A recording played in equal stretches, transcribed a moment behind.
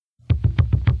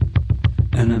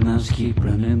And the mouse keep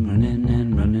running, running,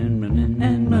 and running, running,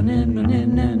 and running,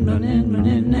 running, and running,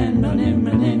 running, and running,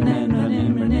 running, and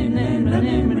running, running, and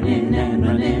running, running, and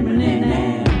running, running,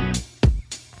 and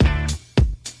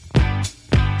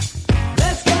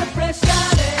let's get fresh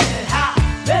started,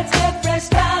 ha! Let's get fresh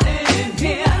started in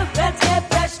here. Let's get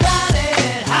fresh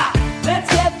started, ha! Let's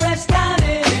get fresh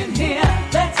started in here.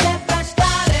 Let's get fresh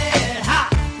started, ha!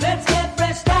 Let's get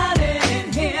fresh started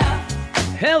in here.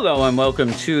 Hello and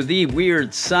welcome to the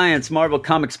Weird Science Marvel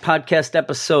Comics Podcast,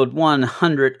 episode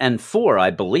 104,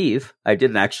 I believe. I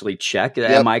didn't actually check. Yep.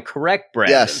 Am I correct,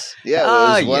 Brandon? Yes.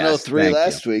 Yeah, it was 103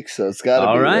 last week, so it's got to be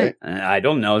all right. I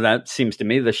don't know. That seems to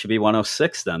me this should be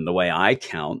 106 then, the way I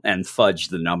count and fudge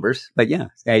the numbers. But yeah,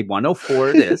 104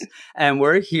 it is. And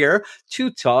we're here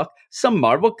to talk some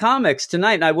Marvel Comics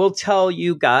tonight. And I will tell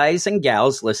you guys and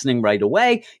gals listening right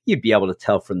away, you'd be able to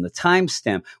tell from the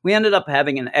timestamp. We ended up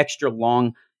having an extra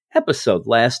long episode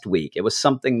last week. It was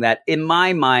something that, in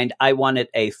my mind, I wanted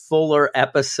a fuller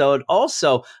episode.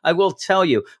 Also, I will tell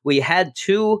you, we had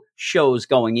two shows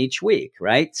going each week,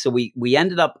 right? So we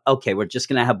ended up, okay, we're just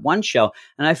going to have one show,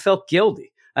 and I felt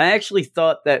guilty. I actually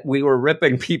thought that we were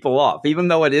ripping people off, even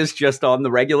though it is just on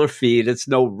the regular feed. It's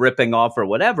no ripping off or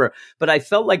whatever, but I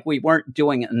felt like we weren't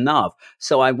doing enough.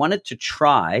 So I wanted to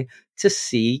try to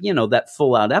see, that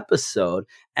full out episode.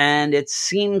 And it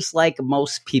seems like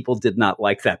most people did not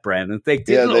like that, Brandon. They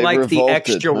didn't like the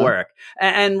extra work.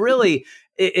 And really,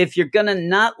 if you're going to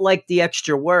not like the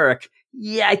extra work,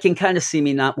 yeah, I can kind of see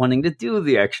me not wanting to do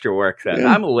the extra work then.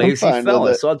 I'm a lazy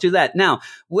fella, so I'll do that. Now,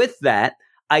 with that,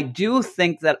 I do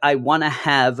think that I want to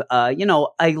have,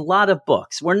 a lot of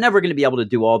books. We're never going to be able to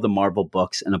do all the Marvel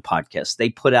books in a podcast. They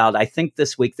put out, I think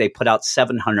this week they put out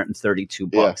 732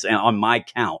 books on my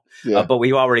count. Yeah. But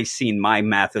we've already seen my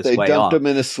math is way off. They dumped them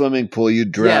in a swimming pool. You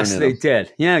drown in them. Yes, they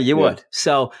did. Yeah, you would.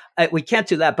 So we can't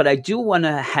do that. But I do want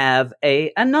to have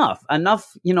enough,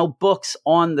 books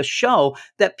on the show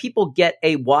that people get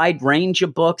a wide range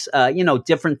of books,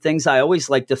 different things. I always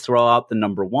like to throw out the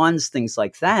number ones, things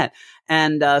like that.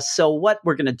 And so what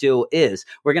we're going to do is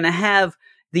we're going to have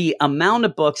the amount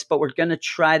of books, but we're going to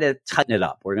try to tighten it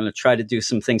up. We're going to try to do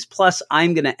some things. Plus,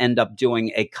 I'm going to end up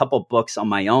doing a couple books on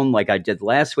my own like I did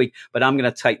last week, but I'm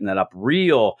going to tighten that up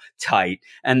real tight.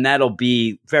 And that'll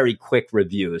be very quick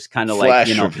reviews, kind of like,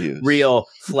 reviews. Real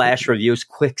flash reviews,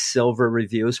 Quicksilver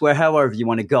reviews, however you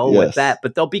want to go with that.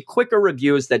 But there'll be quicker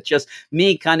reviews that just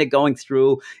me kind of going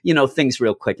through, things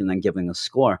real quick and then giving a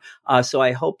score. So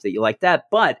I hope that you like that.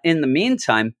 But in the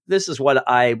meantime, this is what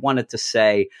I wanted to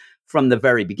say from the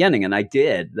very beginning, and I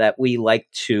did, that we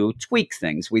like to tweak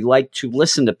things. We like to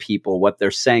listen to people, what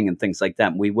they're saying and things like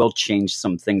that. And we will change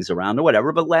some things around or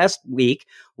whatever. But last week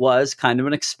was kind of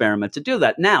an experiment to do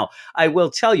that. Now, I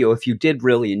will tell you, if you did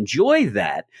really enjoy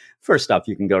that, first off,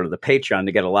 you can go to the Patreon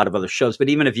to get a lot of other shows. But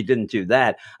even if you didn't do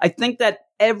that, I think that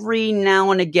every now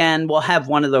and again we'll have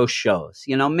one of those shows.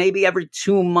 Maybe every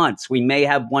 2 months we may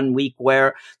have 1 week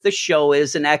where the show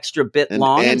is an extra bit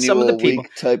long. And some of the people,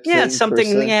 it's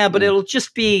something, but it'll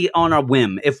just be on a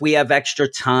whim. If we have extra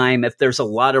time, if there's a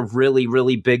lot of really,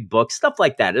 really big books, stuff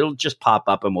like that, it'll just pop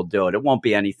up and we'll do it. It won't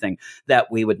be anything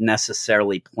that we would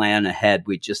necessarily plan ahead.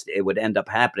 It would end up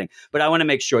happening. But I want to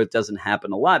make sure it doesn't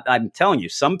happen a lot. I'm telling you,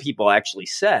 some people actually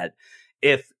said,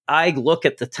 if I look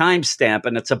at the timestamp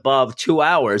and it's above 2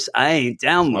 hours, I ain't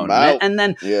downloading it. And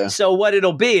then, so what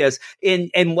it'll be is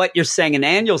in what you're saying in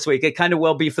Annuals Week, it kind of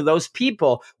will be for those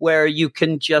people where you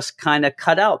can just kind of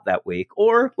cut out that week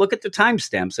or look at the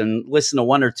timestamps and listen to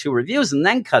 1 or 2 reviews and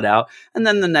then cut out. And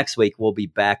then the next week we'll be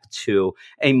back to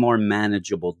a more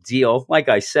manageable deal. Like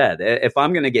I said, if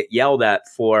I'm going to get yelled at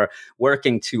for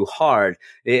working too hard,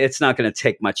 it's not going to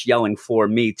take much yelling for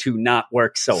me to not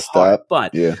work so hard.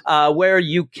 But where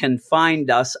you can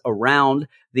find us around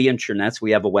the internets,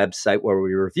 we have a website where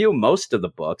we review most of the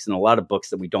books and a lot of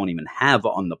books that we don't even have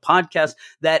on the podcast.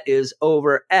 That is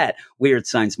over at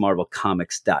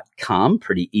WeirdScienceMarvelComics.com.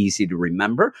 Pretty easy to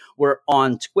remember. We're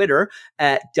on Twitter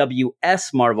at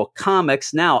WS Marvel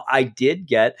Comics. Now, I did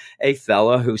get a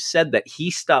fella who said that he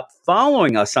stopped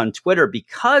following us on Twitter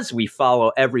because we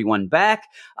follow everyone back.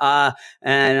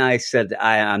 And I said,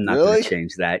 I'm not going to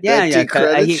change that.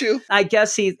 I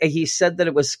guess he said that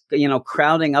it was,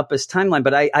 crowding up his timeline,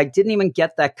 but I didn't even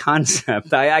get that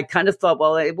concept. I kind of thought,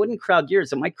 well, it wouldn't crowd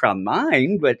yours. It might crowd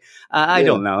mine, but I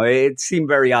don't know. It seemed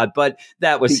very odd, but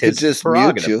that was his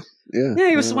prerogative. Yeah,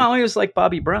 he was like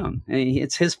Bobby Brown.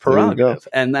 It's his prerogative,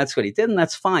 and that's what he did, and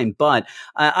that's fine. But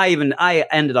I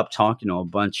ended up talking to a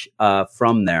bunch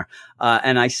from there.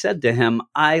 And I said to him,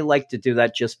 I like to do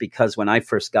that just because when I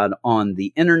first got on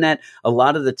the internet, a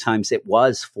lot of the times it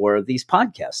was for these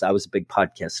podcasts. I was a big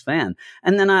podcast fan.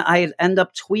 And then I'd end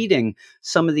up tweeting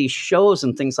some of these shows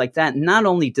and things like that. Not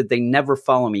only did they never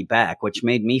follow me back, which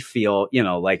made me feel,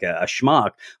 like a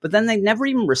schmuck, but then they never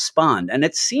even respond. And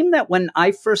it seemed that when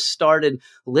I first started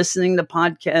listening to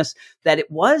podcasts, that it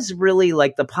was really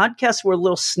like the podcasts were a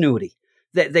little snooty.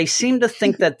 They seem to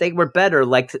think that they were better,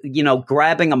 like,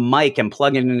 grabbing a mic and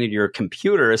plugging it into your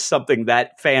computer is something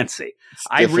that fancy.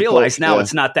 I realize now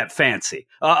it's not that fancy.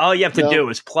 All you have to do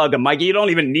is plug a mic. You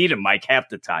don't even need a mic half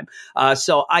the time.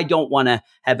 So I don't want to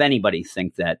have anybody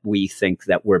think that we think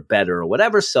that we're better or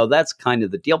whatever. So that's kind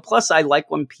of the deal. Plus, I like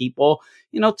when people,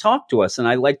 talk to us, and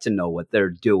I like to know what they're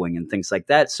doing and things like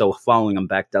that. So following them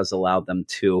back does allow them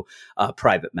to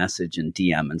private message and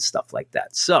DM and stuff like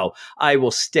that. So I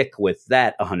will stick with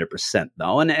that 100%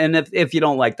 though. And if you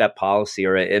don't like that policy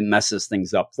or it messes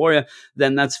things up for you,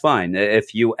 then that's fine.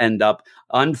 If you end up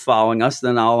unfollowing us,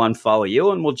 then I'll unfollow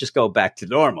you and we'll just go back to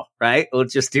normal, right? We'll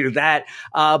just do that.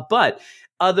 But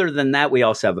other than that, we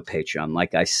also have a Patreon,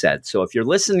 like I said. So if you're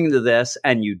listening to this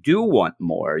and you do want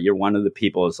more, you're one of the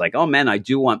people who's like, oh man, I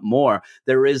do want more.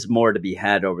 There is more to be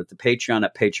had over at the Patreon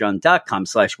at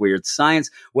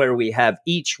patreon.com/weirdscience, where we have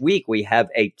each week, we have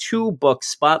a 2-book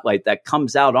spotlight that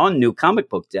comes out on New Comic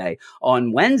Book Day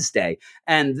on Wednesday.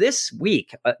 And this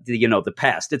week, the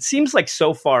past, it seems like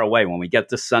so far away when we get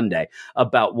to Sunday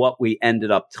about what we ended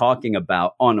up talking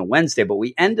about on a Wednesday, but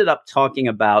we ended up talking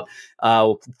about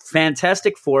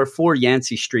Fantastic Four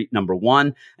Yancey Street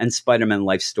 #1 and Spider-Man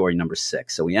Life Story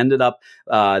 #6. So we ended up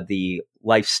the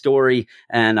life story,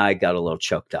 and I got a little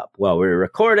choked up while we were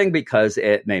recording because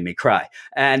it made me cry.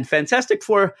 And Fantastic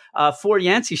Four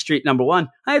Yancey Street #1,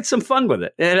 I had some fun with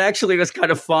it. It actually was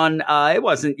kind of fun. It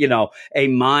wasn't, a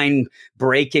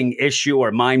mind-breaking issue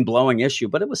or mind-blowing issue,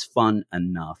 but it was fun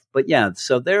enough. But yeah,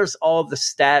 so there's all the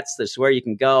stats. There's where you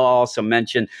can go. I'll also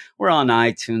mention we're on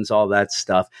iTunes, all that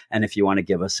stuff. And if you want to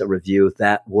give us a review,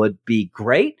 that would be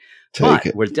great. But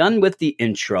we're done with the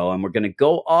intro, and we're going to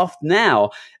go off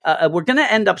now. We're going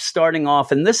to end up starting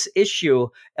off, and this issue,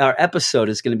 our episode,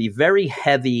 is going to be very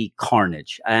heavy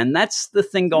Carnage. And that's the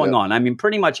thing going on. I mean,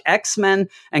 pretty much X-Men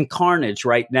and Carnage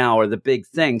right now are the big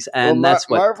things. And that's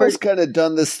what Marvel's kind of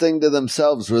done this thing to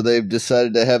themselves where they've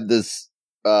decided to have this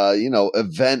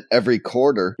event every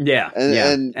quarter. And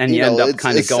you end up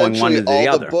kind of going one to the other.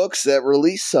 All the books that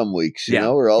release some weeks,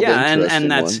 or all the interesting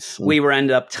and that's ones. So. We were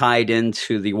ended up tied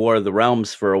into the War of the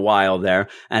Realms for a while there,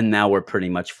 and now we're pretty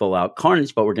much full out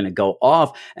Carnage. But we're going to go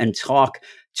off and talk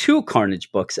 2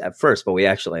 Carnage books at first, but we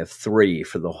actually have 3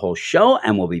 for the whole show,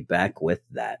 and we'll be back with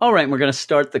that. All right, we're going to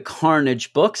start the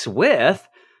Carnage books with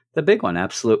the big one,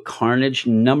 Absolute Carnage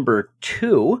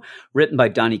 #2, written by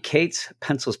Donny Cates,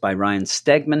 pencils by Ryan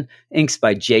Stegman, inks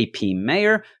by J.P.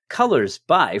 Mayer, colors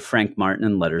by Frank Martin,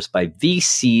 and letters by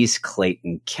VC's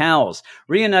Clayton Cowles.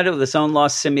 Reunited with his own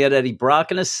lost symbiote Eddie Brock,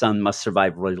 and his son must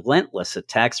survive relentless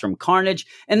attacks from Carnage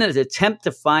in an attempt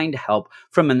to find help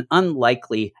from an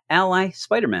unlikely ally,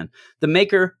 Spider-Man. The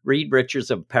maker, Reed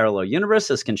Richards of Parallel Universe,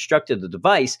 has constructed a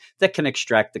device that can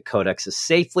extract the codexes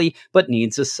safely, but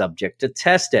needs a subject to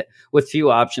test it. With few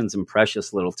options and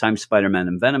precious little time, Spider-Man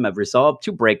and Venom have resolved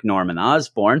to break Norman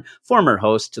Osborn, former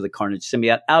host to the Carnage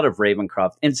symbiote, out of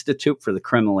Ravencroft Institute for the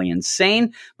Criminally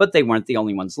Insane, but they weren't the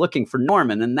only ones looking for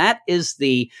Norman. And that is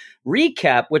the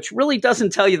recap, which really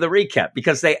doesn't tell you the recap,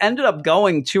 because they ended up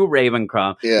going to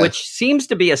Ravencroft, which seems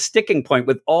to be a sticking point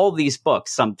with all these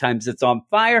books. Sometimes it's on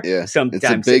fire,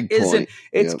 sometimes it isn't.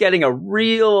 It's getting a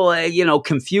real,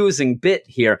 confusing bit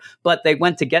here. But they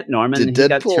went to get Norman, and he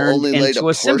got turned into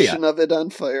a symbiote. Portion of it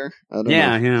on fire? I don't know.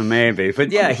 Yeah, maybe.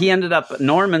 But yeah, he ended up,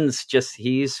 Norman's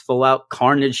he's full out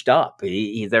carnaged up.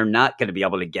 They're not going to be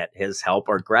able to get his help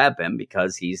or grab him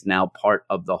because he's now part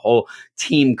of the whole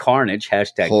Team Carnage,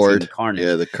 hashtag Horde. Team Carnage.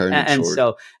 Yeah, the Carnage And Horde.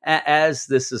 so as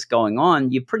this is going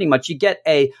on, you get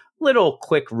a little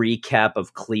quick recap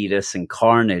of Cletus and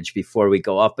Carnage before we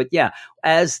go off. But yeah,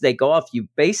 as they go off, you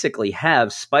basically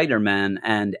have Spider-Man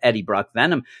and Eddie Brock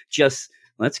Venom just,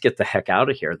 let's get the heck out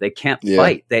of here. They can't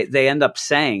fight. They end up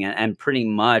saying, and pretty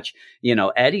much,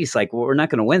 Eddie's like, well, we're not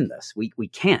going to win this. We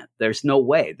can't. There's no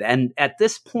way. And at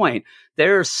this point,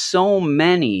 there are so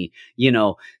many,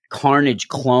 Carnage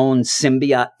clone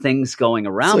symbiote things going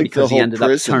around because he ended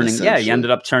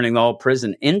up turning the whole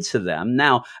prison into them.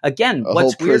 Now, again,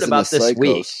 what's weird about this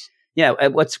week? Yeah,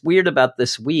 what's weird about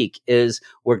this week is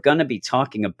we're going to be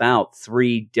talking about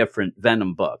 3 different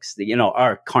Venom books.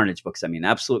 Our Carnage books. I mean,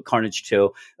 Absolute Carnage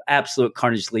 2, absolute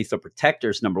Carnage Lethal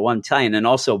Protectors #1 tie-in, and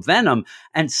also Venom.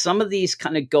 And some of these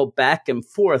kind of go back and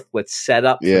forth with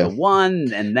setup for the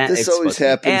one, and that this always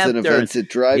happens in events. It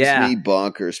drives me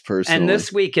bonkers personally. And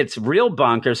this week it's real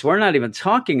bonkers. We're not even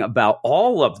talking about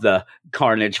all of the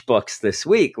Carnage books this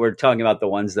week. We're talking about the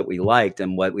ones that we liked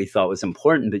and what we thought was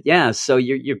important. But yeah, so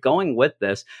you're going with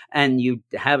this, and you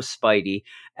have Spidey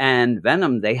and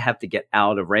Venom. They have to get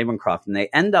out of Ravencroft, and they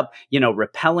end up,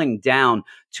 rappelling down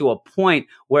to a point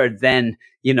where then,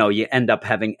 you end up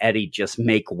having Eddie just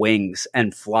make wings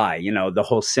and fly, the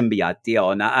whole symbiote deal.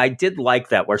 And I did like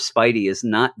that, where Spidey is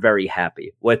not very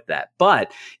happy with that.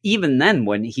 But even then,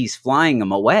 when he's flying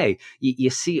them away,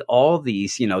 you see all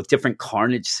these, different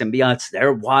Carnage symbiotes.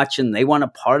 They're watching, they want a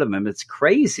part of him. It's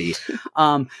crazy.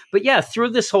 But yeah, through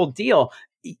this whole deal,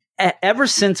 ever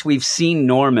since we've seen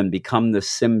Norman become the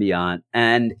symbiote,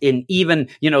 and in even,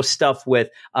 stuff with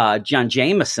John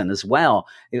Jameson as well,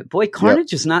 boy,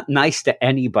 Carnage is not nice to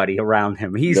anybody around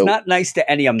him. He's not nice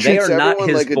to any of them. They are not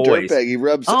his like boys. A dirtbag. He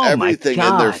rubs everything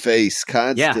in their face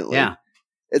constantly. Yeah.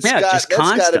 That's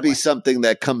got to be something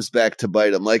that comes back to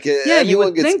bite him. Like,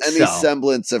 anyone gets any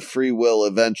semblance of free will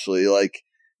eventually. Like,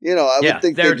 I would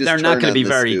think they're not going to be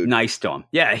very nice to him.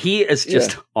 Yeah, he is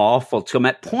just awful to him.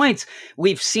 At points,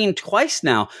 we've seen twice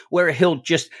now where he'll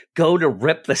just go to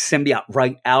rip the symbiote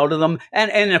right out of them.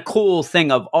 And a cool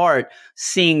thing of art,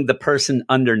 seeing the person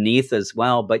underneath as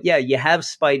well. But yeah, you have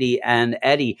Spidey and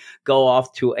Eddie go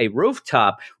off to a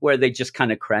rooftop where they just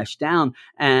kind of crash down,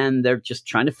 and they're just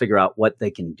trying to figure out what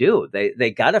they can do. They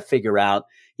got to figure out,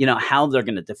 how they're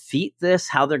going to defeat this,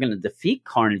 how they're going to defeat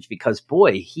Carnage, because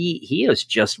boy, he is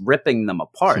just ripping them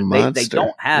apart. They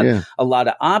don't have a lot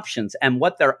of options. And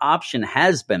what their option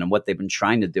has been, and what they've been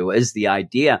trying to do, is the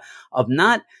idea of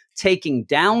not taking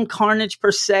down Carnage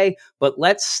per se, but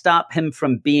let's stop him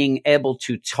from being able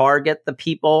to target the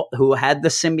people who had the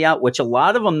symbiote, which a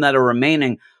lot of them that are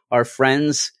remaining are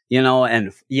friends,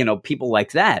 and, people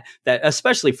like that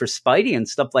especially for Spidey and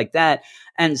stuff like that.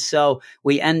 And so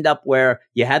we end up where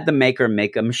you had the Maker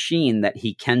make a machine that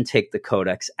he can take the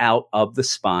codex out of the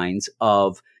spines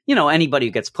of, anybody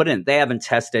who gets put in. They haven't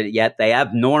tested it yet. They have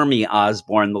Normie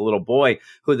Osborn, the little boy,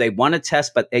 who they want to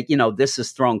test, but this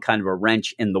is throwing kind of a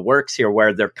wrench in the works here,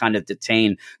 where they're kind of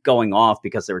detained going off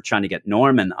because they were trying to get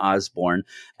Norman Osborn.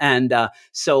 And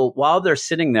so while they're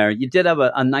sitting there, you did have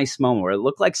a nice moment where it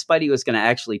looked like Spidey was going to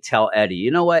actually tell Eddie, you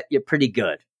know what, you're pretty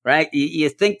good. Right? You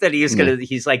think that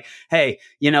he's like, hey,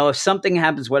 if something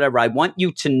happens, whatever, I want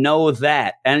you to know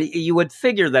that. And you would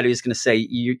figure that he's going to say,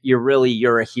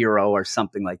 you're a hero or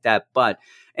something like that. But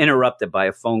interrupted by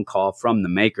a phone call from the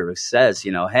Maker who says,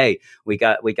 hey, we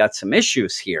got some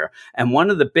issues here. And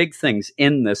one of the big things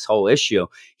in this whole issue,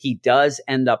 he does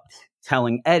end up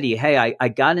telling Eddie, hey, I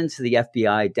got into the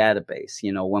FBI database,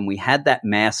 when we had that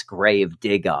mass grave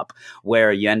dig up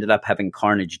where you ended up having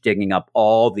Carnage digging up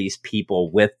all these people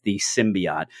with the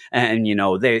symbiote, and,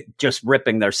 they just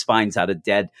ripping their spines out of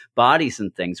dead bodies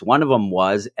and things. One of them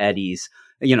was Eddie's,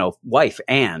 wife,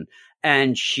 Anne.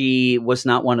 And she was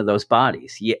not one of those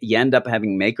bodies. You end up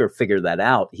having Maker figure that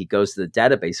out. He goes to the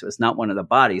database. It was not one of the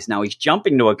bodies. Now he's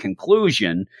jumping to a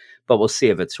conclusion, but we'll see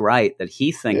if it's right, that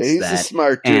he thinks he's a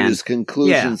smart dude. His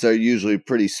conclusions are usually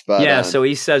pretty spot on. Yeah, so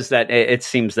he says that it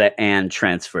seems that Anne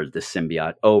transferred the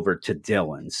symbiote over to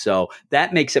Dylan. So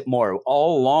that makes it more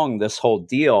all along this whole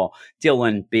deal,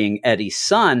 Dylan being Eddie's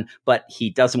son, but he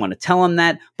doesn't want to tell him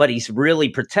that, but he's really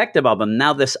protective of him.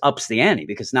 Now this ups the ante,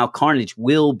 because now Carnage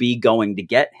will be going to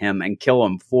get him and kill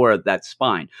him for that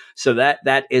spine. So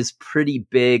that is pretty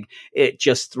big. It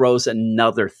just throws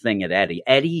another thing at Eddie.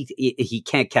 Eddie, he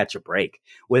can't catch a break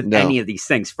with any of these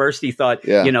things. First he thought,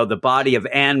 the body of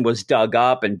Anne was dug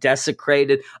up and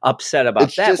desecrated, upset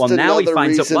about that. Well, now he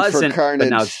finds it wasn't, but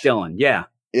now it's Dylan. Yeah.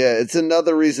 Yeah, it's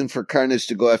another reason for Carnage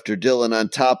to go after Dylan, on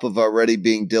top of already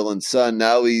being Dylan's son.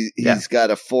 Now he's got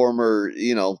a former,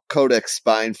 codex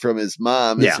spine from his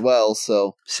mom as well.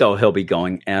 So he'll be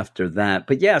going after that.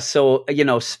 But yeah, so,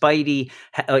 Spidey,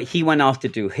 he went off to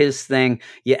do his thing.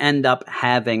 You end up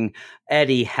having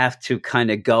Eddie have to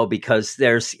kind of go, because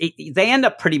they end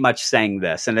up pretty much saying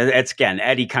this. And it's, again,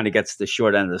 Eddie kind of gets the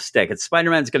short end of the stick. It's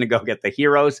Spider-Man's going to go get the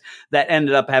heroes that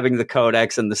ended up having the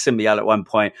codex and the symbiote at one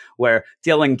point, where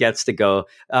Dylan gets to go,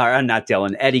 or not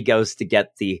Dylan, Eddie goes to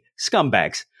get the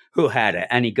scumbags who had it,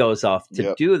 and he goes off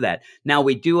to do that. Now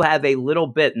we do have a little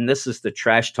bit, and this is the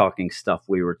trash talking stuff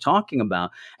we were talking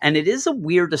about, and it is a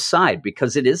weird aside,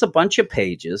 because it is a bunch of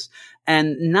pages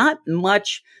and not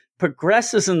much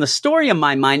progresses in the story in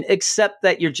my mind, except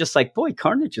that you're just like, boy,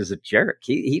 Carnage is a jerk.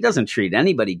 He doesn't treat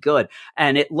anybody good.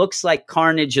 And it looks like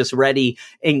Carnage is ready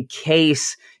in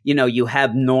case, you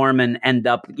have Norman end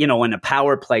up, in a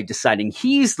power play deciding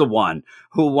he's the one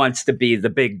who wants to be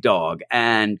the big dog.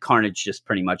 And Carnage just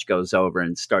pretty much goes over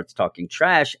and starts talking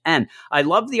trash. And I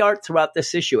love the art throughout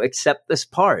this issue, except this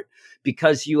part.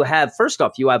 Because you have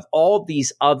all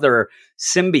these other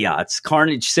symbiotes,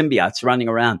 Carnage symbiotes running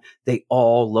around. They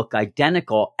all look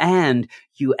identical. And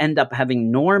you end up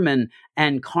having Norman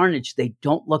and Carnage. They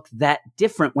don't look that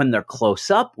different when they're close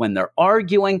up, when they're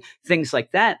arguing, things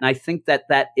like that. And I think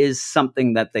that is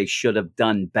something that they should have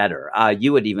done better.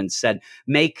 You had even said,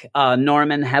 make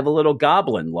Norman have a little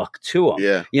goblin look to him.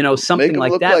 Yeah. Something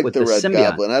like that like with the Red symbiote.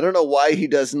 Goblin. I don't know why he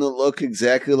doesn't look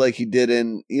exactly like he did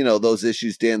in, those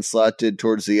issues Dan Slott did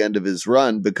towards the end of his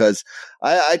run, because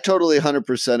I totally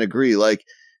 100% agree. Like,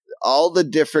 all the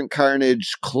different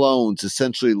Carnage clones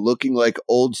essentially looking like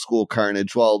old school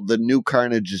Carnage, while the new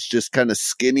Carnage is just kind of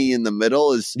skinny in the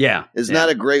middle is not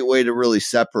a great way to really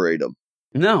separate them.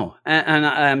 No. And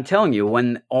I'm telling you,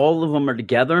 when all of them are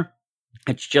together,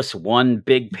 it's just one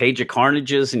big page of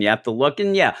Carnages, and you have to look.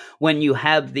 And when you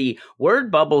have the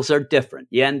word bubbles are different.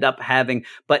 You end up having,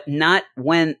 but not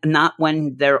when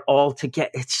they're all together.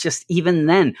 It's just even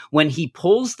then when he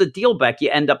pulls the deal back,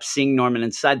 you end up seeing Norman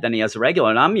inside. Then he has a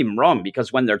regular, and I'm even wrong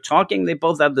because when they're talking, they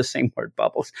both have the same word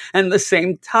bubbles and the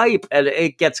same type, and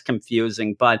it gets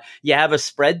confusing. But you have a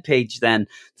spread page then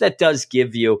that does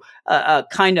give you a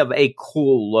kind of a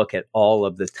cool look at all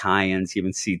of the tie-ins. You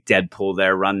even see Deadpool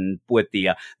there running with the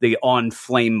on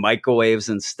flame microwaves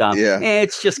and stuff. Yeah.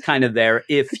 It's just kind of there.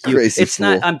 If you, Crazy it's fool.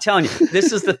 not, I'm telling you,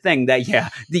 this is the thing that,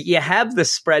 you have the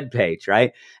spread page,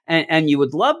 right? And you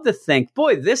would love to think,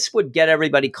 boy, this would get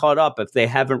everybody caught up if they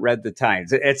haven't read the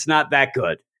tie-ins. It's not that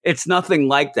good. It's nothing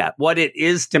like that. What it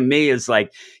is to me is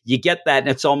like, you get that and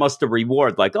it's almost a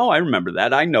reward. Like, oh, I remember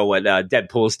that. I know what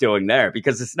Deadpool's doing there,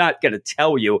 because it's not going to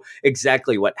tell you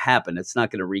exactly what happened. It's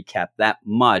not going to recap that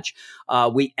much.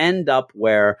 We end up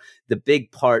where the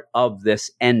big part of this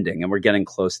ending, and we're getting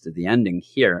close to the ending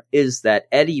here, is that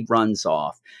Eddie runs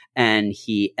off and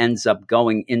he ends up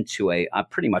going into a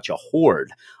pretty much a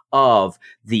horde of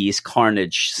these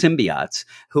Carnage symbiotes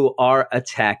who are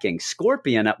attacking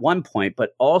Scorpion at one point,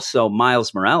 but also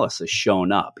Miles Morales has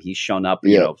shown up. He's shown up,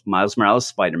 Miles Morales,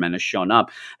 Spider-Man has shown up,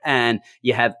 and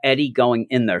you have Eddie going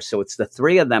in there. So it's the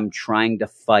three of them trying to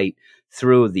fight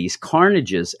through these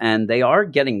Carnages, and they are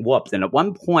getting whooped. And at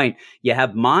one point, you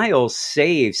have Miles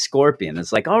save Scorpion.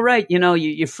 It's like, all right,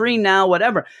 you're free now,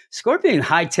 whatever. Scorpion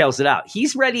hightails it out.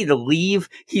 He's ready to leave.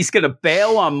 He's going to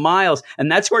bail on Miles,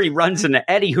 and that's where he runs into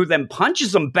Eddie, who then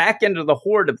punches him back into the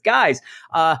horde of guys.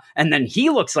 And then he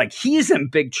looks like he's in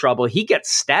big trouble. He gets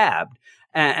stabbed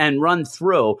and run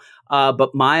through.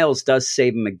 But Miles does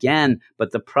save him again.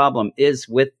 But the problem is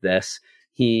with this,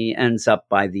 he ends up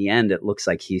by the end, it looks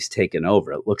like he's taken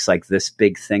over. It looks like this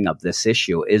big thing of this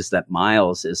issue is that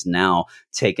Miles is now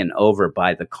taken over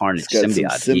by the Carnage symbiote.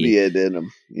 Some symbiote in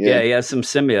him. Yeah, he has some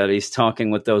symbiote. He's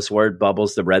talking with those word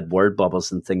bubbles, the red word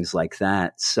bubbles and things like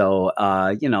that. So,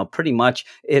 pretty much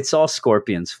it's all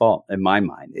Scorpion's fault in my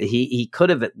mind. He could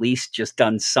have at least just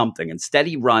done something. Instead,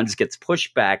 he runs, gets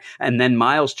pushed back, and then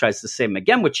Miles tries to save him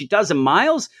again, which he does. And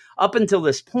Miles, up until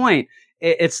this point,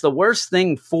 it's the worst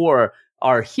thing for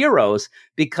our heroes,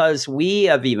 because we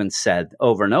have even said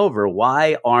over and over,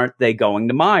 why aren't they going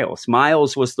to Miles?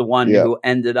 Miles was the one who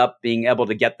ended up being able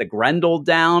to get the Grendel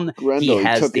down. He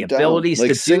has the abilities to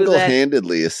do that.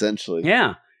 Single-handedly, essentially.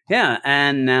 Yeah. Yeah,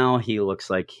 and now he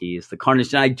looks like he's the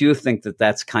Carnage. And I do think that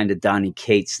that's kind of Donny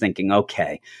Cates thinking,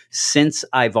 okay, since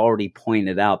I've already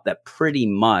pointed out that pretty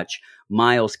much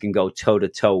Miles can go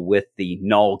toe-to-toe with the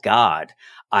Null God,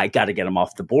 I got to get him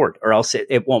off the board, or else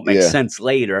it won't make sense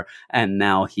later. And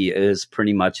now he is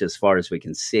pretty much, as far as we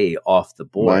can see, off the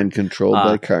board. Mind controlled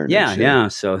by Carnage. Yeah.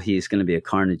 So he's going to be a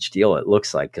Carnage deal, it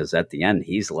looks like, because at the end,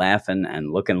 he's laughing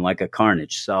and looking like a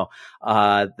Carnage. So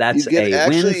that's a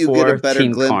win for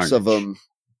Team Carnage. Of him.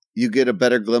 You get a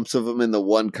better glimpse of him in the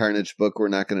one Carnage book we're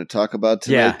not going to talk about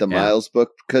tonight, the Miles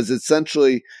book, because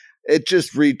essentially it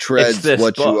just retreads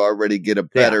what book. You already get a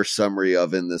better summary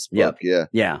of in this book.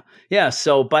 Yeah.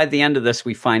 So by the end of this,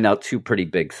 we find out two pretty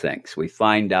big things. We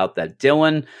find out that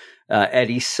Dylan,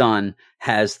 Eddie's son,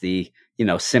 has the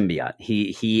symbiote.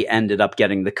 He ended up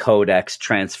getting the codex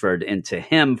transferred into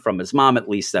him from his mom. At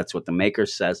least that's what the maker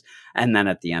says. And then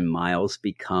at the end, Miles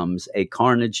becomes a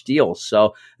Carnage deal.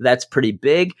 So that's pretty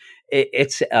big.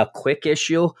 It's a quick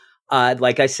issue.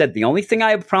 Like I said, the only thing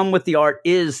I have a problem with the art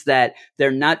is that they're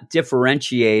not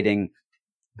differentiating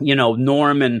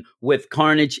Norman with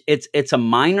Carnage. It's a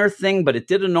minor thing, but it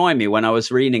did annoy me when I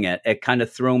was reading it. It kind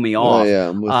of threw me off. Oh, yeah,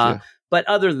 I'm with you. But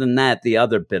other than that, the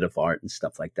other bit of art and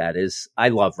stuff like that is I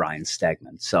love Ryan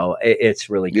Stegman. So it's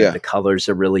really good. Yeah. The colors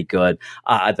are really good.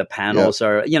 The panels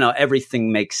are,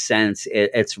 everything makes sense.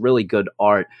 It's really good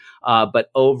art. But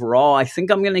overall, I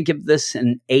think I'm going to give this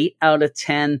an 8 out of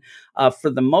 10. For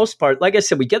the most part, like I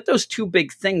said, we get those two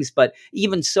big things, but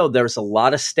even so, there's a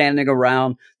lot of standing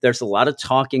around. There's a lot of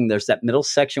talking. There's that middle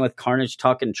section with Carnage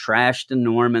talking trash to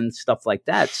Norman, stuff like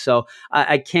that. So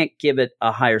I can't give it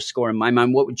a higher score in my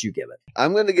mind. What would you give it?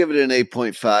 I'm going to give it an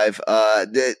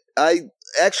 8.5.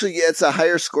 It's a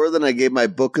higher score than I gave my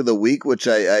book of the week, which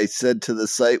I said to the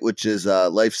site, which is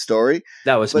Life Story.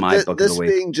 That was my book of the week.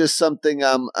 This being just something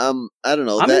I don't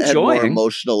know, I'm that enjoying. Had more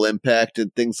emotional impact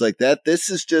and things like that. This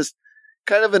is just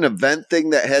kind of an event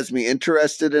thing that has me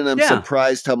interested, and I'm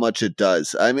surprised how much it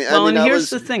does. I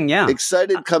here's the thing,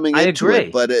 excited coming into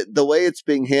it, but the way it's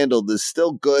being handled is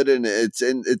still good, and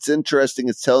it's interesting.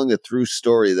 It's telling a true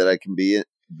story that I can be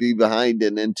behind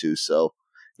and into. So,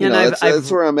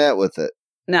 that's where I'm at with it.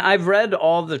 Now, I've read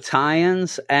all the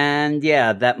tie-ins, and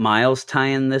that Miles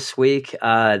tie-in this week,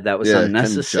 that was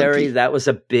unnecessary. That was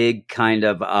a big kind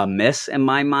of miss in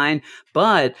my mind.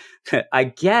 But I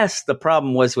guess the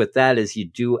problem was with that is you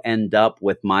do end up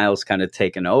with Miles kind of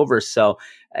taking over. So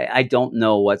I don't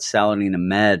know what Saladin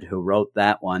Ahmed, who wrote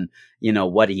that one,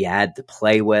 what he had to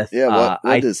play with. Yeah,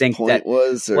 what his point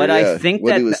was. I think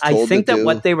that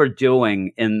what they were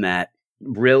doing in that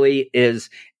really is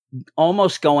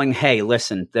almost going, hey,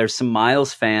 listen, there's some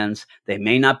Miles fans. They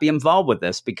may not be involved with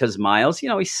this because Miles,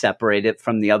 he's separated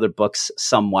from the other books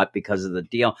somewhat because of the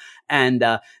deal. And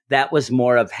that was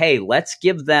more of, hey, let's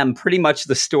give them pretty much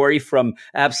the story from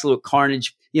Absolute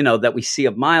Carnage, that we see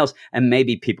of Miles, and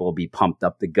maybe people will be pumped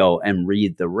up to go and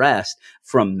read the rest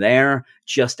from there.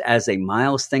 Just as a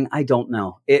Miles thing, I don't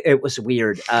know. It was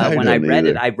weird. When I read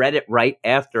it, I read it right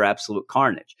after Absolute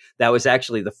Carnage. That was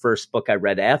actually the first book I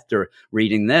read after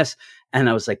reading this. And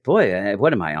I was like, boy,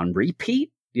 what am I on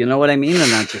repeat? You know what I mean?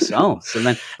 And I just,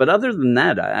 but other than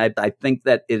that, I think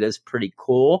that it is pretty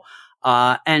cool.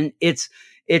 And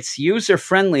it's user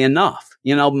friendly enough.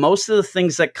 Most of the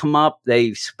things that come up,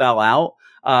 they spell out.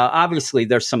 Obviously,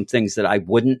 there's some things that I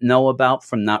wouldn't know about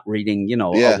from not reading,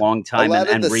 a long time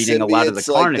and reading a lot of the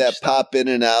Carnage that stuff. Pop in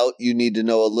and out. You need to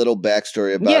know a little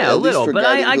backstory about. Yeah, a little, but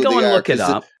I go and look it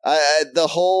up. The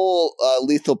whole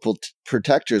Lethal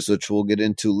Protectors, which we'll get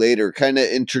into later, kind of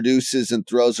introduces and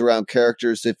throws around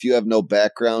characters if you have no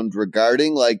background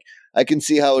regarding, like, I can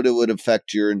see how it would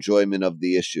affect your enjoyment of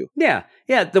the issue. Yeah.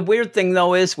 Yeah. The weird thing,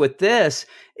 though, is with this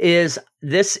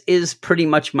is pretty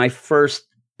much my first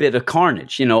bit of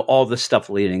Carnage, all the stuff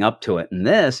leading up to it in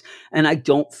this. And I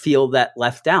don't feel that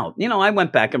left out. I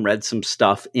went back and read some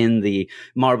stuff in the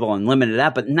Marvel Unlimited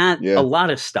app, but not a lot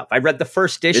of stuff. I read the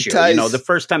first issue, the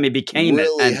first time he became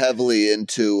really heavily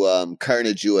into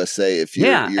Carnage USA. If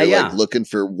you're looking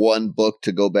for one book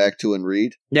to go back to and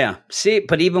read. Yeah. See,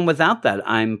 but even without that,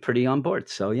 I'm pretty on board.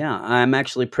 So I'm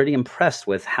actually pretty impressed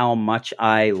with how much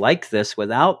I like this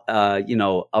without, a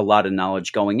lot of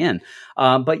knowledge going in.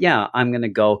 But I'm going to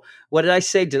go. What did I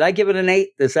say? Did I give it an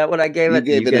 8? Is that what I gave it?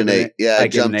 You gave it an 8. Yeah, I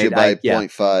jumped you by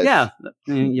 0.5.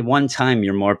 Yeah. One time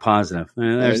you're more positive.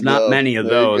 There's not many of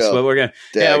those. But we're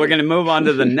gonna move on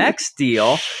to the next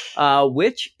deal,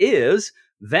 which is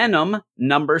Venom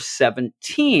number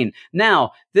 17.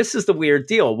 Now, this is the weird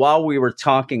deal. While we were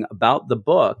talking about the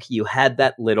book, you had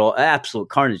that little Absolute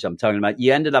Carnage I'm talking about.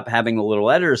 You ended up having a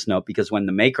little editor's note because when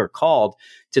the maker called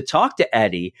to talk to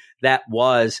Eddie, that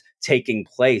was taking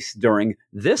place during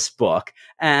this book.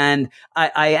 And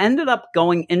I ended up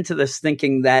going into this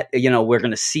thinking that, we're going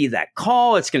to see that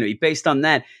call. It's going to be based on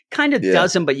that. Kind of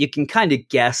doesn't, but you can kind of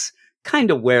guess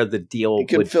kind of where the deal would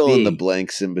be. You can fill in the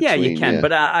blanks in between. Yeah, you can. Yeah.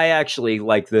 But I actually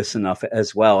like this enough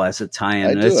as well as a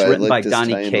tie-in. It's written by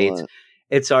Donny Cates.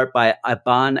 It's art by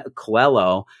Iban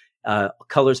Coelho,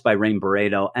 colors by Rain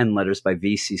Barreto, and letters by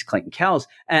VC's Clayton Cowles.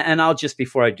 And I'll just,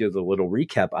 before I do the little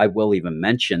recap, I will even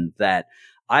mention that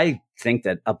I think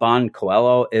that Iban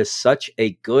Coelho is such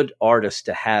a good artist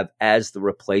to have as the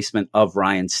replacement of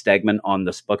Ryan Stegman on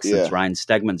this book, since Ryan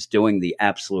Stegman's doing the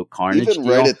Absolute Carnage Even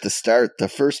deal. Right at the start, the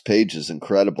first page is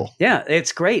incredible. Yeah,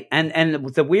 it's great. And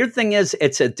the weird thing is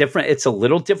it's a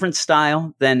little different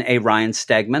style than a Ryan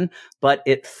Stegman, but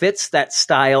it fits that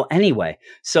style anyway.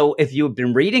 So if you've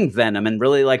been reading Venom and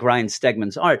really like Ryan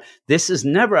Stegman's art, this is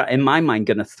never, in my mind,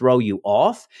 going to throw you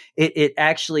off. It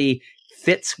actually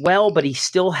fits well, but he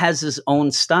still has his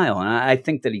own style. And I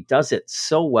think that he does it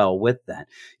so well with that.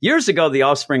 Years ago, the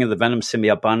offspring of the Venom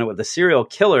symbiote bonded with the serial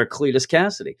killer Cletus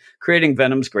Cassidy, creating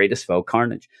Venom's greatest foe,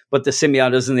 Carnage. But the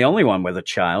symbiote isn't the only one with a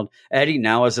child. Eddie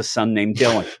now has a son named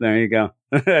Dylan. There you go.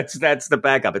 That's the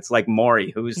backup. It's like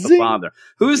Maury. Who's the father?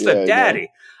 Who's the daddy?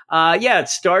 It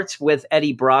starts with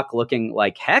Eddie Brock looking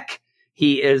like heck.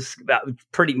 He is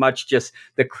pretty much just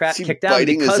the crap kicked out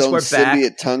because his own we're back.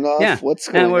 Symbiote tongue off? Yeah. What's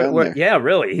going on there? Yeah,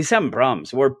 really. He's having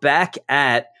problems. We're back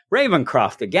at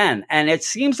Ravencroft again. And it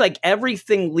seems like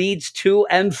everything leads to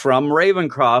and from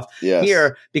Ravencroft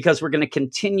here because we're going to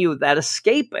continue that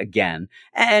escape again.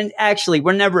 And actually,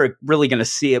 we're never really going to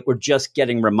see it. We're just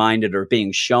getting reminded or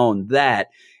being shown that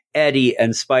Eddie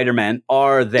and Spider-Man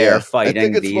are there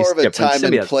fighting these different symbiotes. I think it's more of a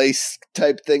time and place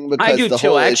type thing because the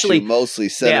whole issue mostly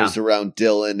centers around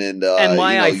Dylan and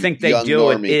why I think they do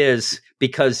Normie. It is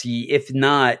because if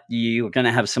not, you're going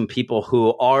to have some people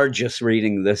who are just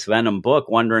reading this Venom book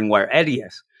wondering where Eddie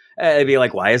is. It'd be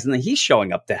like, why isn't he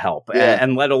showing up to help?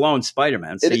 And let alone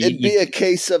Spider-Man. So it'd be a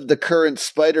case of the current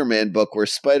Spider-Man book where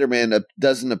Spider-Man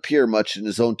doesn't appear much in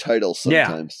his own title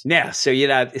sometimes. Yeah. So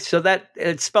so that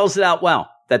it spells it out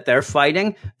well. That they're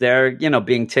fighting, they're,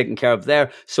 being taken care of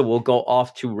there. So we'll go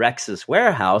off to Rex's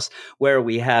warehouse where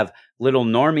we have little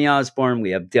Normie Osborn,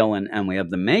 we have Dylan, and we have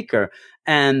the Maker.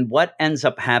 And what ends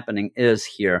up happening is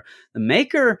here, the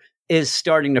Maker is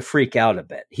starting to freak out a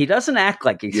bit. He doesn't act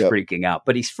like he's freaking out,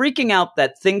 but he's freaking out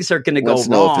that things are going to go wrong.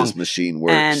 Know if his machine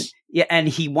works. And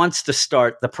he wants to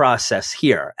start the process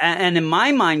here. And in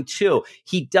my mind, too,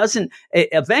 he doesn't –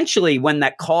 eventually, when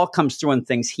that call comes through and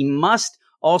things, he must –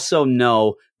 also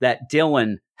know that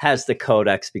Dylan has the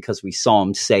codex because we saw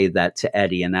him say that to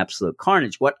Eddie in Absolute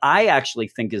Carnage. What I actually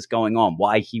think is going on,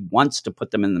 why he wants to put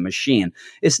them in the machine,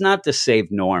 is not to save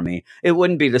Normie. It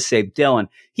wouldn't be to save Dylan.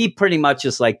 He pretty much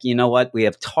is like, you know what?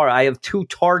 I have two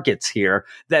targets here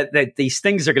that these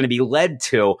things are going to be led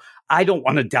to. I don't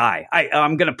want to die.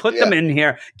 I'm going to put them in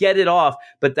here, get it off.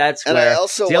 But that's where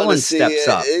Dylan steps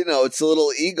up. It's a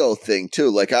little ego thing too.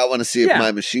 Like, I want to see if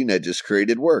my machine I just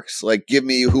created works. Like, give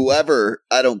me whoever.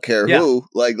 I don't care who.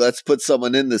 Like, let's put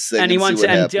someone in this thing. And he wants,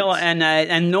 and Dylan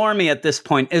and Normie at this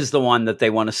point is the one that they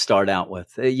want to start out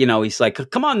with. He's like,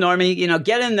 "Come on, Normie.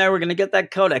 Get in there. We're going to get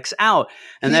that codex out."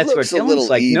 And that's where Dylan's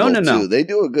like, "No." They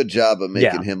do a good job of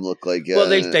making him look like. Well,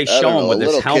 they show him with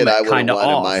his helmet kind of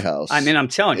off. In my house. I mean, I'm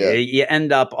telling you. You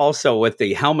end up also with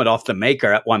the helmet off the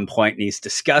Maker at one point, and he's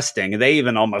disgusting. They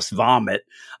even almost vomit.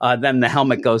 Then the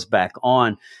helmet goes back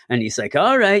on, and he's like,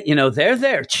 all right, they're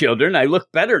there, children. I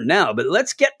look better now, but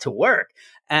let's get to work.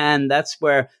 And that's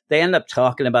where they end up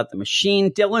talking about the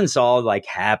machine. Dylan's all like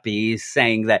happy,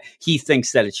 saying that he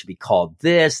thinks that it should be called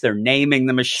this. They're naming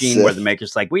the machine where the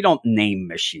Maker's like, we don't name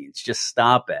machines. Just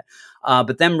stop it.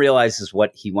 But then realizes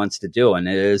what he wants to do, and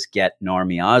it is get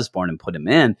Normie Osborn and put him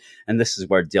in. And this is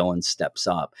where Dylan steps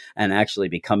up and actually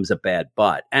becomes a bad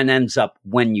butt and ends up,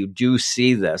 when you do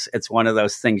see this, it's one of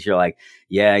those things you're like,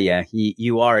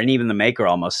 you are. And even the Maker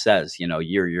almost says,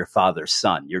 you're your father's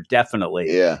son. You're definitely,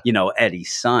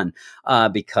 Eddie's son,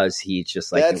 because he's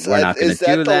just like, we're not going to do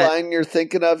that. Is that the line you're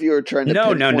thinking of? You were trying to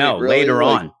No. Really? Later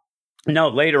on. No,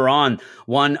 later on,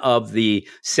 one of the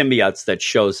symbiotes that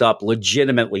shows up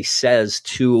legitimately says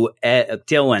to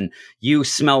Dylan, "You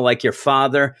smell like your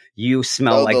father. You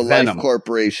smell like Venom." Life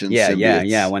Corporation.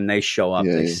 Yeah. When they show up,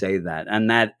 they say that, and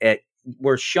that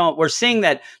we're seeing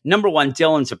that, number one,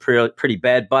 Dylan's a pretty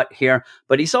bad butt here,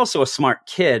 but he's also a smart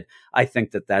kid. I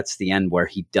think that's the end where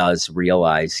he does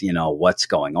realize, what's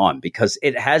going on, because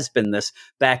it has been this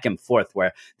back and forth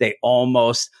where they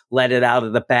almost let it out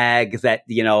of the bag that,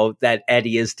 that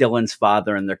Eddie is Dylan's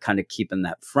father, and they're kind of keeping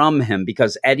that from him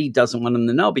because Eddie doesn't want him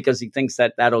to know, because he thinks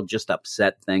that that'll just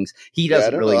upset things. He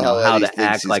doesn't really know how to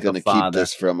act like a father. Keep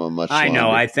this from him much I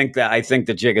know. I think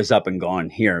the jig is up and gone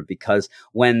here, because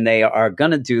when they are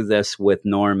going to do this with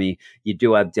Normie, you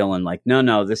do have Dylan like,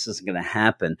 no, this isn't going to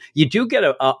happen. You do get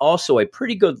also a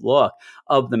pretty good look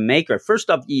of the Maker. First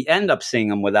off, you end up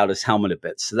seeing him without his helmet a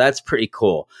bit, so that's pretty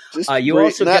cool. You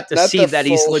also get to see that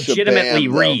he's legitimately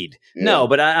Reed. Yeah. No,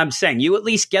 but I'm saying you at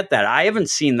least get that. I haven't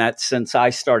seen that since I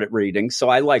started reading, so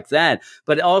I like that.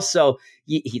 But also,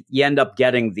 you end up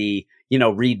getting the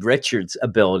Reed Richards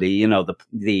ability,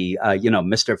 the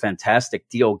Mr. Fantastic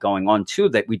deal going on too,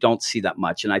 that we don't see that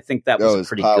much. And I think that was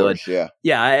pretty good.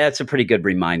 Yeah, that's a pretty good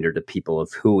reminder to people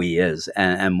of who he is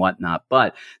and whatnot.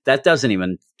 But that doesn't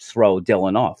even throw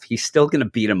Dylan off. He's still going to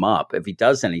beat him up if he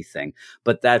does anything.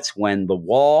 But that's when the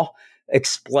wall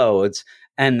explodes,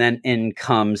 and then in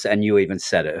comes, and you even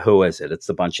said it, who is it? It's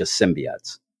a bunch of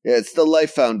symbiotes. Yeah, it's the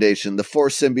Life Foundation, the 4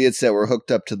 symbiotes that were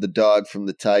hooked up to the dog from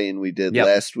the tie-in we did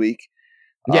last week.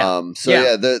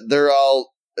 They're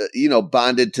all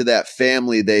bonded to that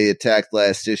family they attacked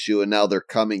last issue, and now they're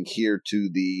coming here to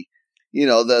the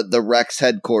the Rex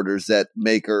headquarters that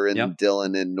Maker and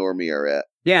Dylan and Normie are at.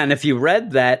 Yeah, and if you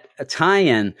read that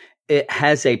tie-in, it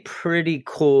has a pretty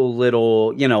cool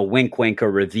little, wink, wink, or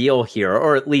reveal here,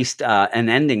 or at least an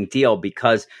ending deal,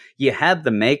 because you have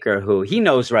the Maker who he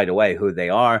knows right away who they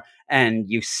are, and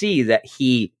you see that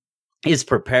he is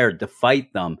prepared to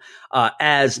fight them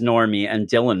as Normie and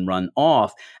Dylan run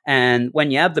off. And when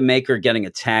you have the Maker getting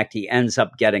attacked, he ends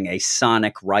up getting a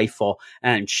sonic rifle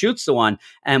and shoots the one.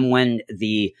 And when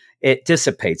it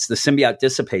dissipates, the symbiote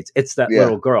dissipates, it's that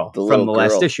little girl from the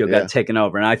last issue got taken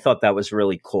over. And I thought that was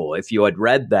really cool. If you had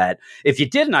read that, if you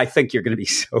didn't, I think you're going to be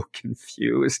so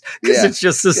confused because it's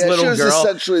just this little girl. She was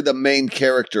essentially the main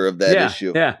character of that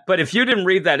issue. Yeah, but if you didn't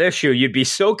read that issue, you'd be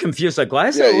so confused. Like, why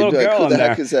is there a little girl in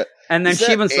there? And then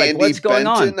she was like, what's going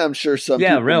on? I'm sure some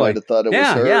people might have thought it was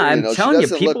her. Yeah, I'm telling you,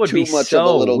 people would be so of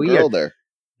a little weird. Girl there.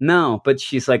 No, but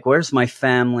she's like, where's my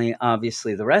family?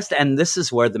 Obviously, the rest. And this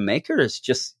is where the Maker is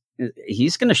just,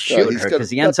 he's going to shoot her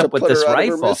because he ends up with this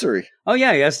rifle. Oh,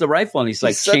 yeah, he has the rifle and he's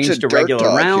like changed to regular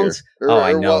rounds.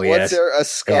 I know he is. What's there, a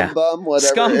scum bum? Whatever.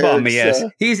 Scum bum he is.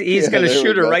 He's going to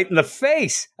shoot her right in the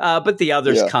face. But the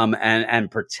others come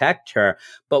and protect her.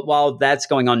 But while that's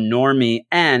going on, Normie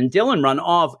and Dylan run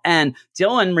off. And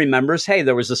Dylan remembers, hey,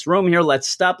 there was this room here. Let's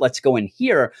stop. Let's go in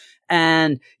here.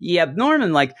 And you have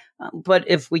Norman like, but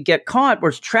if we get caught,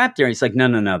 we're trapped here. He's like,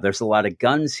 no. There's a lot of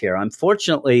guns here.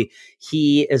 Unfortunately,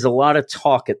 he is a lot of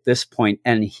talk at this point,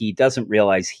 and he doesn't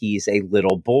realize he's a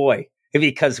little boy.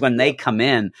 Because when they come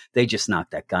in, they just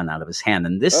knock that gun out of his hand.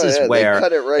 And this is where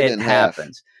it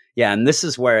happens. Yeah, and this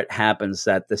is where it happens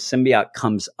that the symbiote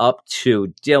comes up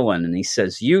to Dylan and he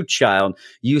says, you child,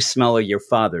 you smell of your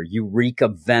father. You reek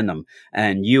of venom.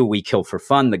 And you we kill for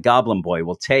fun. The Goblin Boy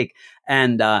will take.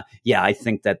 And I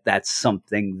think that that's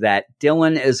something that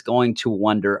Dylan is going to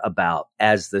wonder about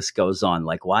as this goes on.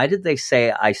 Like, why did they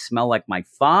say I smell like my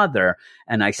father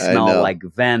and I smell like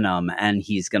venom? And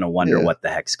he's going to wonder what the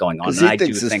heck's going on. Because he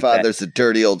thinks his father's a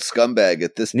dirty old scumbag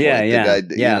at this point.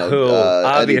 Who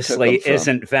obviously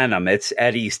isn't venom. It's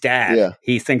Eddie's dad. Yeah.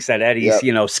 He thinks that Eddie's,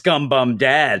 scumbum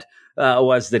dad.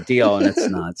 Was the deal, and it's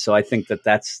not. So I think that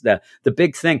that's the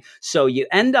big thing. So you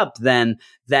end up then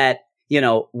that,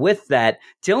 with that,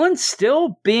 Dylan's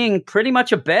still being pretty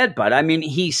much a bad butt. I mean,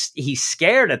 he's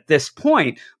scared at this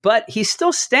point, but he's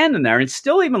still standing there and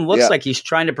still even looks like he's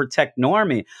trying to protect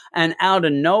Normie. And out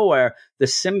of nowhere, the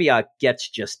symbiote gets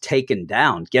just taken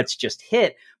down, gets just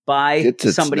hit by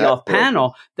somebody off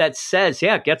panel that says,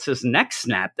 gets his neck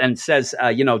snapped and says,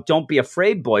 don't be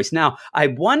afraid, boys. Now, I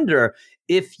wonder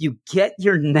if you get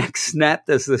your neck snapped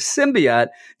as the symbiote,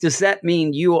 does that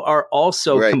mean you are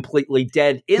also completely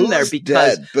dead in there?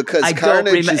 Because I don't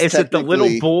remember. Is it the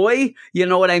little boy? You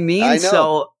know what I mean? I know.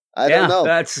 So I don't know.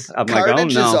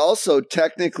 Carnage is also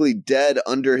technically dead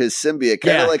under his symbiote,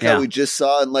 kind of like how we just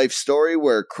saw in Life Story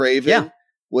where Craven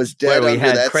was dead where we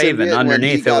under had Craven symbiote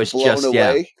underneath. It was just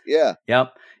away.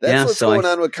 Yep. That's what's going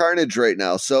on with Carnage right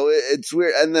now. So it's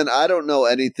weird. And then I don't know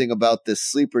anything about this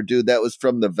sleeper dude. That was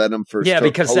from the Venom first. Yeah,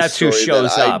 because that's who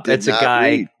shows up. It's a guy.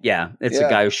 Read. Yeah, it's a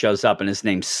guy who shows up, and his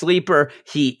name's Sleeper.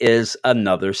 He is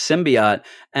another symbiote,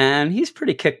 and he's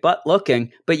pretty kick butt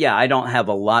looking. But yeah, I don't have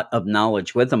a lot of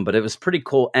knowledge with him, but it was pretty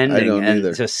cool ending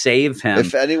and to save him.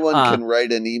 If anyone can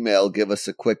write an email, give us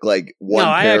a quick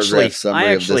paragraph summary.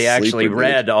 I actually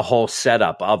read a whole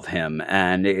setup of him,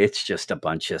 and it's just a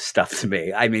bunch of stuff to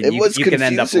me. I mean, you can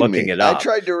end up looking it up. I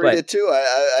tried to read it too.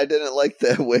 I didn't like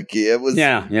the wiki. It was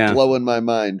blowing my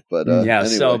mind. But anyway.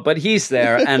 So but he's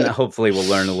there, and hopefully we'll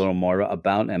learn a little more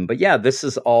about him. But yeah, this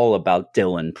is all about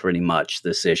Dylan, pretty much.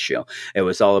 This issue, it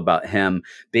was all about him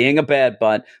being a bad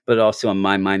butt, but also in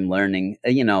my mind, learning.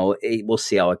 We'll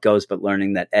see how it goes, but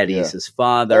learning that Eddie's his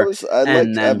father.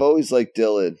 I've always liked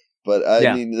Dylan. But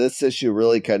I mean, this issue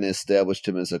really kind of established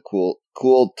him as a cool,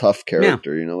 tough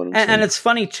character. You know what I'm saying? And it's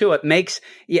funny too. It makes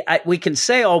we can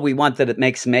say all we want that it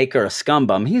makes Maker a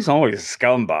scumbum. He's always a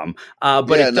scumbum,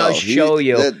 but it does show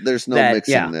you there's no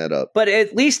mixing that up. But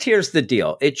at least here's the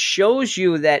deal: it shows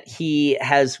you that he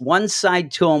has one side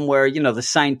to him where the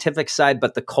scientific side,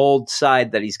 but the cold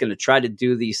side that he's going to try to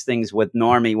do these things with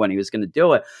Normie when he was going to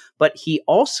do it. But he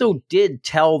also did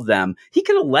tell them he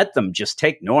could have let them just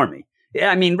take Normie. Yeah,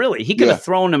 I mean, really, he could have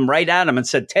thrown him right at him and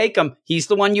said, take him. He's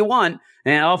the one you want.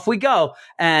 And off we go.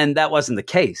 And that wasn't the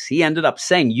case. He ended up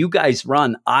saying, you guys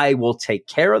run, I will take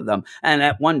care of them. And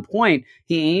at one point,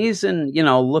 he's in,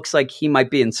 looks like he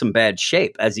might be in some bad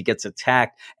shape as he gets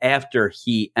attacked after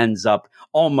he ends up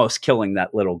almost killing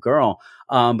that little girl.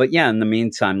 But yeah, in the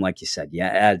meantime, like you said,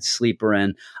 add Sleeper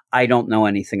in. I don't know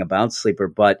anything about Sleeper,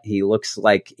 but he looks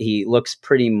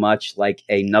pretty much like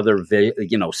another,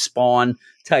 Spawn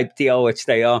type deal, which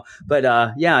they are. But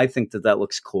I think that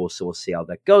looks cool. So we'll see how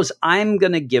that goes. I'm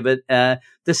going to give it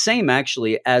the same,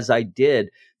 actually, as I did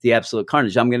the Absolute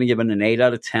Carnage. I'm going to give it an 8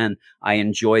 out of 10. I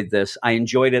enjoyed this. I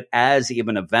enjoyed it as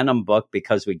even a Venom book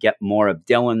because we get more of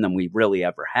Dylan than we really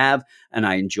ever have. And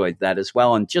I enjoyed that as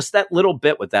well. And just that little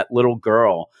bit with that little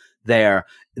girl there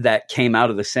that came out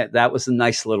of the set, that was a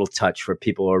nice little touch for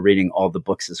people who are reading all the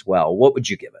books as well. What would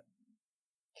you give it?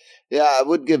 Yeah, I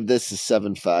would give this a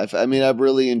 7.5. I mean, I've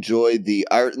really enjoyed the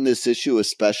art in this issue,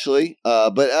 especially.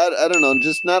 But I don't know,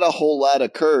 just not a whole lot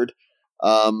occurred.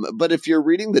 But if you're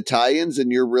reading the tie-ins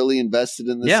and you're really invested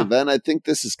in this event, I think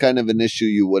this is kind of an issue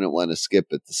you wouldn't want to skip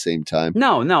at the same time.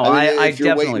 No, if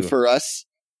you're waiting for us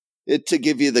to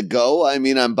give you the go, I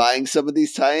mean, I'm buying some of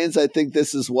these tie-ins. I think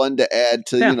this is one to add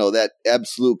to, that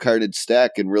Absolute Carnage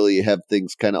stack and really have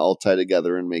things kind of all tie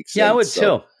together and make sense. Yeah, I would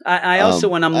too. I also,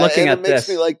 when I'm looking at this, it makes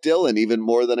me like Dylan even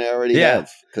more than I already have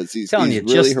because he's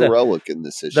really heroic in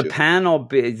this issue. The panel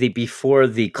before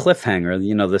the cliffhanger,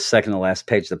 the second to last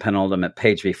page, the penultimate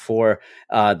page before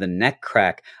the neck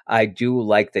crack. I do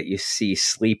like that you see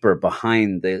Sleeper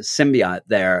behind the symbiote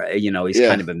there. He's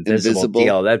kind of invisible.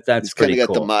 Deal. That's he's pretty cool.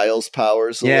 Cool. Got the Miles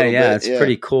powers. It's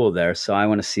pretty cool there. So I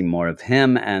want to see more of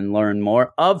him and learn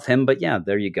more of him. But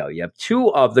there you go. You have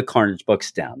 2 of the Carnage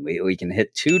books down. We can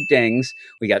hit 2 dings.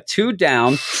 We got 2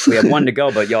 down. We have 1 to go,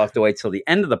 but you'll have to wait till the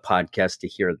end of the podcast to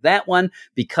hear that one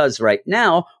because right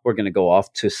now we're going to go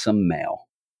off to some mail.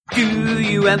 Do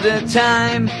you have the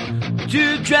time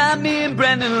to drop me and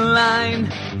Brendan a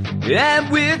line at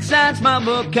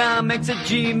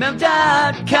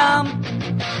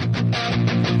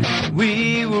WeirdScienceMumbleComics@gmail.com?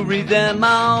 We will read them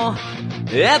all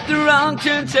at the wrong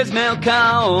turn, says mail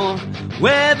call,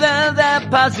 whether they're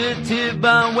positive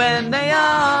or when they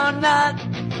are not.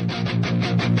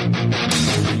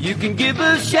 You can give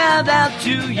a shout out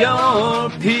to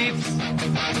your peeps.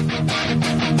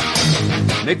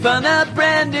 Make fun of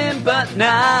Brandon, but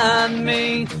not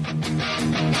me.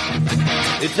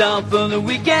 It's all for the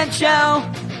weekend show.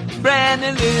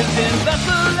 Brandon lives in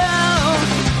Buffalo.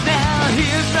 Now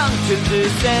here's wrong to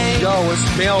say. Yo,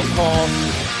 it's mail call.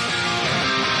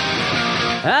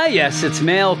 Yes, it's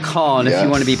mail call. And if you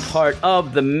want to be part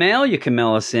of the mail, you can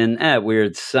mail us in at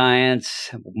Weird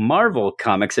Science Marvel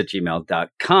Comics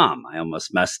 @gmail.com. I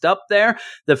almost messed up there.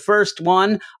 The first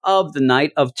one of the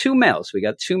night of 2 mails. We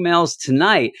got 2 mails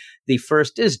tonight. The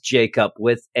first is Jacob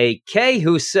with a K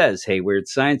who says, hey, Weird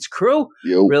Science crew,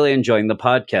 really enjoying the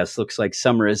podcast. Looks like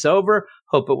summer is over.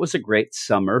 Hope it was a great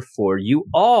summer for you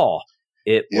all.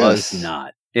 It was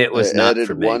not. It was not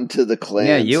for me. 1 to the clan.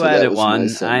 Yeah, you added 1.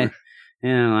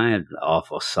 I had an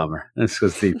awful summer. This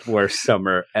was the worst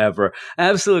summer ever.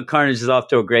 Absolute Carnage is off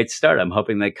to a great start. I'm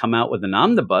hoping they come out with an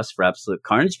omnibus for Absolute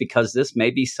Carnage because this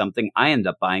may be something I end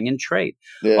up buying in trade.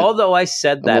 Yeah. Although I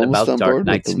said that about Dark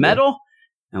Knight's Metal,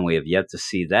 and we have yet to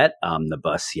see that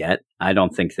omnibus yet. I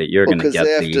don't think that you're going to get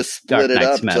the Dark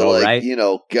Knight's Metal, right?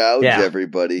 Gouge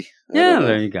everybody.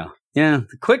 There you go. Yeah.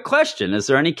 Quick question. Is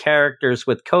there any characters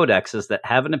with codexes that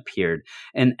haven't appeared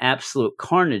in Absolute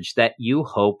Carnage that you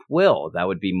hope will? That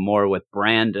would be more with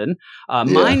Brandon.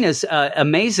 Mine is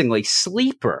amazingly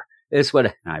Sleeper is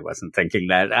what I wasn't thinking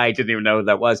that. I didn't even know who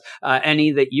that was.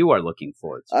 Any that you are looking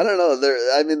forward to? I don't know.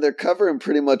 They're covering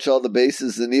pretty much all the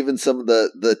bases, and even some of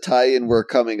the tie-in we're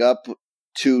coming up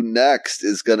to next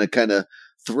is going to kind of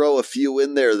throw a few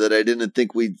in there that I didn't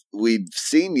think we'd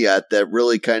seen yet that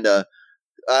really kind of,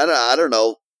 I don't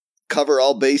know, cover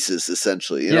all bases,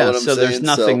 essentially. You know what I'm saying? So there's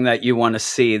nothing that you want to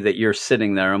see that you're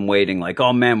sitting there and waiting like,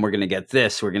 oh man, we're going to get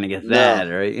this, we're going to get that.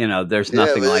 Or, there's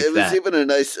nothing like that. It was even a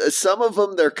nice, some of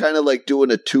them, they're kind of like doing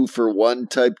a 2-for-1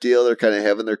 type deal. They're kind of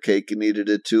having their cake and eating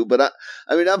it too. But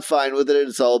I'm fine with it.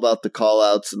 It's all about the call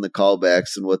outs and the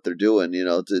callbacks and what they're doing,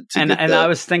 and I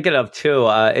was thinking of too,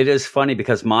 it is funny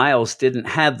because Miles didn't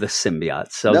have the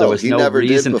symbiote. So there was no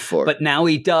reason before. But now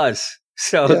he does.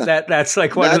 So that's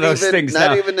like one of those things.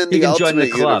 Not even in the Ultimate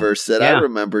Universe that I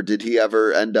remember did he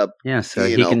ever end up. Yeah, so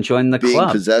he can join the being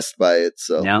club, possessed by it.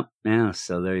 So Yeah,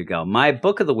 so there you go. My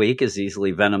book of the week is easily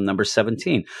Venom number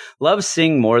 17. Love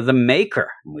seeing more of the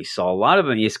Maker. We saw a lot of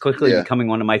him. He's quickly becoming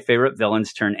one of my favorite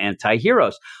villains turned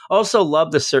anti-heroes. Also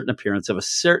love the certain appearance of a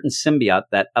certain symbiote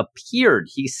that appeared,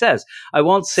 he says. I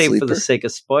won't say for the sake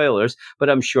of spoilers, but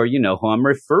I'm sure you know who I'm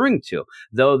referring to.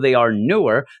 Though they are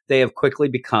newer, they have quickly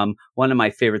become one of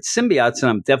my favorite symbiotes, and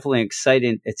I'm definitely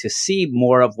excited to see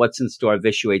more of what's in store of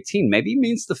issue 18. Maybe it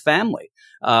means the family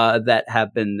that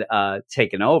have been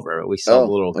taken over. We saw a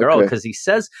little girl because he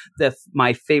says that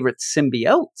my favorite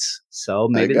symbiotes. So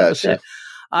maybe that was it.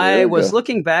 I was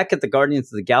looking back at the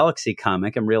Guardians of the Galaxy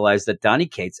comic and realized that Donny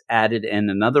Cates added in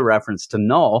another reference to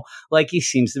Null, like he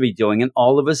seems to be doing in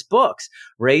all of his books.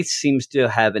 Wraith seems to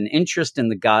have an interest in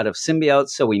the god of symbiotes,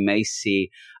 so we may see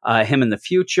him in the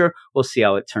future. We'll see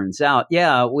how it turns out.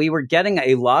 Yeah, we were getting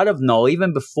a lot of Null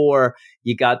even before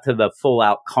you got to the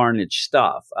full-out Carnage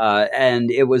stuff.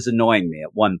 And it was annoying me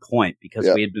at one point because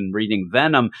we had been reading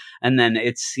Venom, and then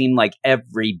it seemed like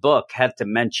every book had to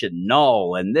mention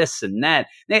Null and this and that.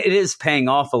 It is paying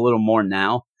off a little more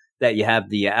now that you have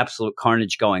the absolute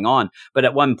carnage going on. But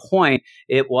at one point,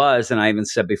 it was, and I even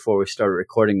said before we started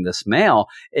recording this mail,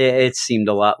 it seemed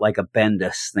a lot like a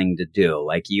Bendis thing to do.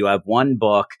 Like you have one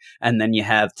book, and then you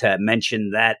have to mention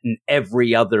that in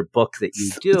every other book that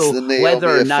you do, whether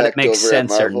or not it makes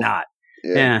sense or not.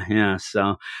 Yeah.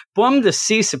 So bummed to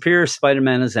see Superior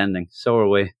Spider-Man is ending. So are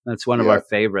we. That's one of our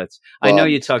favorites. I know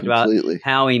you talked about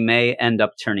how he may end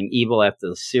up turning evil after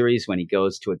the series when he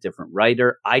goes to a different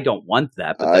writer. I don't want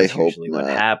that, but that's usually what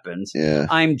happens. Yeah.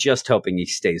 I'm just hoping he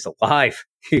stays alive.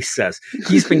 He says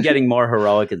he's been getting more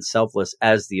heroic and selfless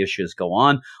as the issues go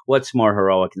on. What's more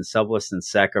heroic and selfless than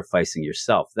sacrificing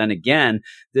yourself? Then again,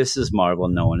 this is Marvel.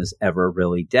 No one is ever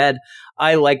really dead.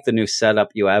 I like the new setup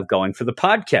you have going for the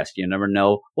podcast. You never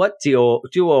know what duo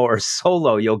or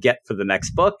solo you'll get for the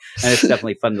next book. And it's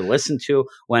definitely fun to listen to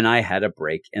when I had a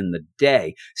break in the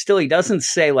day. Still, he doesn't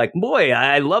say like, boy,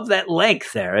 I love that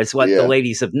length there. It's what the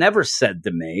ladies have never said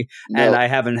to me. No. And I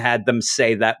haven't had them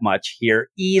say that much here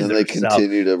either. And they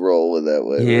continue to roll with that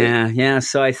way. Yeah.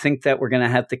 So I think that we're going to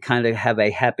have to kind of have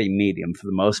a happy medium for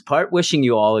the most part. Wishing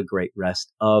you all a great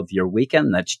rest of your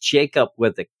weekend. That's Jacob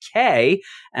with a K.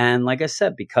 And like I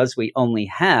said, because we only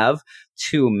have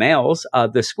 2 mails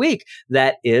this week,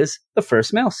 that is the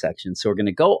first mail section. So we're going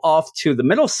to go off to the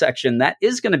middle section. That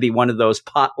is going to be one of those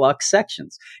potluck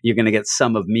sections. You're going to get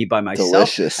some of me by myself.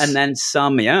 Delicious. And then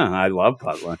some, I love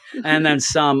potluck. And then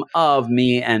some of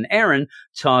me and Aaron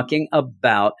talking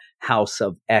about House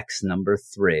of X number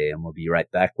 3. And we'll be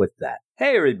right back with that.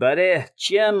 Hey, everybody.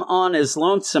 Jim on his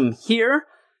lonesome here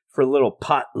for a little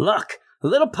potluck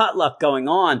going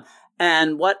on.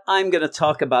 And what I'm going to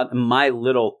talk about in my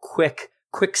little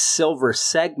Quicksilver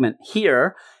segment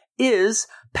here is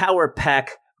Power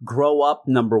Pack Grow Up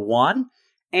number 1,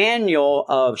 annual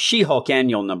of She-Hulk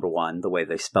annual number 1. The way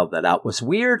they spelled that out was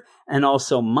weird. And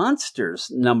also Monsters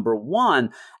number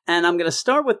 1. And I'm going to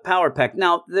start with Power Pack.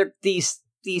 Now, these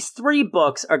 3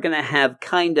 books are going to have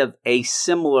kind of a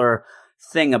similar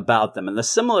thing about them. And the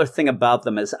similar thing about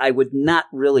them is I would not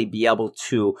really be able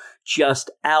to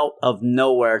just out of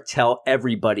nowhere tell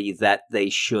everybody that they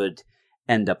should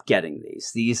end up getting these.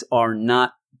 These are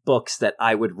not books that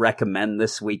I would recommend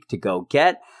this week to go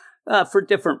get for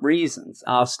different reasons.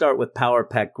 I'll start with Power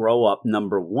Pack Grow Up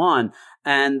number 1.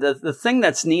 And the thing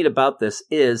that's neat about this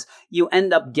is you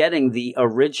end up getting the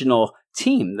original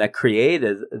team that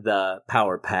created the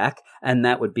Power Pack, and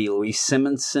that would be Louise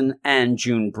Simonson and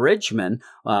June Bridgman,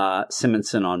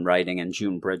 Simonson on writing and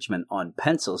June Bridgman on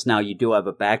pencils. Now, you do have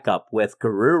a backup with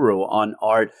Garuru on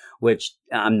art, which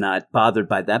I'm not bothered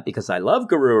by that because I love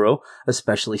Garuru,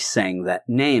 especially saying that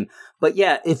name. But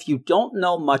yeah, if you don't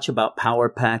know much about Power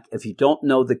Pack, if you don't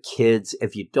know the kids,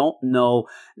 if you don't know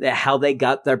how they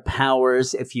got their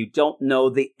powers, if you don't know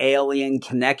the alien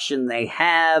connection they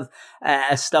have,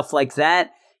 stuff like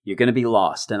that, you're going to be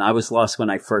lost. And I was lost when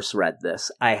I first read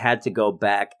this. I had to go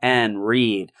back and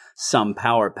read some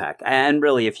Power Pack. And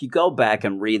really, if you go back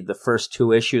and read the first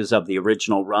 2 issues of the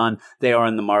original run, they are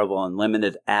in the Marvel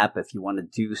Unlimited app if you want to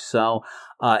do so.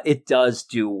 It does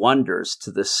do wonders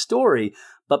to the story.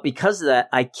 But because of that,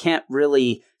 I can't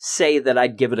really say that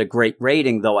I'd give it a great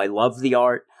rating, though I love the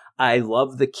art. I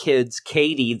love the kids.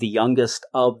 Katie, the youngest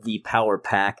of the Power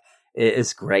Pack,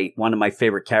 is great. One of my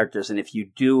favorite characters. And if you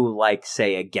do like,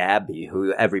 say, a Gabby,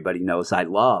 who everybody knows I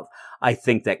love, I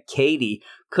think that Katie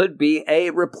could be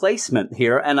a replacement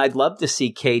here. And I'd love to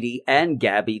see Katie and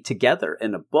Gabby together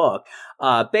in a book.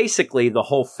 Basically, the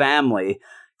whole family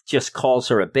just calls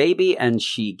her a baby and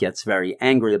she gets very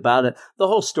angry about it. The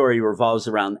whole story revolves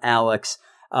around Alex.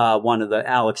 one of the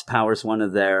Alex Powers, one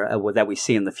of their that we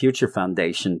see in the Future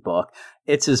Foundation book.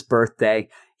 It's his birthday.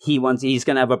 He's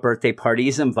going to have a birthday party.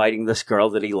 He's inviting this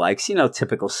girl that he likes,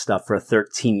 typical stuff for a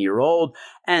 13-year-old.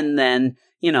 And then,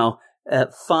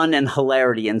 fun and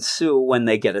hilarity ensue when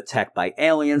they get attacked by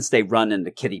aliens. They run into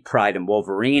Kitty Pryde and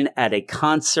Wolverine at a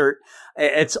concert.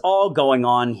 It's all going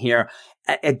on here.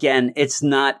 Again, it's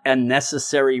not a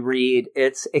necessary read.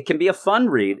 It can be a fun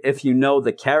read if you know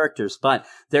the characters, but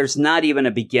there's not even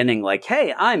a beginning like,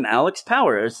 hey, I'm Alex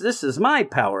Powers. This is my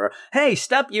power. Hey,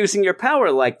 stop using your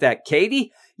power like that,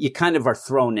 Katie. You kind of are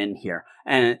thrown in here.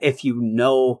 And if you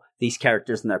know these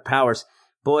characters and their powers,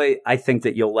 boy, I think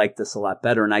that you'll like this a lot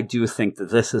better. And I do think that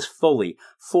this is fully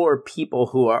for people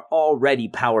who are already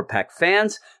Power Pack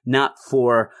fans, not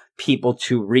for people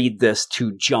to read this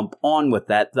to jump on with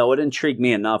that, though it intrigued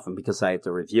me enough. And because I had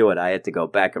to review it, I had to go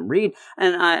back and read.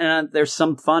 And there's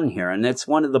some fun here. And it's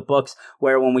one of the books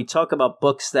where when we talk about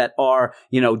books that are,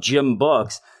 Jim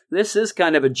books, this is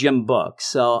kind of a Jim book.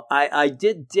 So I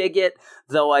did dig it,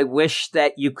 though I wish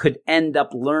that you could end up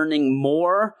learning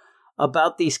more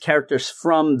about these characters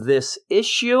from this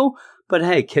issue. But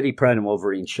hey, Kitty Pryde and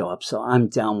Wolverine show up, so I'm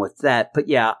down with that. But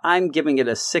yeah, I'm giving it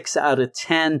a 6 out of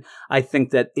 10. I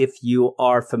think that if you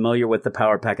are familiar with the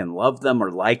Power Pack and love them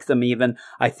or like them even,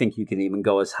 I think you can even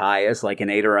go as high as like an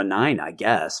 8 or a 9, I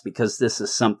guess, because this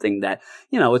is something that,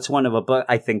 it's one of a book.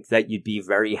 I think that you'd be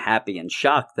very happy and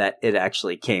shocked that it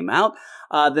actually came out.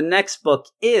 The next book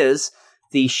is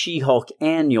the She-Hulk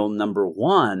Annual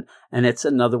 #1, and it's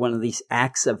another one of these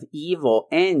Acts of Evil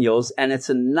annuals, and it's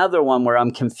another one where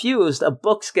I'm confused of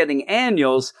books getting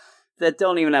annuals that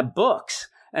don't even have books,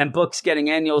 and books getting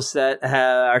annuals that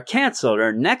are canceled.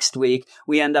 Or next week,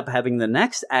 we end up having the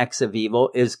next Acts of Evil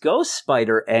is Ghost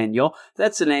Spider Annual.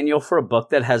 That's an annual for a book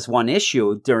that has one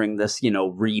issue during this,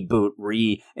 reboot,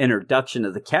 reintroduction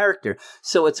of the character.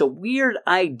 So it's a weird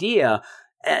idea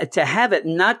to have it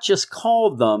not just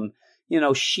call them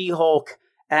She-Hulk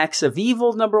Acts of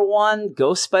Evil #1,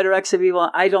 Ghost Spider Acts of Evil.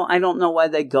 I don't know why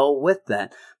they go with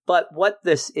that. But what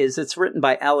this is, it's written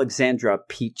by Alexandra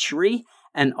Petrie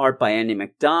and art by Andy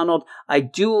McDonald. I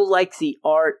do like the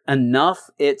art enough.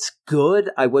 It's good.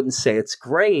 I wouldn't say it's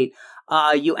great.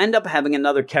 You end up having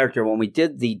another character. When we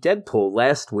did the Deadpool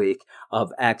last week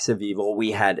of Acts of Evil,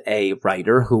 we had a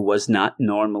writer who was not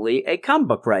normally a comic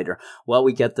book writer. Well,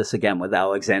 we get this again with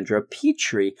Alexandra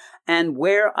Petrie. And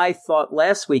where I thought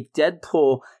last week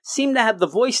Deadpool seemed to have the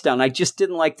voice down, I just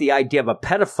didn't like the idea of a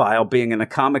pedophile being in a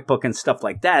comic book and stuff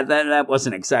like that. That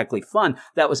wasn't exactly fun.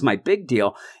 That was my big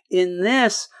deal. In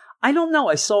this, I don't know.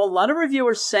 I saw a lot of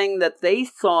reviewers saying that they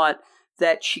thought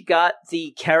that she got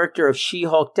the character of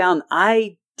She-Hulk down.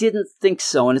 I didn't think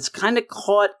so. And it's kind of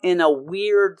caught in a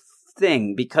weird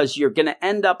thing because you're going to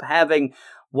end up having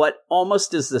what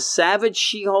almost is the savage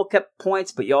She-Hulk at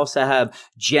points, but you also have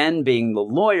Jen being the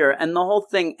lawyer. And the whole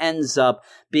thing ends up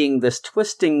being this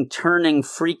twisting, turning,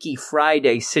 Freaky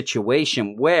Friday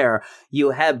situation where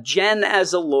you have Jen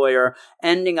as a lawyer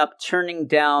ending up turning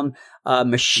down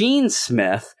Machine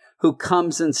Smith, who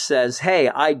comes and says, hey,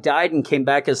 I died and came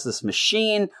back as this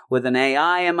machine with an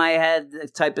AI in my head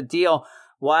type of deal.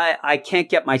 Why I can't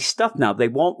get my stuff now. They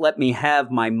won't let me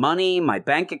have my money, my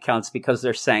bank accounts, because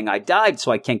they're saying I died,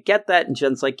 so I can't get that. And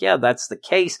Jen's like, yeah, that's the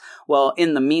case. Well,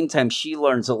 in the meantime, she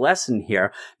learns a lesson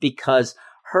here because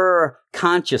her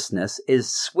consciousness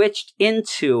is switched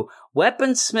into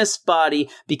Weaponsmith's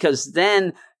body, because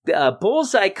then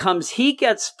Bullseye comes, he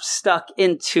gets stuck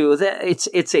into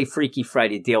it's a Freaky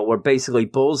Friday deal where basically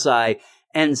Bullseye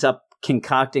ends up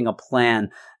concocting a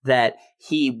plan that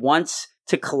he wants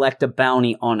to collect a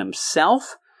bounty on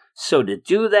himself. So to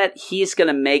do that, he's going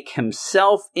to make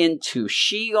himself into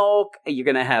She-Hulk. You're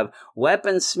going to have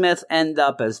Weaponsmith end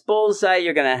up as Bullseye.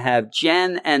 You're going to have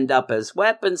Jen end up as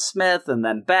Weaponsmith, and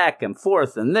then back and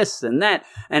forth and this and that.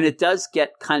 And it does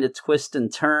get kind of twist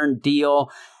and turn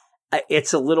deal.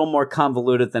 It's a little more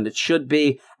convoluted than it should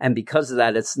be, and because of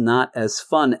that, it's not as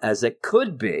fun as it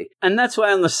could be. And that's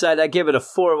why on the side, I give it a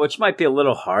 4, which might be a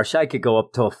little harsh. I could go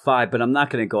up to a 5, but I'm not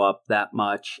going to go up that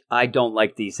much. I don't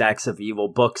like these Acts of Evil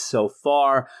books so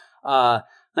far. Like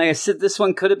I said, this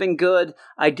one could have been good.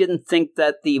 I didn't think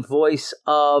that the voice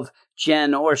of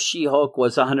Jen or She-Hulk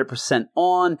was 100%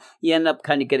 on. You end up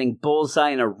kind of getting Bullseye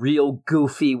in a real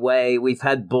goofy way. We've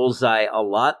had Bullseye a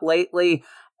lot lately.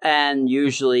 And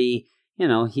usually,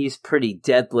 he's pretty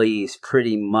deadly. He's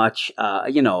pretty much,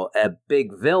 a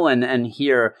big villain. And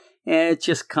here, it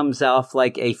just comes off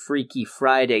like a Freaky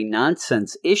Friday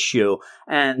nonsense issue.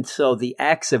 And so the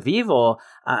Acts of Evil,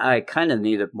 I kind of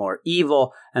needed more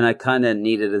evil, and I kind of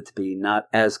needed it to be not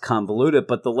as convoluted.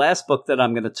 But the last book that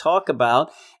I'm going to talk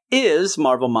about is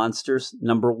Marvel Monsters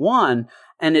 #1.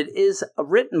 And it is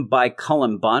written by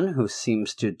Cullen Bunn, who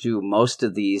seems to do most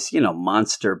of these,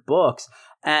 monster books.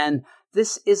 And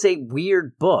this is a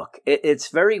weird book. It's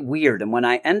very weird. And when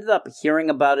I ended up hearing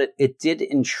about it, it did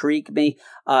intrigue me.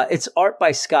 It's art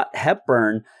by Scott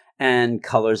Hepburn and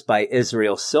colors by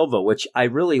Israel Silva, which I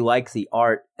really like the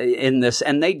art in this.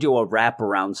 And they do a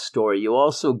wraparound story. You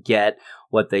also get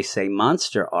what they say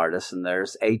monster artists, and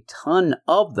there's a ton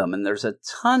of them,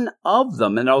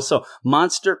 and also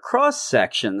monster cross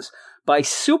sections by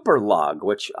Superlog,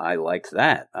 which I like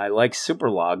that. I like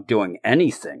Superlog doing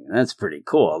anything. That's pretty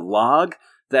cool. A log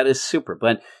that is super.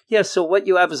 But yeah, so what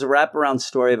you have is a wraparound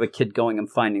story of a kid going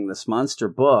and finding this monster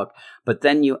book, but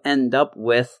then you end up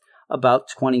with about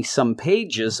 20 some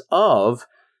pages of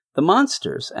the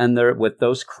monsters, and they're with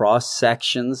those cross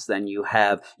sections. Then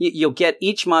you'll get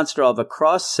each monster of a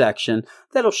cross section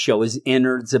that'll show his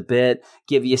innards a bit,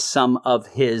 give you some of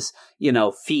his,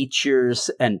 features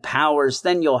and powers.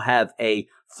 Then you'll have a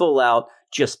full out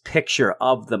just picture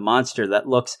of the monster that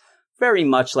looks very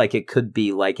much like it could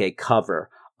be like a cover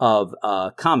of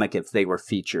a comic if they were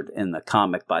featured in the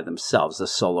comic by themselves, a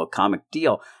solo comic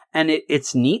deal. And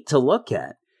it's neat to look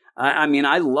at. I mean,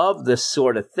 I love this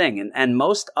sort of thing. And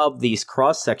most of these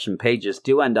cross-section pages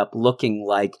do end up looking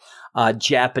like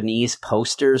Japanese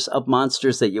posters of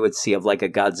monsters that you would see of like a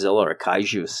Godzilla or a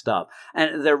kaiju stuff.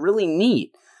 And they're really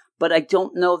neat. But I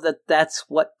don't know that that's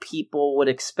what people would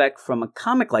expect from a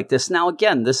comic like this. Now,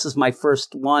 again, this is my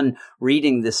first one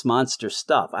reading this monster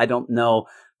stuff. I don't know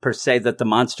per se that the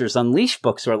Monsters Unleashed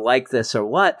books are like this or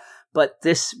what. But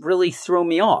this really threw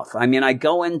me off. I mean, I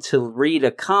go in to read a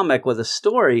comic with a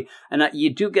story, and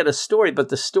you do get a story, but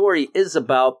the story is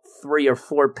about 3 or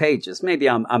 4 pages. Maybe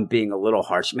I'm being a little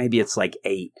harsh. Maybe it's like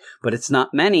 8, but it's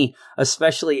not many,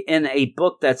 especially in a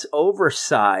book that's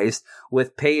oversized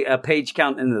with a page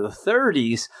count into the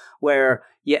 30s, where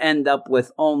you end up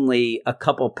with only a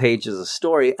couple pages of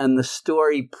story, and the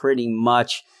story pretty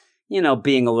much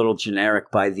being a little generic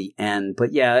by the end.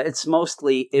 But yeah, it's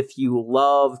mostly if you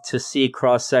love to see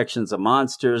cross sections of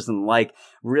monsters and like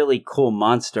really cool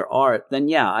monster art, then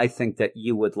yeah, I think that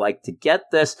you would like to get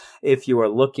this. If you are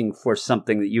looking for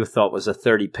something that you thought was a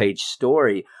 30-page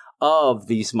story of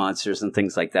these monsters and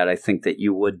things like that, I think that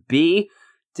you would be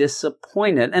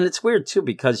disappointed. And it's weird too,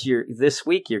 because this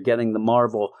week you're getting the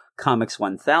Marvel Comics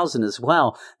 1000 as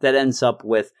well, that ends up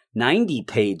with 90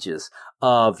 pages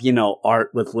of,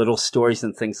 art with little stories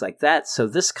and things like that. So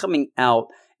this coming out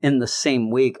in the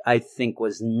same week, I think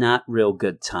was not real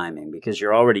good timing, because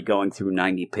you're already going through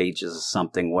 90 pages of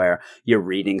something where you're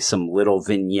reading some little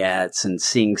vignettes and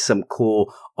seeing some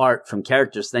cool art from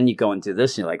characters. Then you go into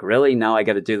this and you're like, really? Now I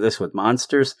got to do this with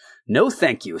monsters? No,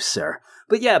 thank you, sir.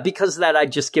 But yeah, because of that, I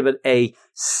just give it a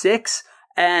 6.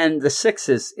 And the 6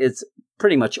 is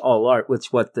pretty much all art, which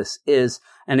what this is.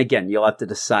 And again, you'll have to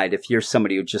decide if you're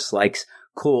somebody who just likes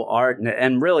cool art.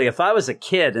 And really, if I was a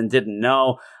kid and didn't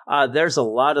know, there's a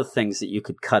lot of things that you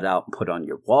could cut out and put on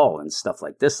your wall and stuff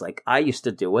like this, like I used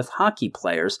to do with hockey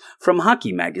players from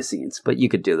hockey magazines. But you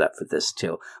could do that for this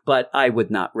too. But I would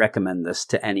not recommend this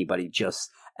to anybody just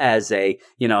as a,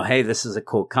 hey, this is a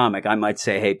cool comic. I might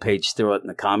say, hey, page through it in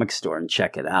the comic store and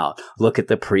check it out. Look at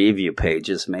the preview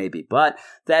pages maybe. But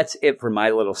that's it for my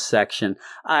little section.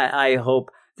 I hope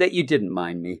that you didn't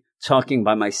mind me talking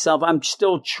by myself. I'm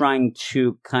still trying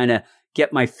to kind of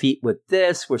get my feet with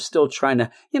this. We're still trying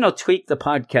to, tweak the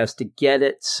podcast to get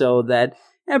it so that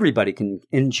everybody can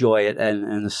enjoy it at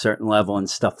a certain level and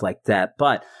stuff like that.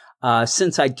 But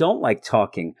since I don't like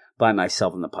talking by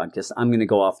myself on the podcast, I'm going to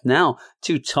go off now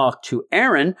to talk to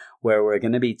Aaron, where we're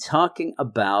going to be talking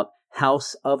about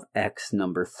House of X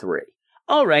 #3.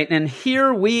 All right, and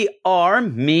here we are,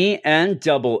 me and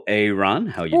Double Aaron.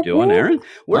 How you doing, Aaron?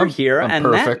 We're here, and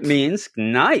perfect. That means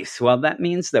nice. Well, that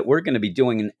means that we're going to be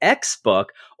doing an X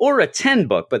book or a 10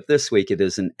 book, but this week it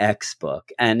is an X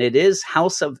book, and it is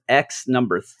House of X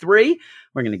 #3.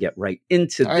 We're going to get right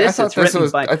into this. I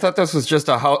thought this was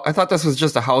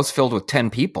just a house filled with 10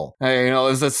 people.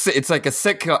 It's like a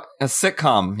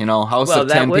sitcom. House of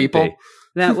 10 people. Be.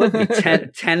 That would be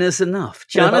 10 is enough.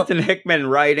 Jonathan Hickman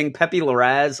writing, Pepe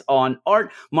Larraz on art,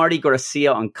 Marty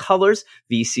Garcia on colors,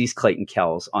 VC's Clayton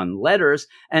Cowles on letters,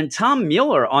 and Tom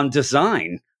Mueller on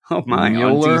design. Oh my,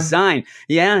 on design.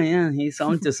 Yeah, he's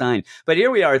on design. But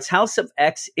here we are. It's House of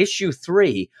X issue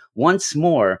 3, once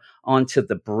more onto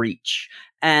the breach.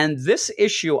 And this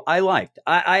issue I liked.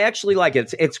 I actually like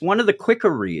it. It's one of the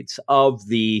quicker reads of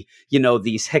the,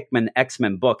 these Hickman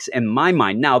X-Men books in my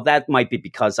mind. Now, that might be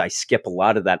because I skip a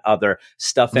lot of that other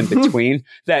stuff in between,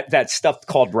 that stuff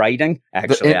called writing.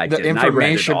 Actually, I didn't. The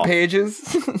information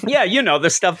pages? Yeah, the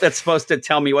stuff that's supposed to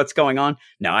tell me what's going on.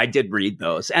 No, I did read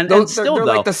those. And still, they're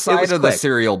though, like the side of the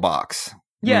cereal box.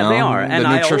 Yeah, they are. And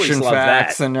the nutrition I always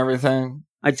facts that. And everything.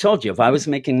 I told you, if I was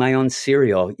making my own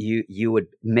cereal, you would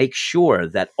make sure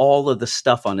that all of the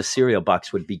stuff on a cereal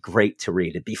box would be great to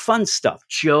read. It'd be fun stuff,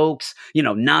 jokes,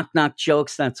 knock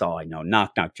jokes. That's all I know.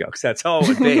 Knock jokes. That's all it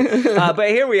would be. But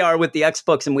here we are with the X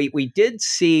books, and we did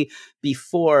see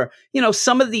before,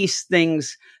 some of these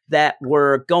things that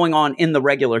were going on in the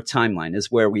regular timeline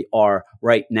is where we are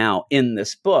right now in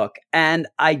this book. And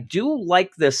I do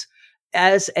like this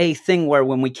as a thing where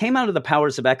when we came out of the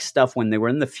Powers of X stuff, when they were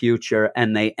in the future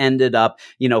and they ended up,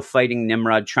 fighting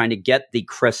Nimrod, trying to get the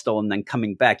crystal and then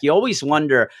coming back, you always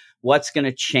wonder what's going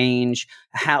to change,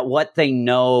 what they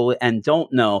know and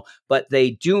don't know, but they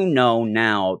do know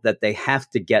now that they have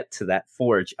to get to that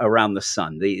forge around the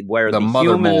sun, where the mother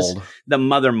humans, mold. The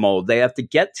mother mold, they have to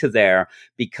get to there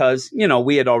because,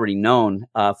 we had already known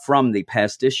from the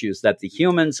past issues that the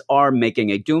humans are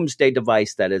making a doomsday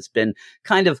device that has been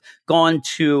kind of gone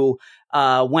to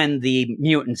when the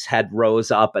mutants had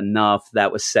rose up enough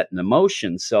that was set in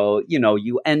motion. So,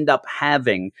 you end up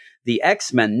having the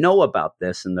X-Men know about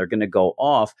this and they're going to go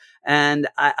off. And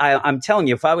I'm telling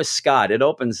you, if I was Scott, it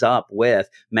opens up with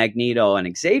Magneto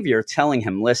and Xavier telling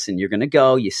him, listen, you're going to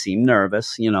go. You seem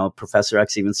nervous. Professor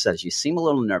X even says, you seem a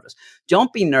little nervous.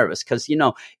 Don't be nervous because,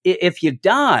 if you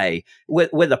die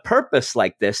with a purpose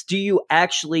like this, do you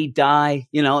actually die?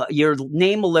 Your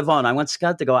name will live on. I want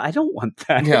Scott to go, I don't want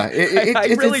that. Yeah,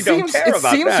 I really don't care about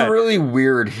that. It seems really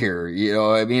weird here.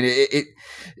 I mean,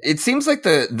 it seems like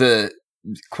the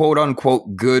quote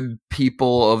unquote good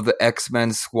people of the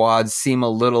X-Men squad seem a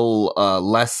little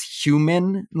less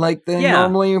human like they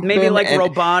normally maybe been. Like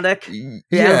robotic.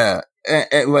 Yeah.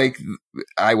 And like,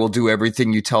 I will do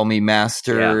everything you tell me,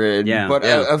 master.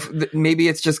 But maybe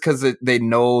it's just because they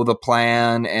know the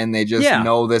plan and they just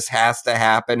know this has to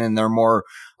happen, and they're more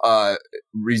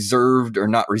reserved, or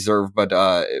not reserved, but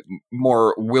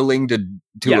more willing to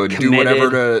do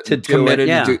whatever to committed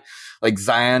to do. Like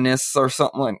Zionists or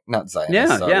something, like not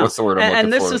Zionists. What's the word I'm looking for?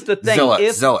 And this is the thing.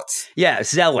 Zealots. Yeah,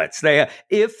 zealots.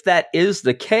 If that is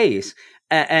the case,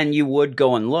 and you would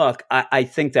go and look, I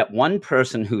think that one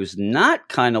person who's not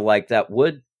kind of like that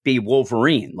would be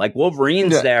Wolverine. Like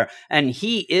Wolverine's there, and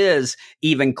he is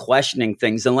even questioning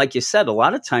things. And like you said, a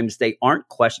lot of times they aren't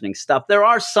questioning stuff. There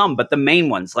are some, but the main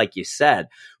ones, like you said,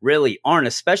 really aren't,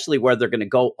 especially where they're going to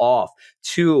go off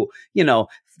to,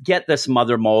 get this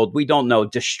mother mold. We don't know,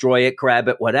 destroy it, grab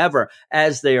it, whatever.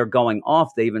 As they are going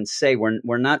off, they even say,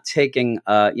 we're not taking,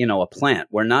 a plant.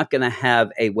 We're not going to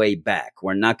have a way back.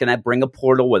 We're not going to bring a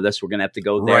portal with us. We're going to have to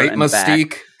go there and Mystique.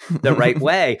 Back the right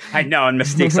way. I know. And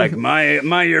Mystique's like,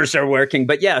 my ears are working.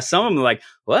 But yeah, some of them are like,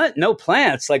 what? No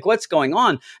plants? Like, what's going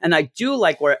on? And I do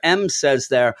like where M says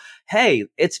there, hey,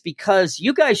 it's because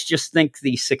you guys just think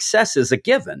the success is a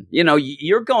given.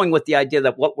 You're going with the idea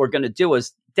that what we're going to do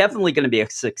is definitely going to be a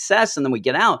success, and then we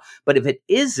get out. But if it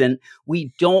isn't,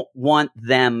 we don't want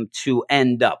them to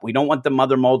end up. We don't want the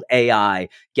mother mold AI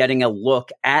getting a look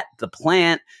at the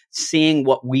plant, seeing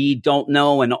what we don't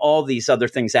know and all these other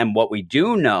things and what we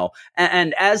do know.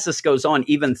 And as this goes on,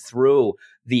 even through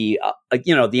the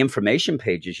information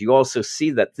pages, you also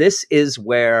see that this is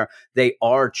where they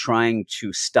are trying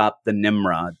to stop the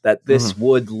Nimrod, that this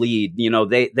would lead,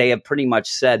 they have pretty much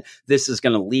said this is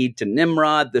going to lead to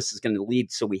Nimrod. This is going to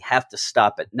lead. So we have to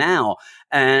stop it now.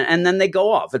 And then they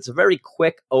go off. It's a very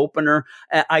quick opener.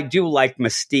 I do like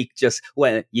Mystique. Just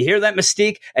when you hear that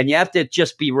Mystique, and you have to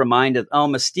just be reminded, oh,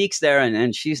 Mystique's there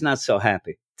and she's not so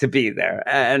happy to be there,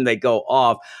 and they go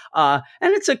off. And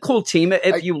it's a cool team.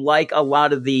 If you like a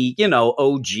lot of the,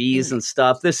 OGs and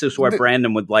stuff, this is where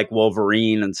Brandon would like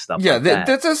Wolverine and stuff like that.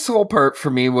 This whole part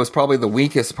for me was probably the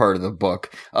weakest part of the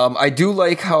book. I do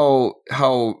like how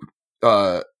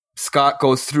Scott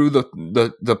goes through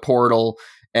the portal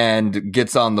and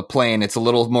gets on the plane. It's a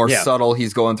little more subtle.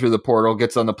 He's going through the portal,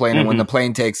 gets on the plane, and when the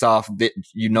plane takes off,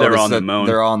 you notice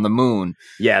they're on the moon.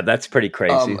 Yeah, that's pretty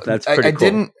crazy. That's pretty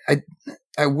cool.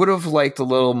 I would have liked a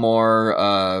little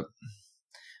more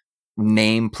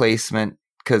name placement,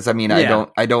 because I mean,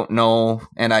 I don't know,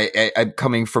 and I'm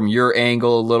coming from your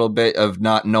angle a little bit of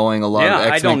not knowing a lot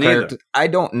of X-Men characters. I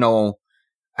don't know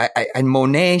And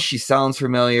Monet, she sounds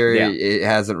familiar. Yeah. It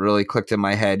hasn't really clicked in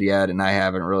my head yet, and I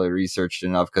haven't really researched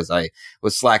enough because I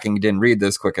was slacking, didn't read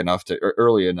this quick enough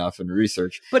early enough in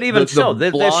research. But even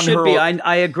there should be.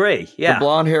 I agree. Yeah, the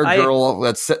blonde haired girl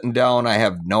that's sitting down, I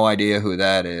have no idea who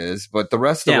that is, but the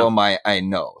rest of them I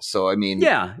know. So I mean,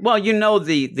 yeah. Well, you know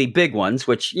the big ones,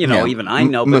 which even I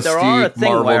know, but Mystique, there are a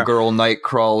thing Marvel Girl,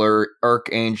 Nightcrawler,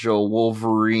 Archangel,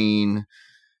 Wolverine,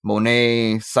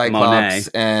 Monet, Cyclops,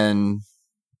 and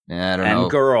I don't know.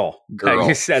 Girl. Like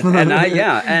you said. And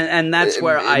and that's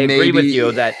where I agree with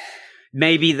you that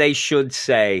maybe they should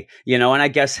say, and I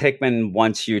guess Hickman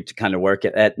wants you to kind of work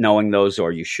at knowing those,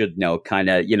 or you should know kind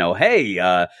of,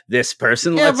 hey, this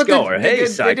person, let's go. Or, hey,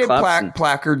 Cyclops. They did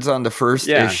placards on the first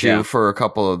issue for a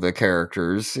couple of the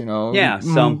characters, Yeah,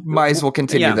 so might as well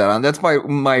continue that on. That's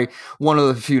my one of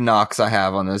the few knocks I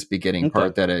have on this beginning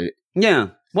part that I... Yeah.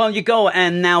 Well, you go,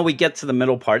 and now we get to the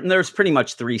middle part, and there's pretty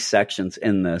much 3 sections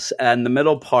in this, and the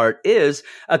middle part is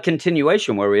a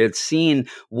continuation where we had seen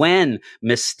when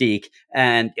Mystique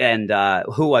and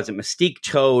who was it? Mystique,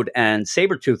 Toad, and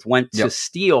Sabretooth went to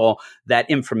steal that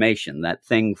information, that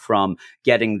thing from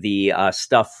getting the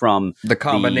stuff from the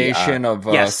combination of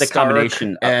the Stark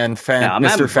combination and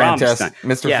Mr.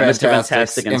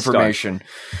 Fantastic information.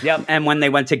 Yep, and when they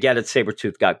went to get it,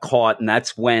 Sabretooth got caught, and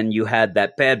that's when you had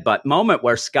that bad butt moment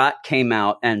where Scott came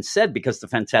out and said, because the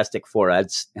Fantastic Four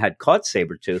had caught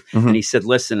Sabretooth, and he said,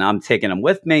 listen, I'm taking him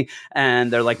with me.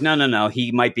 And they're like, no,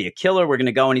 he might be a killer. We're going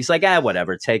to go. And he's like,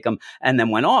 whatever, take him. And then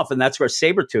went off. And that's where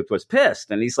Sabretooth was pissed.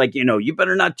 And he's like, you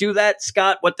better not do that,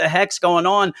 Scott. What the heck's going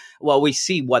on? Well, we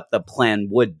see what the plan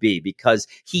would be because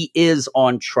he is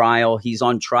on trial. He's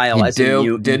on trial as a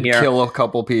mutant. Did kill a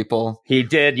couple people. He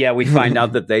did. Yeah, we find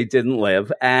out that they didn't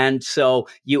live. And so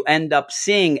you end up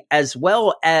seeing, as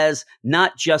well as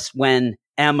not just when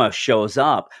Emma shows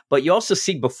up, but you also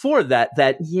see before that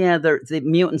the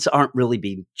mutants aren't really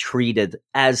being treated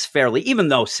as fairly, even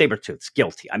though Sabretooth's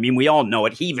guilty. I mean, we all know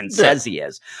it. He even says he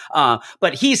is.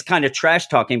 But he's kind of trash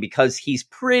talking because he's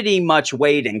pretty much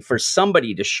waiting for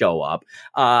somebody to show up.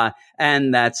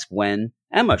 And that's when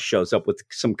Emma shows up with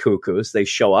some cuckoos. They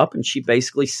show up and she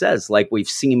basically says, like we've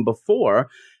seen before,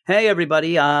 hey,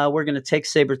 everybody, we're going to take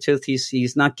Sabretooth.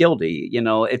 He's not guilty.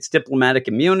 It's diplomatic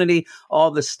immunity, all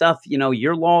this stuff.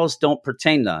 Your laws don't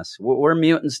pertain to us. We're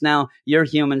mutants now. You're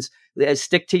humans.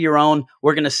 Stick to your own.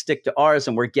 We're going to stick to ours,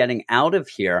 and we're getting out of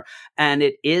here. And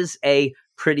it is a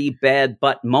pretty bad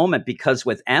butt moment because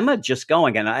with Emma just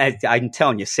going, and I'm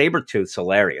telling you, Sabretooth's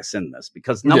hilarious in this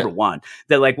because number one,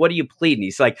 they're like, what are you pleading?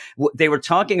 He's like, they were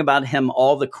talking about him,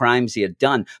 all the crimes he had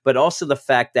done, but also the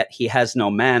fact that he has no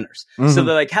manners. So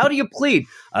they're like, how do you plead?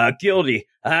 Guilty.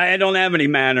 I don't have any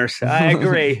manners. I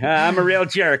agree. I'm a real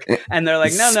jerk. And they're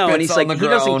like, no. And he's like, he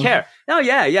doesn't care. No,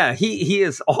 yeah. He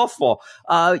is awful.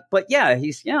 But yeah,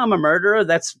 I'm a murderer.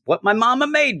 That's what my mama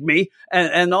made me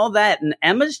and all that. And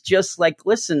Emma's just like,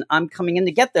 listen, I'm coming in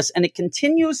to get this. And it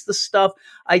continues the stuff,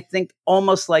 I think,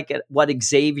 almost like what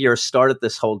Xavier started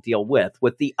this whole deal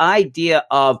with the idea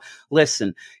of,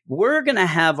 listen, we're going to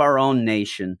have our own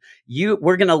nation.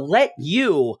 We're going to let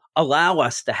you allow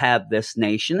us to have this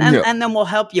nation, and then we'll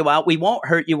help you out. We won't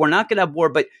hurt you. We're not going to have war,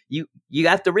 but you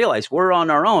have to realize we're on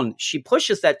our own. She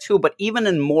pushes that too, but even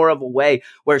in more of a way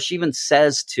where she even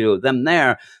says to them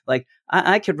there, like,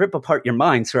 I could rip apart your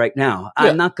minds right now.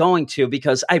 I'm not going to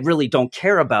because I really don't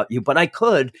care about you, but I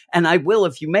could, and I will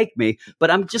if you make me.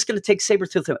 But I'm just going to take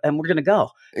Sabretooth and we're going to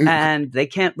go. And they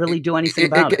can't really do anything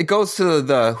about it. It goes to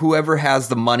the whoever has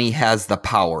the money has the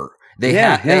power. They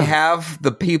have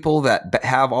the people that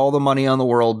have all the money on the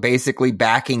world basically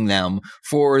backing them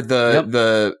for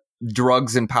the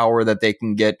drugs and power that they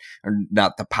can get, or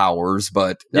not the powers,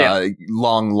 but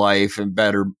long life and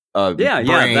better brain,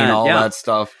 that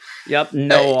stuff. Yep,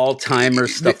 no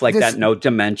Alzheimer's, stuff like that, no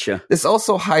dementia. This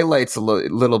also highlights a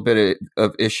little bit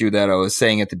of issue that I was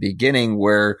saying at the beginning,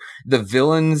 where the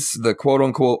villains, the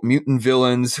quote-unquote mutant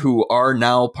villains who are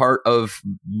now part of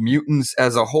mutants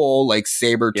as a whole, like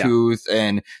Sabretooth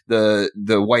and the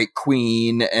White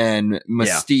Queen and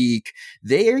Mystique,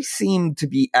 they seem to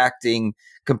be acting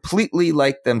completely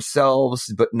like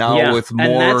themselves, but now with more.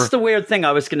 And that's the weird thing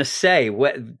I was going to say.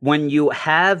 When you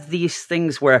have these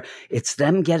things where it's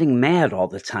them getting mad all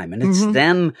the time and it's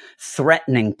them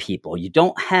threatening people, you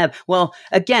don't have, well,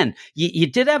 again, you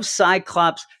did have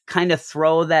Cyclops kind of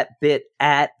throw that bit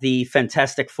at the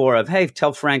Fantastic Four of, hey,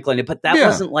 tell Franklin, but that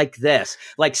wasn't like this.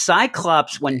 Like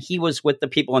Cyclops, when he was with the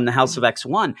people in the House of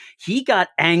X1, he got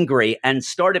angry and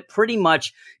started pretty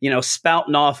much,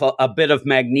 spouting off a bit of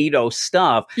Magneto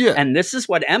stuff. Yeah. And this is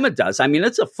what Emma does. I mean,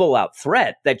 it's a full out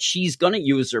threat that she's going to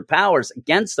use her powers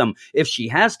against them if she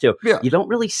has to. Yeah. You don't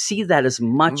really see that as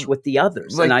much with the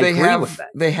others. Like and I agree with that.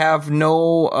 They have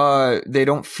no, they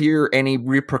don't fear any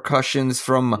repercussions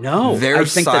from their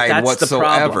side that's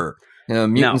whatsoever.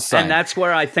 Mutant side. And that's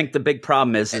where I think the big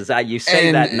problem is that you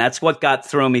say that, and that's what got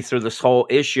through me through this whole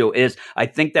issue is I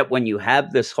think that when you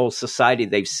have this whole society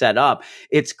they've set up,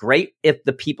 it's great if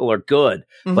the people are good,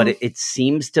 but it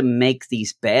seems to make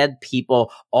these bad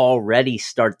people already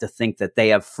start to think that they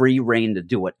have free reign to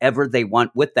do whatever they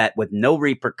want with that, with no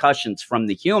repercussions from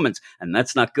the humans, and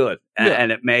that's not good.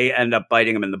 And it may end up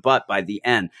biting them in the butt by the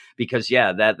end because,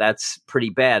 that's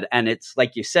pretty bad. And it's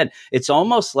like you said, it's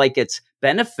almost like it's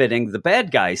benefiting the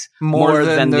bad guys more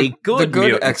than the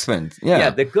good X-Men. Yeah,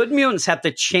 the good mutants have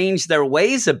to change their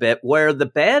ways a bit, where the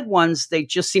bad ones, they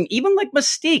just seem, even like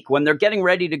Mystique, when they're getting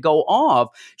ready to go off,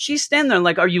 she's standing there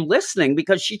like, are you listening?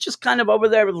 Because she's just kind of over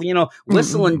there,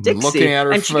 whistling Dixie. Looking at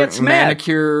her and she gets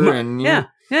manicure mad. and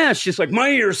Yeah, she's like, my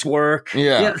ears work.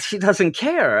 Yeah, she doesn't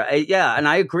care. And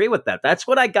I agree with that. That's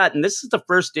what I got. And this is the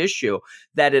first issue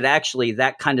that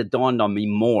that kind of dawned on me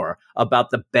more about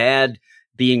the bad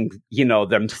being,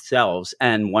 themselves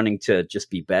and wanting to just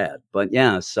be bad. But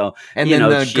so, and then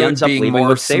the she good ends up being leaving more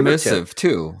with submissive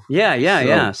too.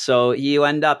 Yeah. So you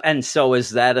end up, and so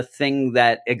is that a thing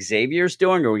that Xavier's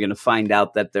doing? Or are we going to find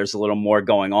out that there's a little more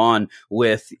going on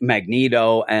with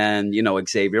Magneto and,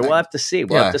 Xavier? We'll have to see.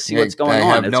 We'll have to see what's going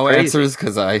on. I have no answers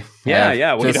because I'm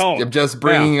just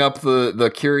bringing up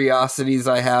the curiosities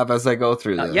I have as I go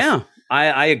through this.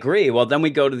 I agree. Well, then we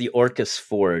go to the Orcus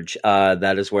Forge.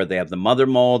 That is where they have the mother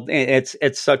mold.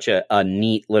 It's such a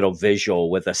neat little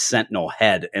visual with a sentinel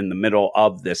head in the middle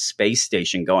of this space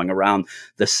station going around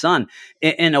the sun.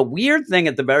 And a weird thing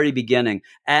at the very beginning,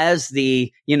 as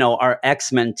our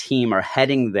X-Men team are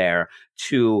heading there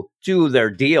to do their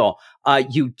deal,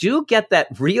 you do get that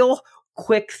real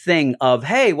quick thing of,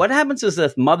 hey, what happens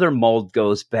if mother mold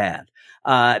goes bad?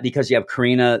 Because you have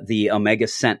Karina, the Omega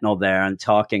Sentinel there, and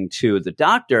talking to the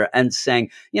doctor and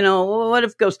saying, what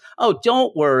if it goes, oh,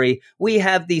 don't worry, we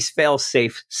have these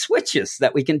fail-safe switches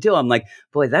that we can do. I'm like,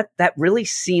 boy, that really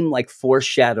seemed like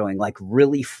foreshadowing, like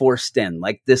really forced in,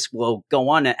 like this will go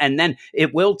on. And then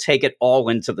it will take it all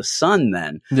into the sun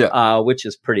then, which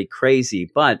is pretty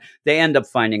crazy. But they end up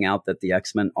finding out that the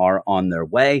X-Men are on their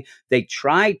way. They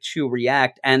try to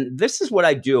react. And this is what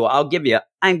I do. I'll give you,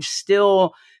 I'm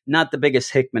still not the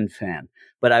biggest Hickman fan,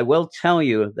 but I will tell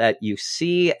you that you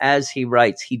see as he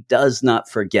writes, he does not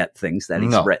forget things that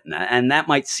he's written. And that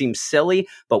might seem silly,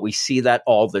 but we see that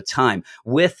all the time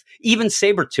with even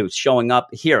Sabretooth showing up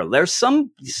here. There's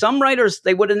some writers,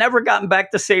 they would have never gotten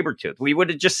back to Sabretooth. We would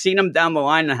have just seen him down the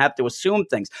line and have to assume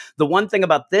things. The one thing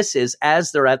about this is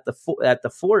as they're at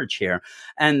the Forge here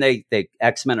and they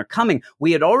X-Men are coming,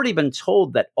 we had already been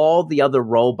told that all the other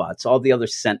robots, all the other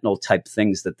Sentinel type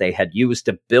things that they had used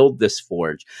to build this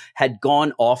Forge had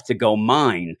gone off to go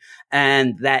mine.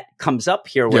 And that comes up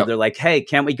here where they're like, hey,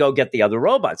 can't we go get the other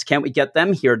robots? Can't we get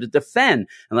them here to defend?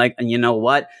 And you know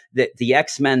what? The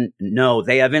X-Men know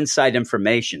they have inside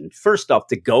information. First off,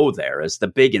 to go there is the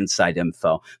big inside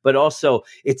info, but also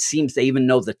it seems they even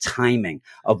know the timing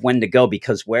of when to go,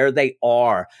 because where they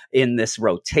are in this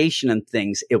rotation and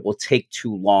things, it will take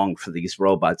too long for these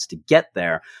robots to get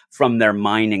there from their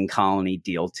mining colony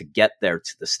deal to get there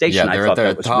to the station. I thought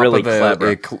that was really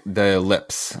clever. The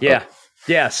ellipse.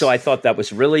 Yeah, so I thought that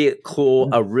was really cool,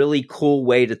 a really cool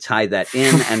way to tie that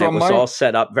in, and it was all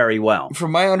set up very well.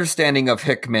 From my understanding of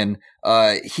Hickman,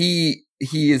 he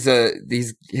is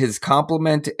his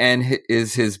compliment and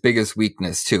is his biggest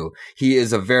weakness too. He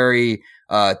is a very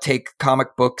take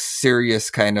comic books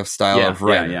serious kind of style of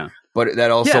writing. Yeah. But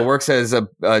that also works as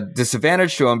a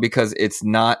disadvantage to him because it's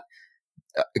not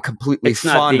completely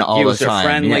fun all the time.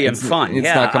 Friendly and fun. It's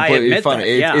not completely fun.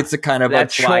 It's a kind of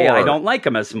That's a chore. Why I don't like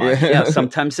them as much.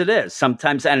 Sometimes it is.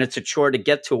 Sometimes, and it's a chore to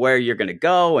get to where you're going to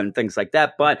go and things like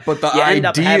that. But the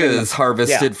ideas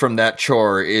harvested from that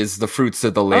chore is the fruits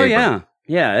of the labor. Oh yeah.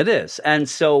 Yeah, it is. And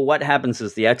so what happens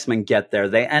is the X-Men get there.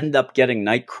 They end up getting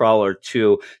Nightcrawler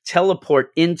to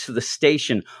teleport into the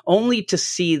station only to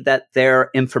see that their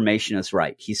information is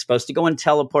right. He's supposed to go and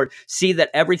teleport, see that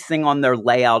everything on their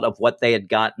layout of what they had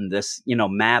gotten, this,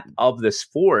 map of this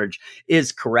forge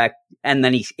is correct. and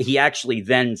then he actually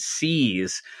then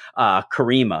sees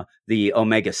Karima, the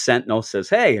Omega Sentinel, says,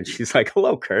 "Hey," and she's like,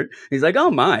 "Hello, Kurt." He's like,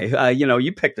 "Oh my,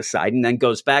 you picked a side," and then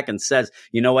goes back and says,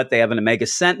 "You know what? They have an Omega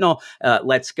Sentinel.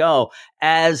 Let's go."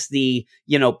 As the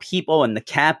people and the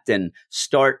captain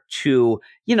start to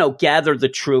gather the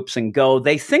troops and go,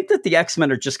 they think that the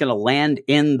X-Men are just going to land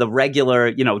in the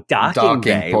regular docking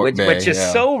bay, which is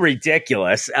so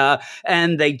ridiculous.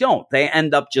 And they don't. They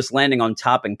end up just landing on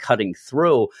top and cutting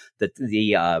through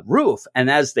the roof. And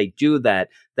as they do that,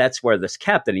 that's where this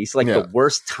captain, he's like the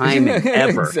worst timing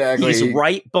ever. Exactly. He's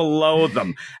right below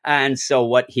them. And so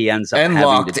what he ends up and having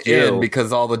locked to do, in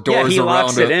because all the doors he around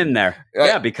locks it in there.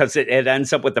 Because it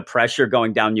ends up with the pressure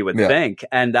going down, you would think.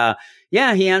 And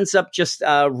he ends up just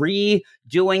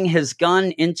redoing his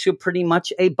gun into pretty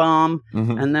much a bomb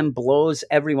and then blows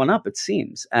everyone up, it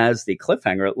seems. As the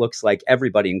cliffhanger, it looks like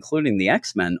everybody, including the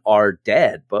X-Men, are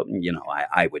dead. But,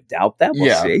 I would doubt that.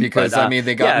 We'll see. Because,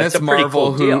 they got Miss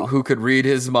Marvel who could read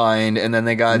his mind, and then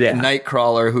they got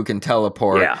Nightcrawler who can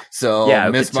teleport. Yeah.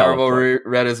 So Miss Marvel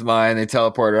read his mind, they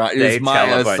teleported. It is my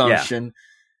assumption. Yeah.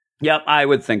 Yep, I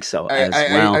would think so as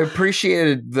well. I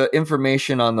appreciated the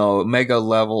information on the Omega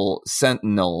level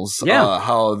Sentinels,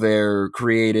 how they're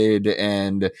created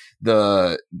and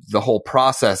the whole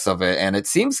process of it. And it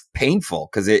seems painful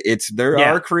because they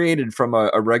are created from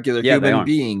a regular human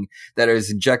being that is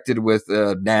injected with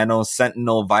a nano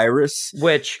Sentinel virus.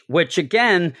 Which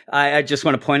again, I just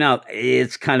want to point out,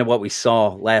 it's kind of what we saw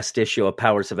last issue of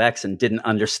Powers of X and didn't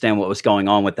understand what was going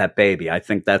on with that baby. I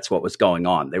think that's what was going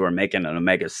on. They were making an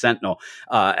Omega Sentinel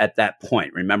at that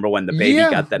point. Remember when the baby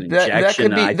got that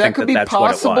injection? That could be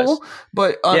possible.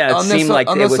 But on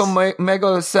this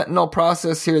Omega Sentinel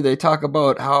process here, they talk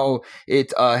about how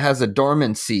it has a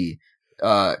dormancy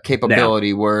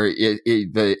capability where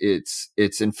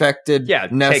it's infected,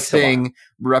 nesting,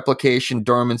 replication,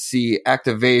 dormancy,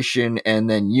 activation, and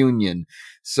then union.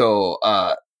 So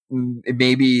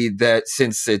maybe that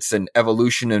since it's an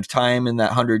evolution of time in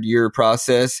that 100-year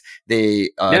process, they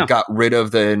got rid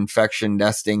of the infection,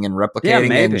 nesting, and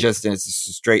replicating, and just it's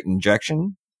a straight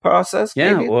injection process.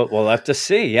 Yeah, maybe? We'll have to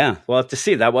see. Yeah, we'll have to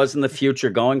see. That was in the future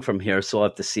going from here, so we'll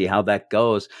have to see how that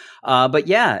goes. But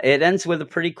it ends with a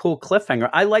pretty cool cliffhanger.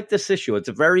 I like this issue. It's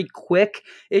a very quick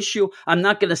issue. I'm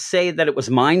not going to say that it was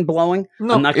mind-blowing.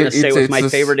 No, I'm not going to say it was my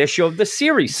favorite issue of the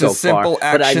series so far. It's a simple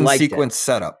action sequence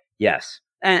setup. Yes.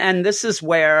 And this is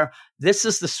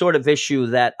the sort of issue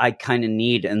that I kind of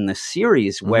need in the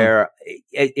series where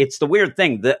it's the weird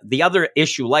thing. The other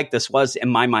issue like this was, in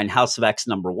my mind, House of X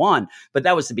 #1, but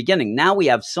that was the beginning. Now we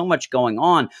have so much going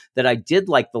on that I did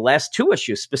like the last two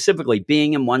issues, specifically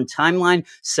being in one timeline,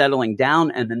 settling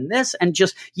down, and then this, and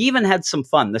just you even had some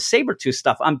fun. The Sabretooth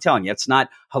stuff, I'm telling you, it's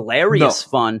not hilarious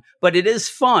fun, but it is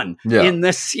fun in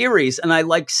this series. And I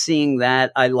like seeing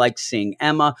that. I like seeing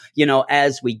Emma,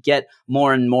 as we get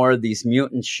more and more of these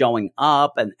mutants showing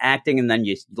up and acting, and then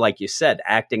like you said,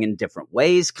 acting in different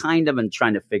ways, kind of, and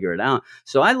trying to figure it out.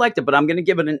 So I liked it, but I'm going to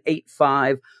give it an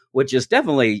 8.5, which is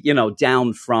definitely,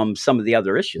 down from some of the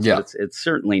other issues. Yeah. But it's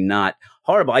certainly not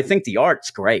horrible. I think the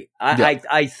art's great.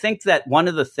 I think that one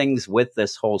of the things with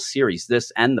this whole series,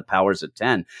 this and the Powers of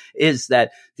 10, is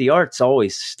that the art's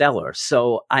always stellar.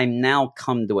 So I'm now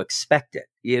come to expect it.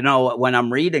 When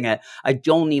I'm reading it, I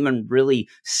don't even really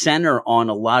center on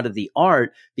a lot of the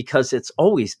art because it's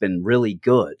always been really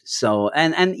good. So,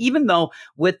 and even though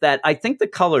with that, I think the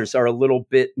colors are a little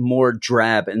bit more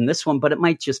drab in this one, but it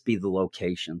might just be the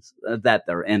locations that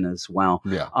they're in as well.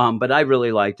 Yeah. But I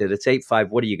really liked it. It's 8.5.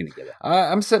 What are you going to give it?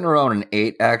 I'm sitting around an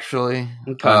 8, actually.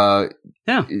 Okay.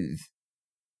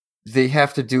 They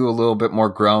have to do a little bit more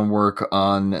groundwork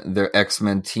on their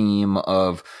X-Men team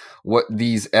of what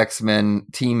these X-Men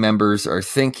team members are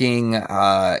thinking.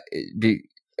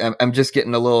 I'm just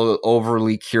getting a little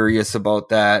overly curious about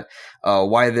that.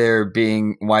 Why they're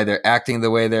acting the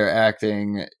way they're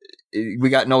acting. We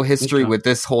got no history with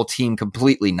this whole team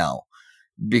completely now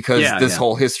because this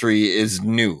whole history is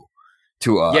new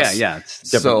to us. Yeah. It's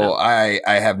different so now. I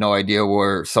have no idea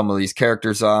where some of these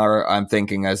characters are. I'm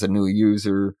thinking as a new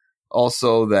user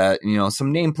also that,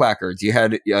 some name placards. You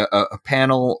had a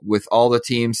panel with all the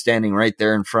teams standing right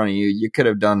there in front of you. You could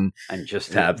have done and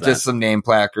just have just some name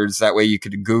placards. That way you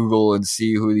could Google and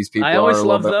see who these people are. I always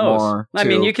love those. I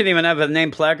mean, you can even have a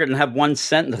name placard and have one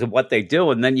sentence of what they do,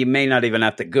 and then you may not even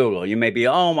have to Google. You may be,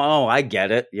 I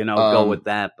get it. Go with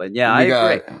that. But yeah, I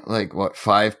agree. Like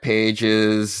 5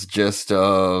 pages just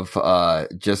of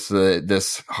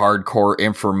this hardcore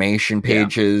information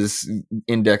pages,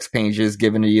 index pages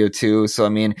given to you too. So I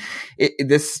mean,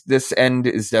 this end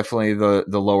is definitely the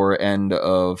lower end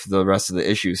of the rest of the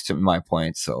issues, to my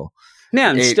point. So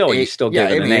Man, you still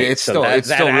give it an 8. It's still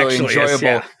really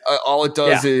enjoyable. All it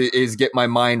does is get my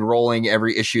mind rolling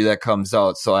every issue that comes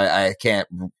out. So I can't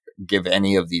give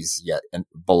any of these yet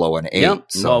below an 8.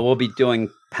 Yep. So. Well, we'll be doing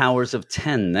Powers of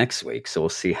 10 next week, so we'll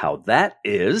see how that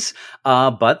is.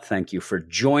 But thank you for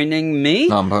joining me.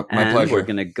 My pleasure. We're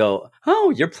going to go.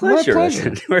 Oh, your pleasure. My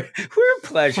pleasure. We're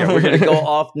pleasure. We're going to go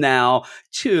off now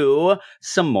to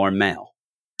some more mail.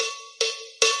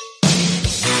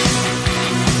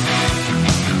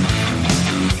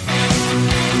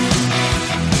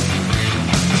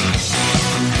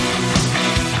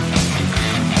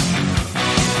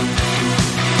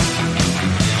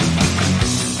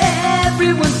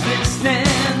 Everyone's listening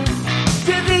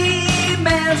to the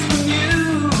emails from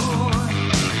you.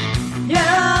 You're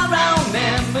all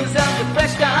members of the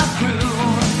Fresh Start crew.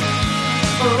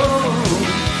 Oh,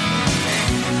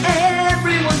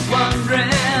 everyone's wondering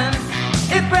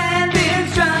if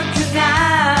Brandon's drunk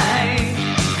tonight.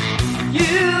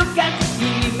 You've got to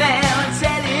email and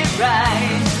set it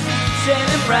right. Set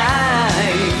it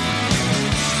right.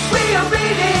 We are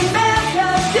reading mail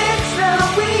 'cause it's the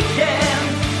weekend.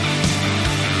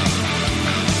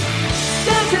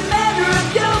 Doesn't matter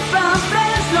if you're from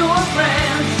Fresno or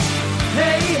France.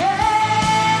 Hey,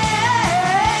 hey,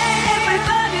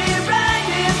 everybody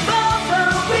writing for the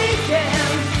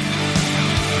weekend.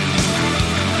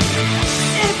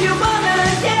 If you wanna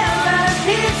yell out,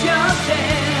 here's your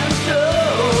chance.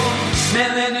 Oh,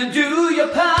 mail in and do your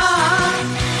part,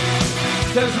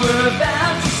 'cause we're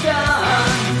about to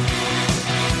start.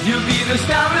 You'll be the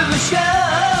star of the show.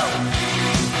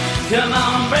 Come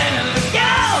on, Brandon, let's go.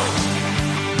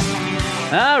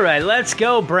 All right, let's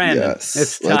go, Brandon. Yes,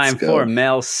 it's time for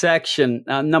mail section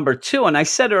number 2. And I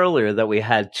said earlier that we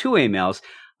had 2 emails.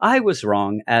 I was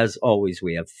wrong. As always,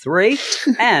 we have 3.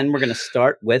 And we're going to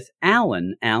start with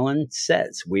Alan. Alan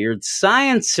says, Weird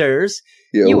Sciencers,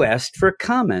 you asked for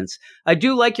comments. I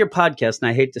do like your podcast, and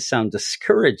I hate to sound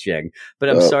discouraging, but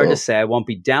I'm sorry to say I won't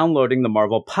be downloading the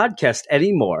Marvel podcast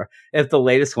anymore if the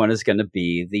latest one is going to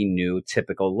be the new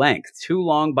typical length. Too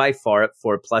long by far at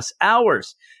 4+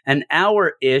 hours. An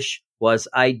hour-ish was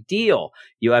ideal.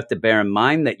 You have to bear in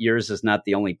mind that yours is not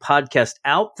the only podcast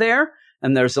out there,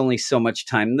 and there's only so much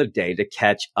time in the day to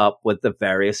catch up with the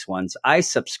various ones I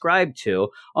subscribe to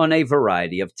on a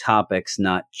variety of topics,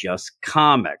 not just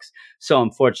comics. So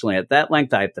unfortunately, at that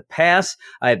length, I have to pass.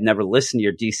 I have never listened to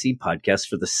your DC podcast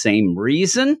for the same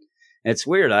reason. It's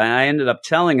weird. I ended up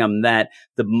telling them that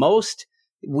the most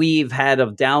we've had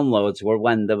of downloads were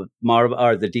when the Marvel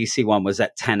or the DC one was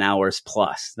at 10 hours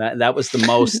plus. That was the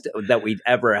most that we'd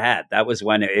ever had. That was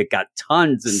when it got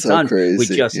tons and tons. Crazy. We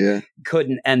just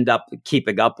couldn't end up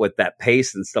keeping up with that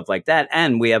pace and stuff like that.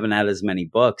 And we haven't had as many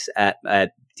books at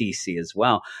DC as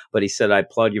well. But he said, I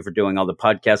applaud you for doing all the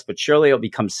podcasts, but surely it'll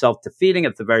become self-defeating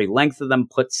if the very length of them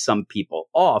puts some people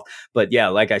off. But yeah,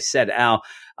 like I said,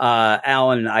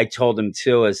 Alan, I told him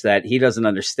too, is that he doesn't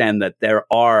understand that there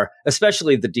are,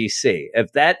 especially the DC,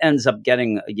 if that ends up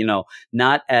getting,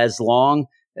 not as long,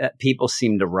 people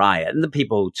seem to riot, and the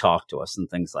people who talk to us and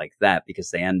things like that,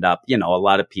 because they end up, a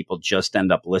lot of people just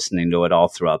end up listening to it all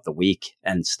throughout the week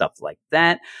and stuff like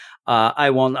that. I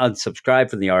won't unsubscribe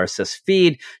from the RSS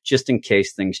feed just in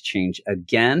case things change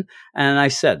again. And I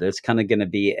said there's kind of going to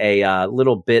be a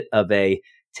little bit of a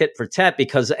tit for tat,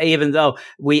 because even though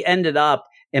we ended up,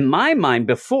 in my mind,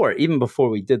 even before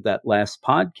we did that last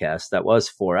podcast, that was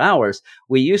 4 hours,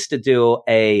 we used to do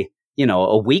a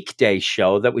weekday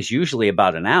show that was usually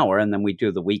about an hour, and then we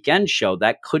do the weekend show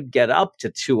that could get up to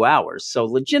 2 hours. So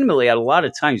legitimately, at a lot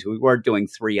of times, we were doing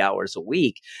 3 hours a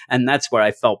week. And that's where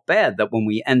I felt bad that when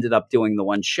we ended up doing the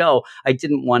one show, I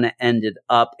didn't want to end it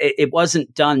up. It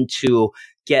wasn't done to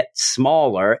get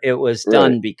smaller. It was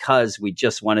done because we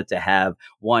just wanted to have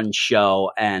one show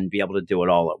and be able to do it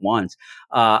all at once.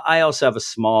 I also have a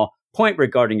small point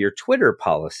regarding your Twitter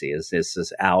policy. This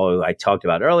is Al, I talked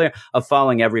about earlier, of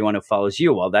following everyone who follows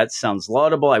you. Well, that sounds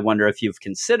laudable. I wonder if you've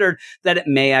considered that it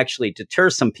may actually deter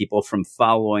some people from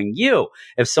following you.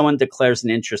 If someone declares an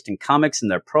interest in comics in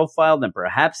their profile, then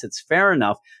perhaps it's fair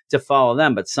enough to follow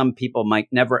them. But some people might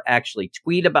never actually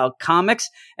tweet about comics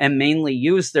and mainly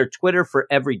use their Twitter for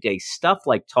everyday stuff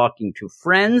like talking to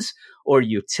friends or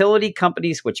utility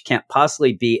companies, which can't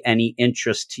possibly be any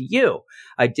interest to you.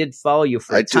 I did follow you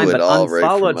for a time, but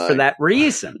unfollowed for that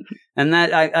reason. And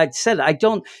that I said, I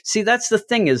don't see. That's the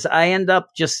thing, is I end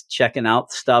up just checking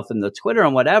out stuff in the Twitter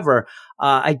and whatever.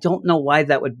 I don't know why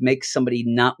that would make somebody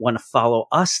not want to follow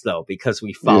us, though, because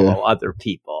we follow other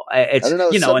people. It's, I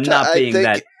don't know, and not being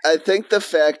that. I think the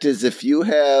fact is, if you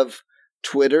have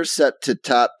Twitter set to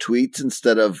top tweets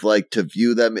instead of like to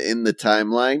view them in the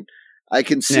timeline, I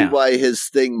can see why his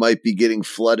thing might be getting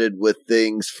flooded with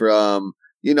things from,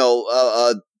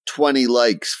 20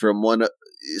 likes from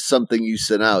something you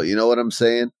sent out. You know what I'm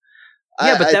saying?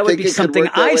 Yeah, but that would be something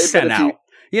I sent out.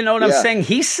 You know what I'm saying?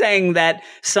 He's saying that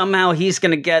somehow he's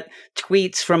going to get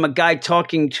tweets from a guy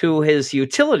talking to his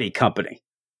utility company.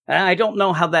 I don't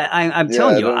know how that. I'm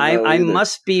telling you, I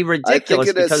must be ridiculous.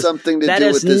 I think it has something to do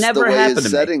with this, the way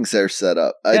his settings are set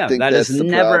up. I think that has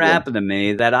never happened to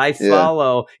me. That I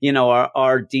follow,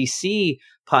 our DC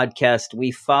podcast,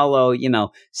 we follow,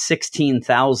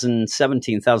 16,000,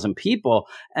 17,000 people,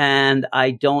 and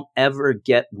I don't ever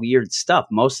get weird stuff.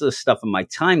 Most of the stuff in my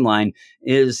timeline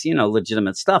is,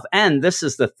 legitimate stuff. And this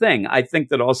is the thing. I think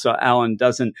that also Alan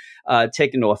doesn't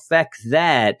take into effect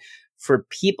that for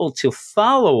people to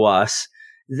follow us,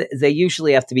 they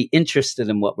usually have to be interested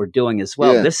in what we're doing as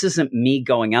well. Yeah. This isn't me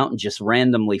going out and just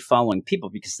randomly following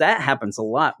people, because that happens a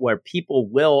lot where people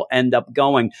will end up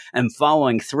going and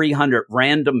following 300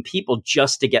 random people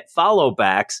just to get follow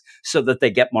backs so that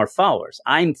they get more followers.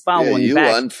 I'm following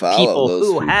back people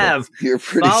who have You're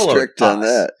pretty strict on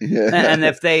that. Yeah.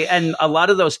 And a lot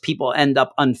of those people end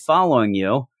up unfollowing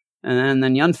you. And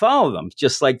then you unfollow them,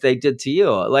 just like they did to you.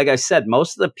 Like I said,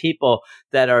 most of the people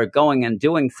that are going and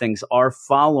doing things are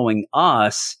following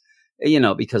us,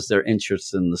 because they're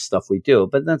interested in the stuff we do.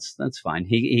 But that's fine.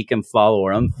 He can follow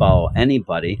or unfollow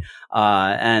anybody.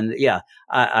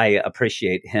 I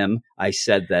appreciate him. I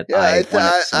said that. I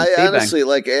honestly,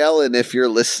 like Alan, if you're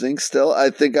listening still,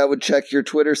 I think I would check your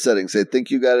Twitter settings. I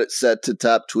think you got it set to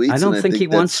top tweets. I don't think he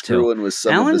wants to. With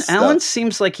some Alan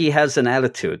seems like he has an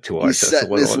attitude towards us.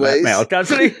 His ways. Mail,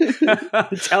 doesn't he?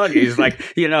 I'm telling you, he's like,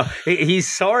 he's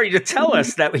sorry to tell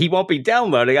us that he won't be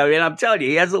downloading. I mean, I'm telling you,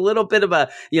 he has a little bit of a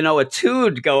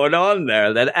tude going on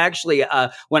there that actually,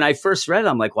 when I first read it,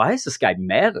 I'm like, why is this guy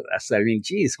mad at us? I mean,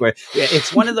 geez,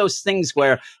 it's one of those things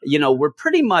where, we're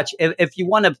pretty much, if you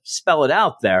want to spell it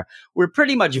out there, we're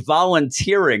pretty much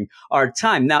volunteering our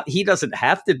time. Now, he doesn't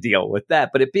have to deal with that,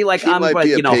 but it'd be like, I'm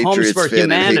Homes for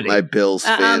Humanity. My Bills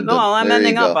fan. I'm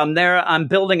ending up, I'm there, I'm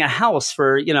building a house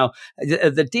for,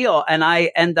 the deal, and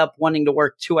I end up wanting to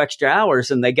work 2 extra hours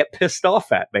and they get pissed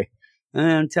off at me.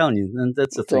 I'm telling you,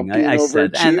 that's the thing I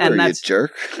said, and that's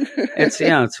jerk.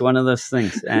 It's one of those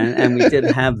things, and we did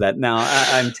have that. Now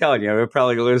I'm telling you, we're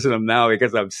probably losing them now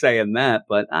because I'm saying that,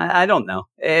 but I don't know.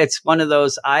 It's one of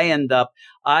those. I end up.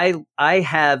 I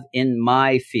have in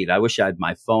my feed. I wish I had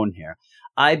my phone here.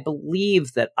 I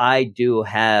believe that I do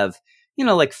have,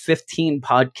 like 15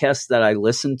 podcasts that I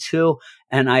listen to,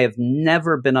 and I have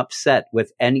never been upset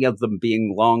with any of them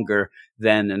being longer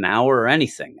than an hour or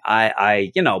anything.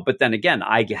 But then again,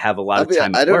 I have a lot of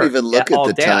time. I don't even look at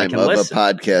the time of a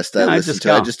podcast I listen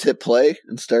to. I just hit play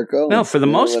and start going. No, for the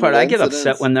most part, I get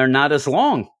upset when they're not as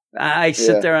long. I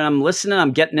sit there and I'm listening,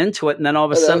 I'm getting into it, and then all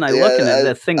of a sudden I look at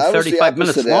the thing 35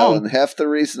 minutes long. Alan. Half the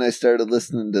reason I started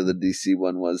listening to the DC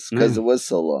one was because it was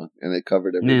so long and it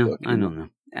covered every book. I don't know.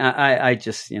 I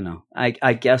just,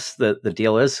 I guess the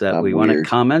deal is that we wanted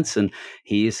comments and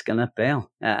he's going to bail.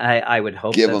 I would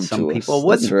hope that some people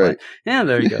wouldn't. That's right. Yeah,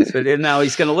 there he goes. But now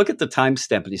he's going to look at the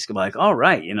timestamp and he's going to be like, all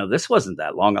right, this wasn't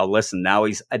that long. I'll listen. Now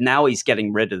he's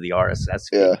getting rid of the RSS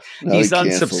feed. Yeah, he's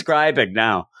unsubscribing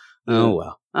now. Oh,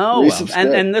 well. Oh, well.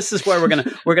 And this is where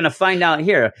we're gonna find out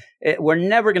here. We're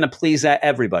never gonna please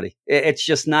everybody. It's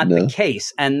just not the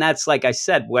case. And that's, like I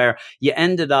said, where you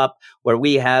ended up where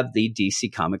we have the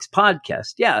DC Comics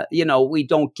podcast. Yeah, we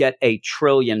don't get 1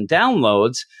 trillion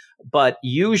downloads, but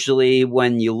usually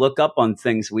when you look up on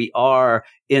things, we are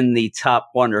in the top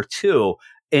 1 or 2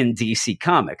 in DC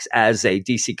Comics as a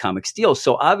DC Comics deal.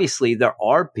 So obviously there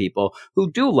are people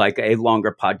who do like a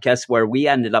longer podcast, where we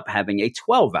ended up having a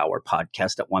 12-hour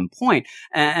podcast at one point.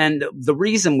 And the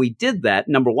reason we did that,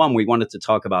 number one, we wanted to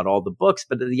talk about all the books,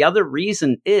 but the other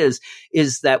reason is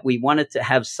that we wanted to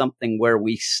have something where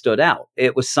we stood out.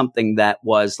 It was something that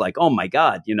was like, oh my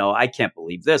God, I can't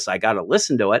believe this. I got to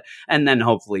listen to it. And then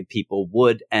hopefully people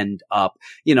would end up,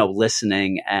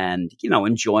 listening and,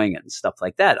 enjoying it and stuff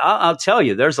like that. I'll tell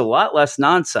you, there's a lot less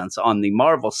nonsense on the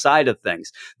Marvel side of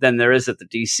things than there is at the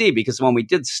DC, because when we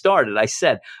did start it, I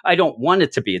said, I don't want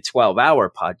it to be a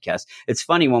 12-hour podcast. It's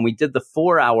funny, when we did the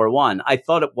 4-hour one, I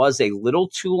thought it was a little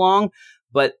too long,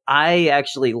 but I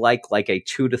actually like a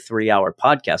 2 to 3 hour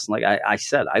podcast. And like I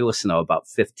said, I listen to about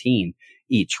 15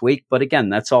 each week. But again,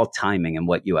 that's all timing and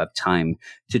what you have time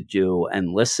to do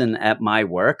and listen. At my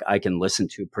work, I can listen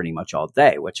to pretty much all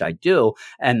day, which I do.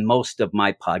 And most of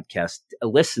my podcast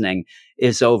listening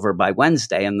is over by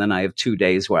Wednesday. And then I have 2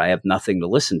 days where I have nothing to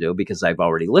listen to because I've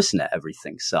already listened to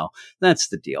everything. So that's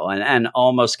the deal. And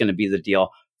almost going to be the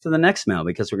deal to the next mail,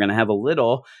 because we're going to have a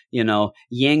little, yin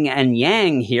and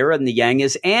yang here. And the yang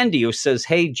is Andy, who says,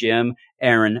 "Hey, Jim,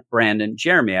 Aaron, Brandon,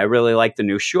 Jeremy, I really like the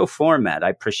new show format. I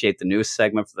appreciate the news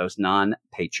segment for those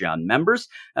non-Patreon members.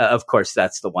 Of course,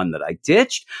 that's the one that I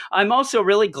ditched. I'm also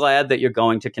really glad that you're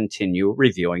going to continue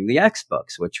reviewing the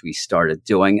X-Books, which we started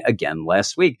doing again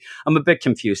last week. I'm a bit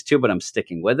confused too, but I'm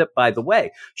sticking with it. By the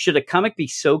way, should a comic be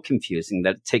so confusing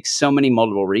that it takes so many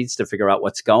multiple reads to figure out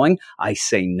what's going? I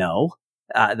say no.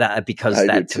 Because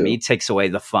that to me takes away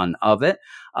the fun of it.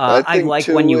 I like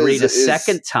when you read a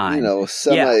second time.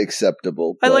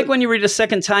 Semi-acceptable. I like when you read a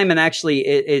second time, and actually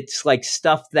it's like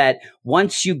stuff that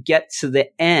once you get to the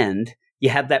end, you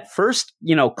have that first,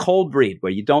 cold read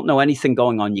where you don't know anything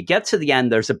going on. You get to the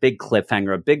end, there's a big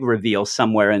cliffhanger, a big reveal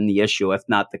somewhere in the issue, if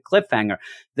not the cliffhanger.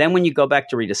 Then when you go back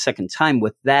to read a second time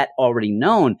with that already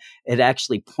known, it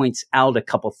actually points out a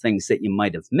couple things that you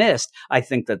might have missed. I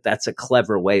think that that's a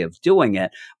clever way of doing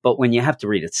it. But when you have to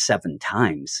read it 7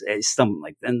 times, it's something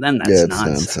like, and then that's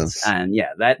nonsense. And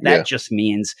that just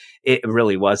means it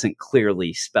really wasn't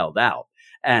clearly spelled out.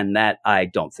 And that I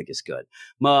don't think is good.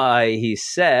 He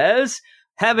says,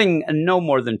 having no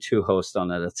more than 2 hosts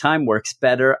on at a time works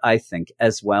better, I think,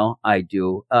 as well. I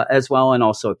do as well. And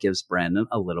also it gives Brandon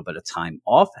a little bit of time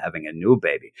off having a new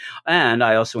baby. And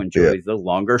I also enjoy the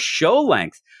longer show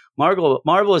length.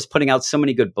 Marvel is putting out so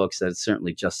many good books that it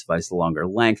certainly justifies the longer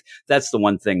length. That's the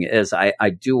one thing is I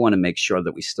do want to make sure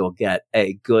that we still get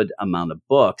a good amount of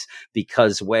books,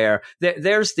 because where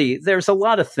there's a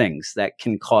lot of things that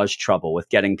can cause trouble with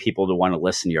getting people to want to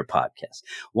listen to your podcast.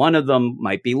 One of them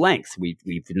might be length. We've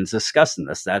been discussing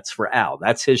this. That's for Al.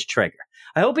 That's his trigger.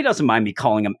 I hope he doesn't mind me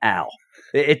calling him Al.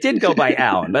 It did go by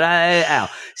Alan, but Al.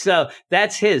 So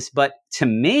that's his. But to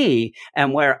me,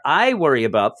 and where I worry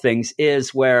about things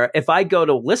is where if I go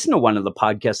to listen to one of the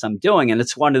podcasts I'm doing, and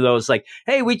it's one of those like,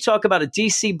 hey, we talk about a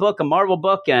DC book, a Marvel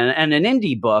book, and an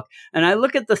indie book. And I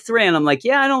look at the 3 and I'm like,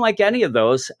 I don't like any of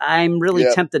those. I'm really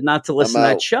tempted not to listen to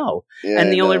that show. Yeah,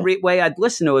 and the only way I'd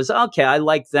listen to is, okay, I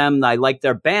like them. I like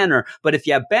their banner. But if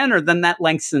you have banner, then that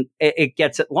lengthens, it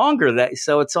gets it longer.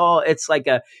 So it's like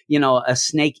a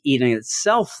snake eating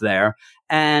itself there.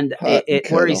 And it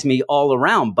worries me all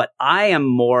around. But I am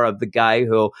more of the guy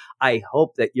who I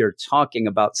hope that you're talking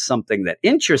about something that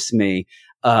interests me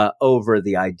over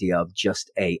the idea of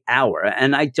just an hour.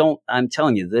 And I'm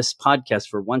telling you, this podcast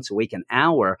for once a week, an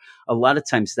hour, a lot of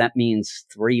times that means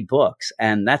 3 books,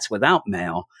 and that's without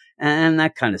mail. And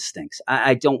that kind of stinks.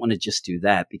 I don't want to just do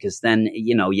that, because then,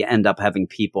 you end up having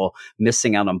people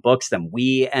missing out on books. Then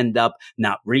we end up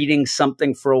not reading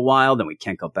something for a while. Then we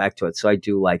can't go back to it. So I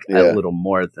do like a little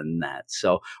more than that.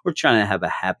 So we're trying to have a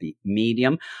happy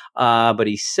medium. But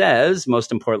he says,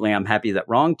 most importantly, I'm happy that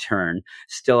Wrong Turn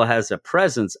still has a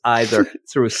presence either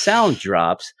through sound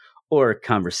drops or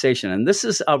conversation. And this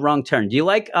is a Wrong Turn. Do you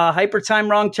like Hyper Time,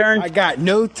 Wrong Turn? I got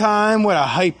no time with a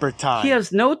Hyper Time. He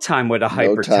has no time with a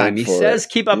Hyper Time. He says,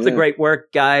 keep up the great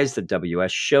work, guys. The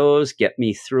WS shows get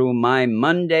me through my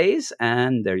Mondays.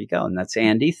 And there you go. And that's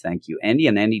Andy. Thank you, Andy.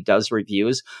 And Andy does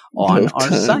reviews on our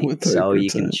site. So you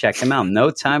can check him out. No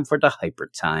time for the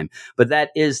Hyper Time. But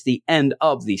that is the end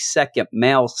of the second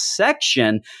mail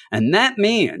section. And that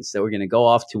means that we're going to go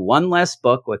off to one last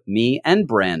book with me and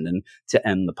Brandon to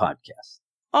end the podcast.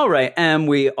 All right, and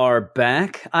we are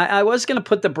back. I was going to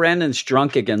put the Brandon's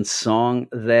Drunk Again song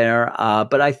there,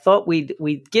 but I thought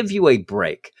we'd give you a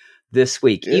break this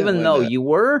week, even though you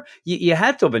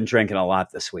had to have been drinking a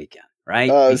lot this weekend,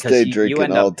 right? I stayed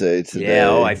drinking all day today.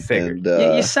 Yeah, I figured.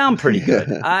 And, you sound pretty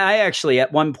good. I actually,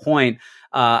 at one point,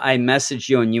 I messaged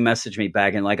you and you messaged me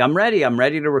back and like, I'm ready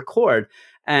to record.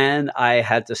 And I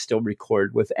had to still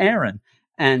record with Aaron.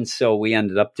 And so we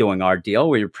ended up doing our deal.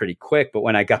 We were pretty quick. But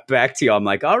when I got back to you, I'm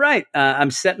like, all right, I'm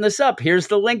setting this up. Here's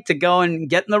the link to go and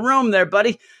get in the room there,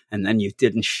 buddy. And then you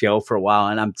didn't show for a while.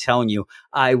 And I'm telling you,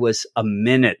 I was a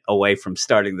minute away from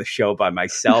starting the show by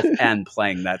myself and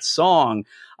playing that song.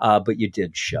 But you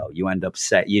did show. You end up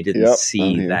you didn't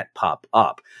see that pop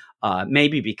up.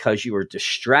 Maybe because you were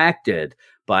distracted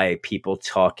by people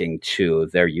talking to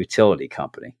their utility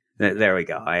company. There we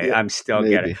go. I'm still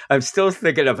getting. I'm still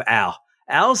thinking of Al.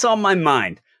 Al's on my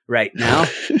mind right now,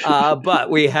 but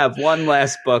we have one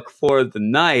last book for the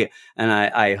night, and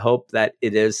I hope that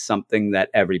it is something that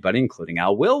everybody, including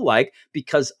Al, will like,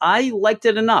 because I liked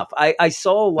it enough. I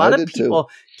saw a lot of people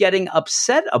getting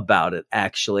upset about it,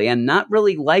 actually, and not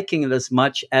really liking it as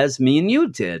much as me and you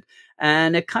did,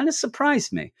 and it kind of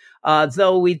surprised me.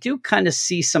 Though we do kind of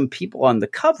see some people on the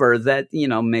cover that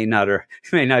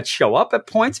may not show up at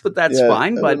points, but that's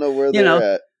fine. I don't know where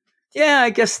they're at. Yeah, I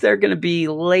guess they're going to be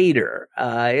later.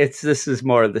 This is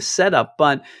more of the setup,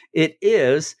 but it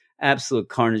is Absolute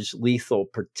Carnage Lethal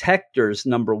Protectors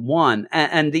 #1.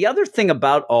 And the other thing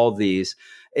about all these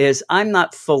is I'm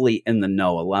not fully in the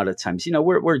know a lot of times.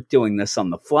 We're doing this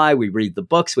on the fly. We read the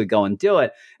books, we go and do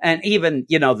it. And even,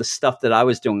 the stuff that I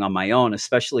was doing on my own,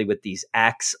 especially with these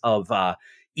acts of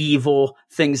evil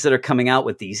things that are coming out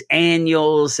with these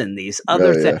annuals and these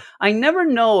other things. I never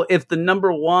know if the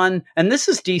 #1, and this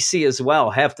is DC as well,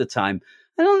 half the time,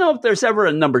 I don't know if there's ever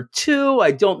a #2.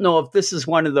 I don't know if this is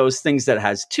one of those things that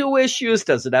has 2 issues.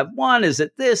 Does it have 1? Is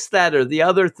it this, that, or the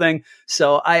other thing?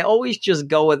 So I always just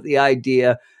go with the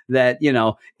idea that,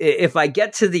 if I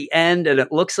get to the end and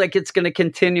it looks like it's going to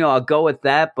continue, I'll go with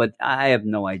that. But I have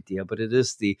no idea. But it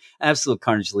is the Absolute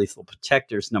Carnage Lethal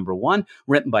Protectors #1,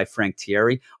 written by Frank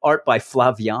Thierry, art by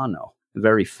Flaviano.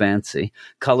 Very fancy.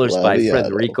 Colors by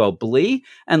Federico Blee,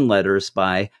 and letters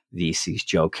by VC's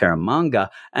Joe Caramagna.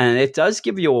 And it does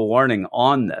give you a warning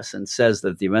on this and says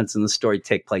that the events in the story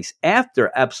take place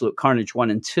after Absolute Carnage 1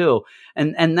 and 2.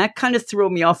 And that kind of threw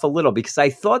me off a little because I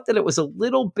thought that it was a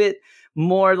little bit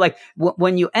more like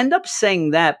when you end up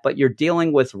saying that, but you're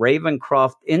dealing with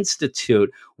Ravencroft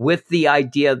Institute with the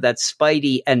idea that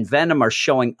Spidey and Venom are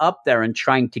showing up there and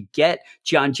trying to get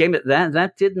John Jameson.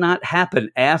 That did not happen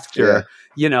after,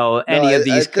 any of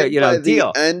these, by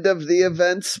the end of the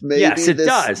events, maybe yes, it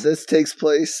does. This takes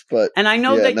place, but and I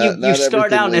know that you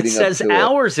start out and it says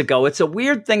hours ago. It's a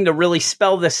weird thing to really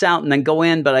spell this out and then go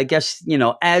in, but I guess,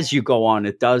 as you go on,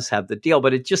 it does have the deal,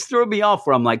 but it just threw me off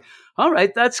where I'm like, all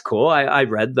right, that's cool. I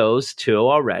read those 2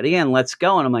 already, and let's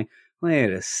go. And I'm like,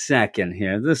 wait a second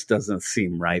here. This doesn't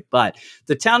seem right. But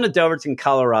the town of Doverton,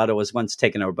 Colorado was once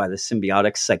taken over by the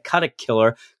symbiotic psychotic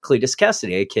killer Cletus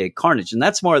Cassidy, a.k.a. Carnage. And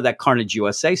that's more of that Carnage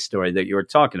USA story that you were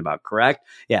talking about, correct?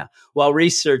 Yeah. While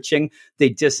researching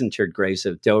the disinterred graves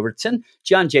of Doverton,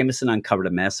 John Jameson uncovered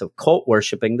a massive cult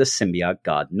worshipping the symbiote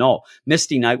god Null.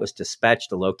 Misty Knight was dispatched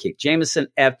to locate Jameson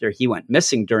after he went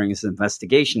missing during his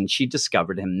investigation. She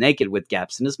discovered him naked with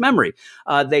gaps in his memory.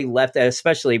 They left,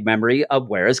 especially memory of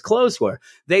where his clothes were.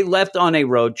 They left on a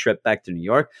road trip back to New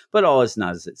York, but all is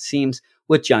not as it seems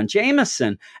with John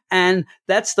Jameson. And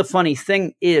that's the funny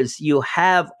thing is you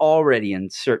have already in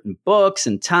certain books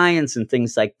and tie-ins and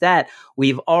things like that,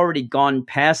 we've already gone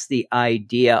past the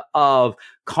idea of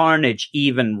Carnage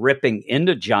even ripping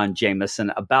into John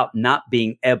Jameson about not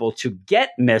being able to get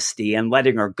Misty and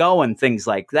letting her go and things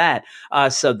like that.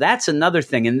 So that's another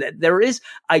thing. And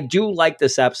I do like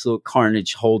this Absolute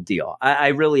Carnage whole deal. I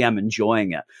really am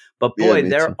enjoying it. But boy,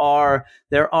 there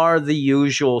are the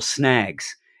usual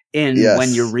snags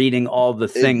when you're reading all the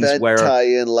things where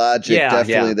tie-in logic,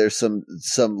 definitely there's some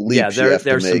leaps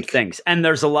there's some things. And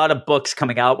there's a lot of books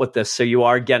coming out with this, so you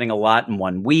are getting a lot in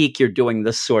one week. You're doing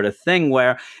this sort of thing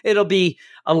where it'll be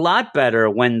a lot better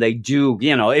when they do,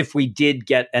 if we did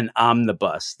get an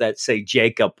omnibus that say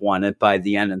Jacob won it by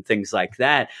the end and things like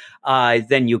that,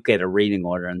 then you get a reading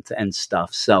order and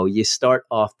stuff. So you start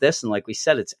off this, and like we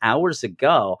said, it's hours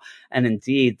ago. And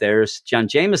indeed, there's John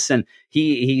Jameson.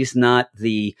 He's not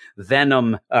the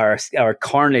Venom or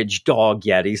Carnage dog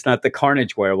yet. He's not the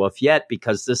Carnage werewolf yet,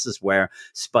 because this is where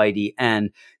Spidey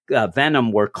and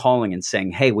Venom were calling and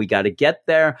saying, hey, we got to get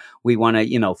there. We want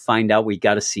to, find out. We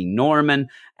got to see Norman.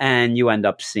 And you end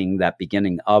up seeing that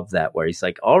beginning of that where he's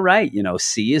like, all right,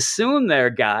 see you soon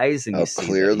there, guys. And you see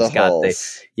clear the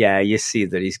halls. You see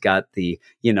that he's got the,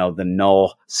 the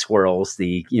Null swirls,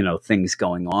 the, things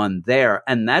going on there.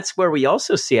 And that's where we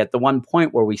also see at the one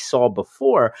point where we saw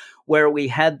before, where we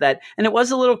had that, and it was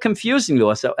a little confusing to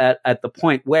us at the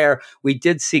point where we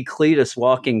did see Cletus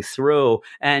walking through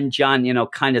and John,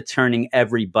 kind of turning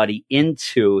everybody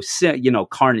into,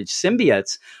 Carnage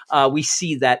symbiotes. We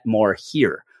see that more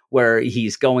here, where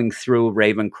he's going through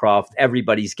Ravencroft.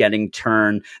 Everybody's getting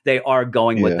turned. They are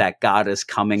going with that goddess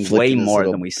coming way more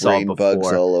than we saw before.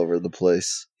 Bugs all over the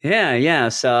place. Yeah.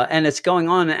 So, and it's going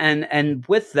on. And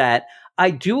with that, I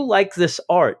do like this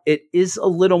art. It is a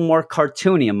little more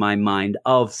cartoony in my mind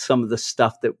of some of the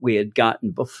stuff that we had gotten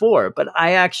before, but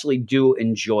I actually do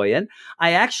enjoy it.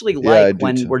 I actually like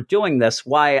when we're doing this,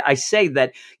 why I say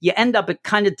that you end up, it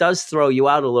kind of does throw you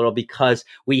out a little because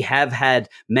we have had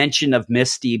mention of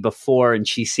Misty before and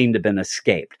she seemed to have been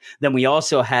escaped. Then we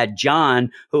also had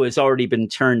John, who has already been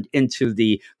turned into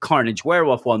the Carnage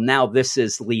werewolf. Well, now this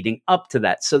is leading up to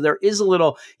that. So there is a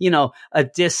little, a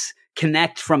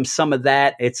disconnect from some of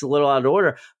that. It's a little out of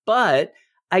order, but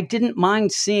I didn't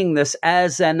mind seeing this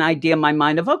as an idea in my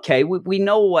mind of, okay, we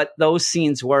know what those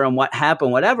scenes were and what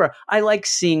happened, whatever. I like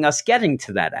seeing us getting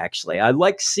to that, actually. I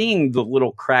like seeing the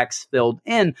little cracks filled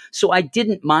in, so I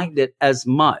didn't mind it as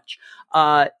much.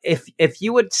 If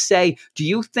you would say, do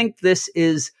you think this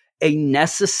is a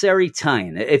necessary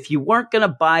tie-in? If you weren't going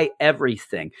to buy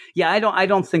everything, I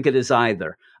don't think it is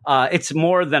either. It's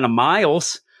more than a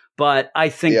Miles. But I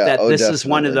think that this definitely is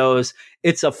one of those,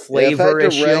 it's a flavor issue.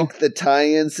 If I had to rank the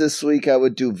tie-ins this week, I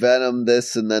would do Venom,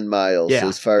 this, and then Miles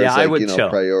as far as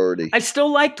priority. I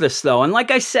still like this, though. And like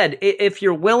I said, if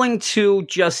you're willing to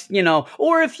just,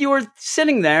 or if you were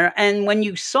sitting there and when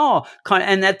you saw,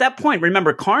 and at that point,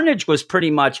 remember, Carnage was pretty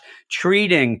much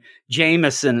treating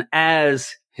Jameson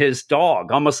as his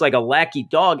dog, almost like a lackey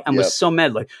dog, and was so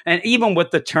mad. And even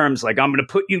with the terms like, I'm going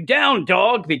to put you down,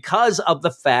 dog, because of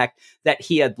the fact that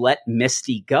he had let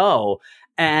Misty go.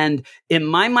 And in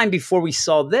my mind, before we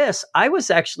saw this, I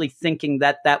was actually thinking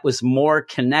that was more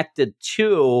connected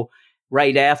to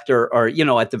right after, or,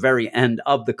 at the very end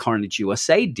of the Carnage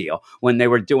USA deal, when they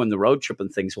were doing the road trip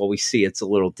and things. Well, we see it's a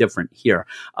little different here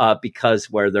because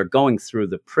where they're going through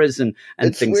the prison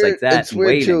and things weird. Like that. It's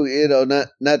weird too,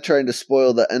 not trying to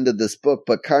spoil the end of this book,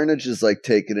 but Carnage is like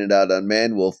taking it out on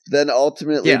Man-Wolf. Then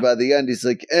ultimately by the end, he's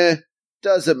like,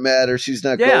 doesn't matter. She's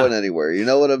not going anywhere. You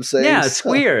know what I'm saying? Yeah, it's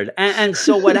weird. And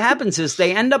so what happens is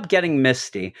they end up getting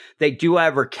Misty. They do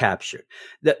have her captured.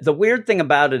 The weird thing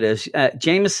about it is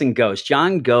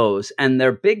John goes, and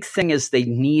their big thing is they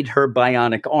need her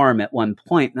bionic arm at one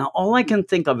point. Now, all I can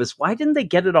think of is, why didn't they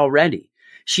get it already?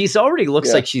 She's already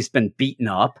looks like she's been beaten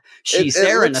up. She's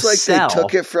there in a cell. It looks like they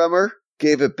took it from her,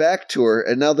 gave it back to her,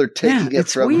 and now they're taking it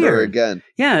from her again.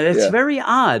 Yeah, it's very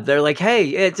odd. They're like, hey,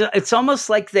 it's almost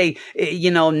like they,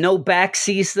 no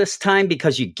backsies this time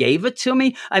because you gave it to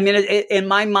me. I mean, in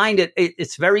my mind,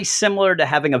 it's very similar to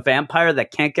having a vampire that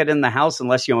can't get in the house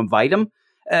unless you invite him.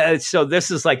 So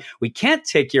this is like, we can't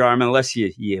take your arm unless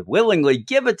you willingly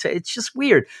give it to. It's just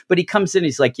weird. But he comes in,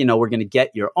 he's like, we're going to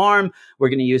get your arm. We're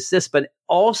going to use this. But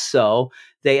also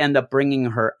they end up bringing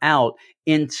her out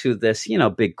into this,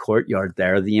 big courtyard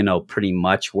there, pretty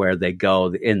much where they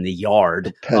go in the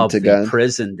yard of the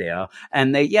prison there.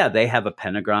 And they have a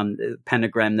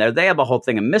pentagram there. They have a whole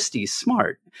thing. And Misty's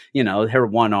smart, her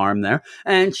one arm there.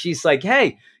 And she's like,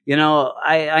 hey,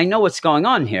 I know what's going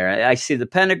on here. I see the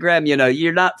pentagram,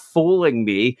 you're not fooling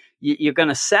me. You're going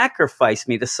to sacrifice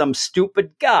me to some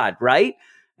stupid god, right?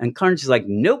 And Carnage is like,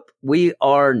 nope, we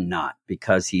are not,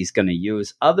 because he's going to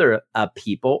use other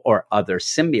people or other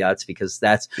symbiotes, because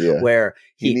that's where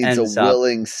he needs a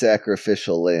willing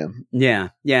sacrificial lamb. Yeah.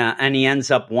 And he ends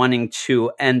up wanting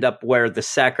to end up where the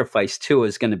sacrifice too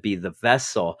is going to be the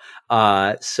vessel.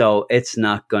 So it's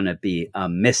not going to be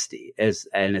Misty,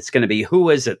 and it's going to be,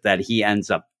 who is it that he ends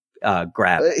up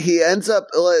grabbing? He ends up,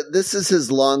 this is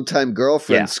his longtime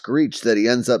girlfriend, Screech, that he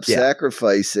ends up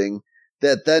sacrificing.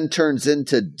 That then turns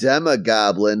into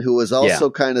Demogoblin, who was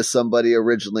also kind of somebody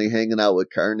originally hanging out with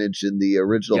Carnage in the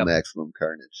original Maximum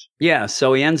Carnage. Yeah,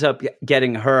 so he ends up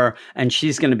getting her, and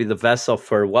she's going to be the vessel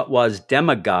for what was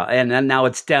Demogoblin, and then now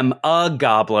it's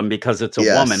Demogoblin because it's a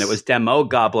woman. It was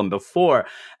Demogoblin before.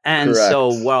 And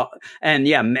correct.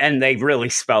 And they really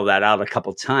spell that out a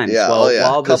couple times.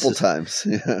 A couple times.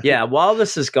 While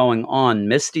this is going on,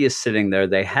 Misty is sitting there.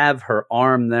 They have her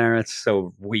arm there. It's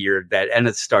so weird and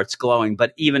it starts glowing.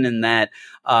 But even in that,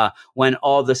 when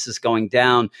all this is going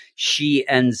down, she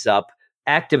ends up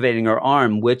activating her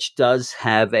arm, which does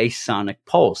have a sonic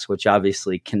pulse, which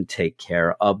obviously can take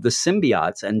care of the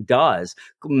symbiotes, and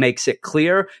makes it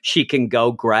clear she can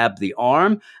go grab the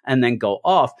arm and then go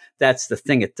off. That's the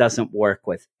thing. It doesn't work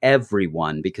with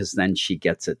everyone, because then she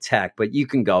gets attacked. But you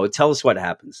can go. Tell us what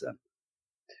happens then.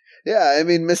 Yeah, I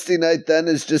mean, Misty Knight then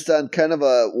is just on kind of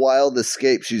a wild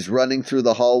escape. She's running through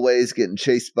the hallways, getting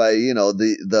chased by,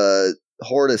 the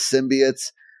horde of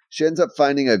symbiotes. She ends up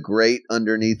finding a grate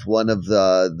underneath one of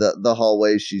the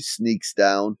hallways. She sneaks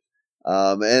down.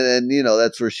 And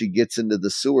that's where she gets into the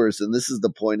sewers. And this is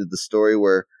the point of the story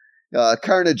where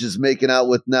Carnage is making out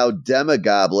with now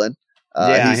Demogoblin.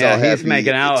 He's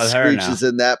making out with her now. Screech is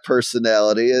in that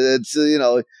personality. And it's,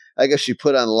 I guess she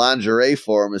put on lingerie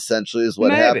for him, essentially, is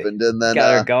what happened. And then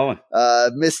got her going.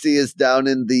 Misty is down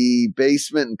in the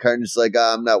basement, and Carnage's like,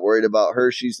 I'm not worried about her.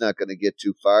 She's not going to get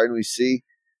too far. And we see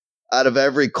out of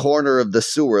every corner of the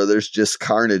sewer, there's just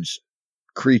Carnage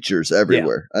creatures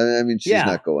everywhere. I mean, she's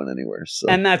not going anywhere. So.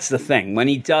 And that's the thing. When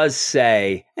he does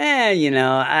say,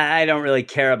 I don't really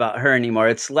care about her anymore.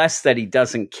 It's less that he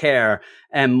doesn't care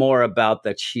and more about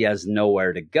that she has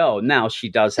nowhere to go. Now, she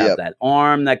does have that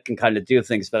arm that can kind of do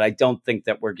things, but I don't think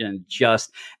that we're going to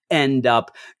just end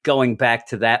up going back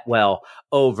to that well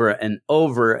over and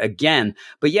over again.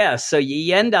 But yeah, so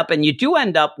you end up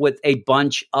with a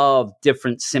bunch of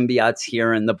different symbiotes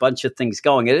here and a bunch of things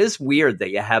going. It is weird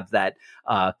that you have that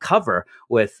cover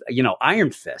with,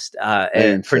 Iron Fist,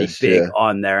 pretty big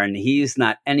on there, and he's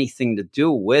not anything to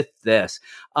do with this.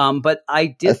 But I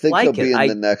did think like he'll be in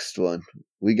the next one.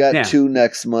 We got 2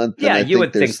 next month. And I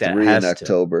think there's 3 in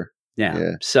October.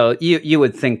 Yeah. So you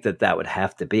would think that would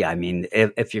have to be. I mean,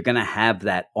 if you're going to have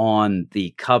that on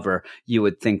the cover, you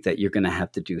would think that you're going to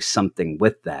have to do something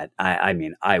with that. I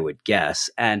mean, I would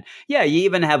guess. And yeah, you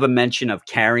even have a mention of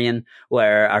Carrion,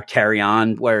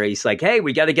 where he's like, hey,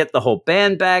 we got to get the whole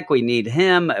band back. We need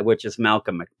him, which is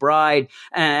Malcolm McBride,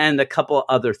 and a couple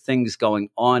other things going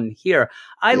on here.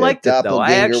 I liked it though.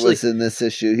 I actually was in this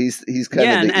issue. He's kind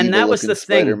of the and that was the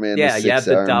thing. Spider-Man. Yeah, you have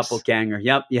the arms. doppelganger.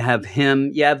 Yep, you have him.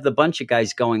 You have the bunch of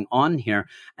guys going on here,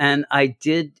 and I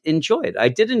did enjoy it. I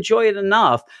did enjoy it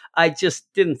enough. I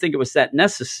just didn't think it was that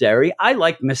necessary. I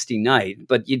like Misty Knight,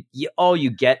 but all you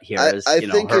get here is I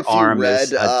think her if arm you read,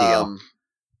 is a deal.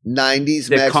 90s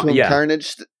Maximum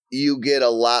Carnage, you get a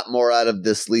lot more out of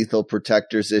this Lethal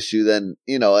Protectors issue than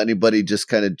anybody just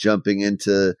kind of jumping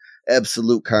into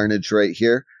Absolute Carnage right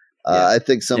here. I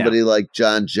think somebody like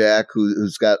John Jack,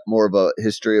 who's got more of a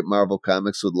history at Marvel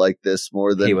Comics, would like this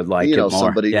more than he would like it more.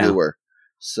 Somebody newer.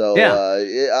 So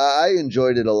I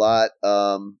enjoyed it a lot.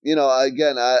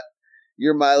 Again,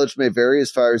 your mileage may vary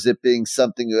as far as it being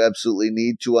something you absolutely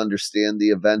need to understand the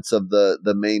events of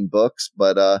the main books,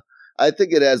 but I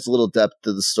think it adds a little depth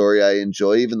to the story. I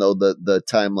enjoy, even though the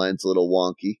timeline's a little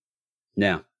wonky.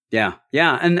 Yeah.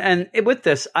 And with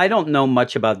this, I don't know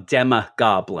much about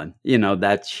Demogoblin,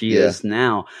 that she is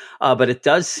now. But it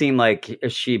does seem like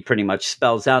she pretty much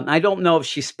spells out. And I don't know if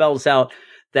she spells out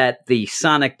that the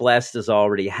Sonic Blast is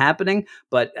already happening,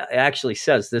 but it actually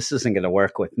says this isn't going to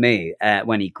work with me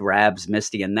when he grabs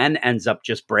Misty and then ends up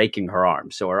just breaking her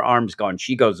arm. So her arm's gone.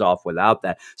 She goes off without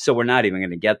that. So we're not even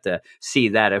going to get to see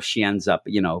that if she ends up,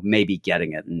 maybe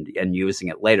getting it and using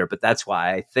it later. But that's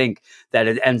why I think that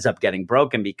it ends up getting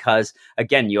broken because,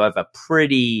 again, you have a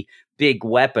pretty big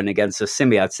weapon against the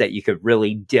symbiotes that you could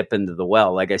really dip into the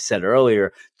well, like I said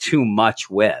earlier, too much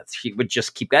with. She would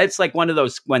just keep. It's like one of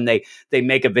those when they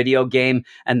make a video game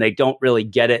and they don't really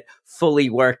get it fully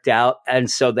worked out,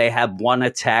 and so they have one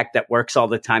attack that works all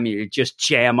the time. And you just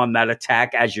jam on that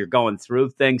attack as you're going through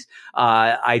things.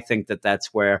 I think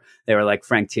that's where they were like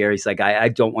Frank Thierry's like, I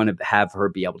don't want to have her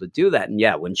be able to do that. And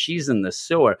yeah, when she's in the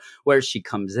sewer, where she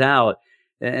comes out,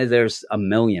 there's a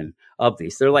million of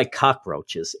these. They're like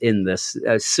cockroaches in this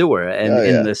sewer and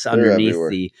in this underneath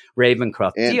the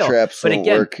Ravencroft deal. Traps but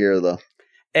again, work here though.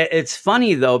 It's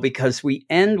funny though because we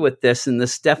end with this, and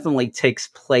this definitely takes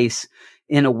place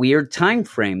in a weird time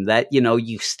frame that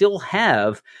you still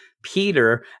have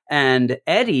Peter and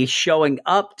Eddie showing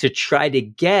up to try to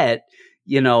get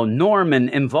Norman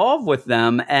involved with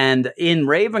them and in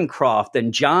Ravencroft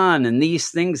and John and these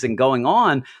things and going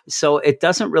on. So it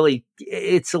doesn't really,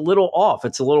 it's a little off.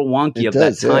 It's a little wonky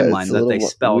that timeline that they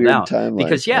spelled out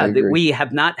because we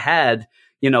have not had,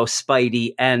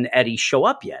 Spidey and Eddie show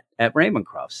up yet at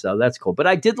Ravencroft. So that's cool. But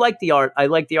I did like the art. I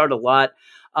like the art a lot.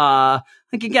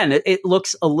 Again, it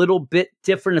looks a little bit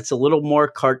different. It's a little more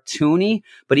cartoony,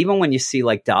 but even when you see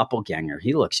like Doppelganger,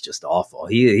 he looks just awful.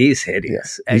 He's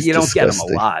hideous. Yeah, and you don't get him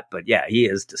a lot, but yeah, he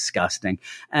is disgusting.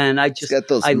 And he's got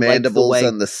those mandibles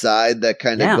on the side that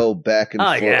kind of go back and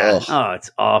forth. Yeah. Oh,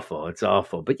 it's awful. It's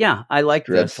awful. But yeah, I like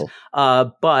this.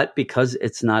 But because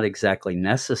it's not exactly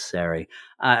necessary,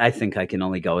 I think I can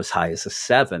only go as high as a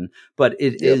 7, but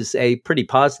it is a pretty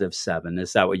positive 7.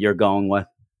 Is that what you're going with?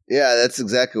 Yeah, that's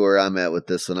exactly where I'm at with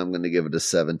this one. I'm going to give it a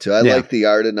 7 too. I like the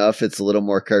art enough. It's a little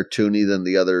more cartoony than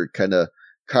the other kind of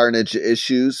Carnage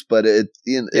issues, but it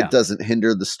doesn't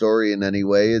hinder the story in any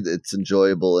way. It's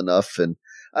enjoyable enough. And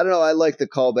I don't know. I like the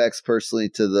callbacks personally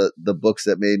to the books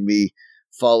that made me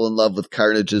fall in love with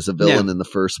Carnage as a villain in the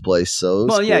first place. So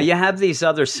cool. You have these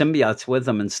other symbiotes with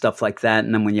them and stuff like that.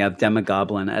 And then when you have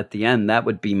Demogoblin at the end, that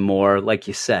would be more, like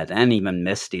you said, and even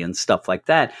Misty and stuff like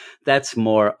that. That's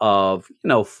more of,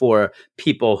 for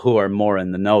people who are more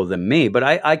in the know than me. But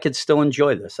I could still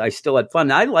enjoy this. I still had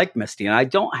fun. I like Misty, and I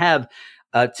don't have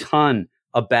a ton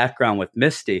a background with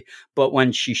Misty, but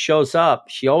when she shows up,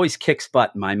 she always kicks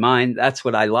butt in my mind. That's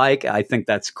what I like. I think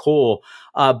that's cool.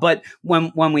 But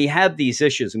when we have these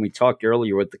issues, and we talked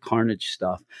earlier with the Carnage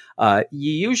stuff,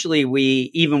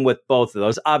 even with both of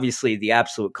those, obviously the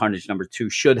Absolute Carnage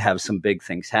 #2 should have some big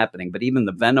things happening. But even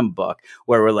the Venom book,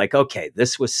 where we're like, okay,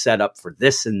 this was set up for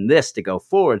this and this to go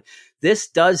forward. This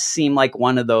does seem like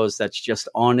one of those that's just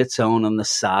on its own on the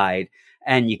side.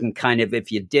 And you can kind of,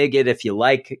 if you dig it, if you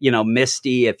like,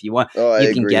 Misty, if you want,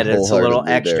 you can get it. It's a little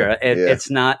extra. It's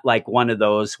not like one of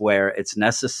those where it's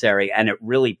necessary, and it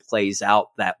really plays out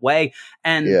that way.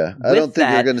 And I don't think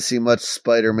you're going to see much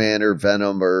Spider-Man or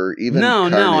Venom or even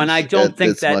Carnage. And I don't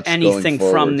think that anything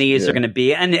from these are going to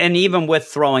be. And even with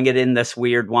throwing it in this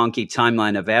weird wonky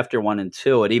timeline of after 1 and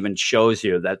 2, it even shows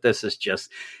you that this is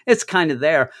just, it's kind of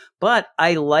there. But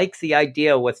I like the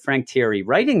idea with Frank Thierry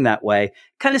writing that way.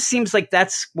 Kind of seems like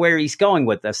that's where he's going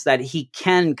with this, that he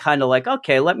can kind of like,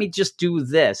 okay, let me just do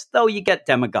this. Though you get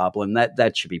Demogoblin,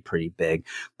 that should be pretty big.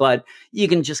 But you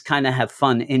can just kind of have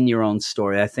fun in your own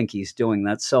story. I think he's doing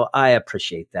that. So I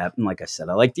appreciate that. And like I said,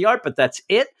 I like the art, but that's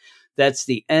it. That's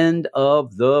the end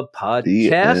of the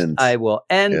podcast. I will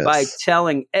end by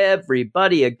telling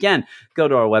everybody again, go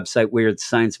to our website,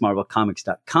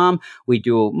 WeirdScienceMarvelComics.com. We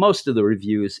do most of the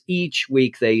reviews each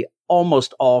week. They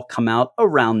almost all come out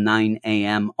around 9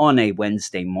 a.m. on a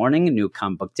Wednesday morning, a new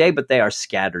comic book day, but they are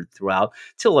scattered throughout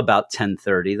till about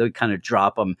 10:30. They kind of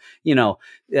drop them,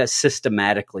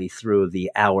 systematically through the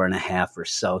hour and a half or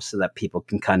so that people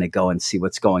can kind of go and see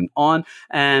what's going on.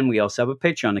 And we also have a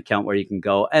Patreon account where you can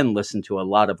go and listen to a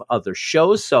lot of other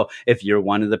shows. So if you're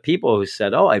one of the people who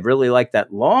said, I really like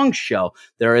that long show,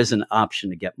 there is an option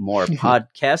to get more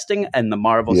podcasting and the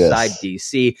Marvel side,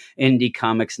 DC, indie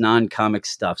comics, non-comic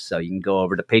stuff. So you can go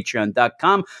over to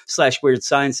patreon.com/Weird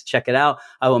Science. Check it out.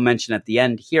 I will mention at the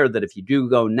end here that if you do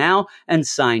go now and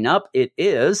sign up, it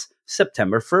is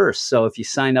September 1st. So if you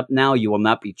sign up now, you will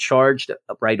not be charged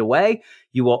right away.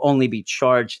 You will only be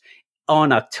charged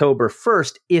on October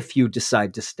 1st if you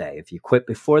decide to stay. If you quit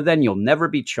before then, you'll never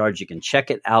be charged. You can check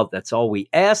it out. That's all we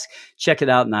ask. Check it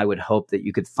out, and I would hope that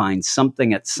you could find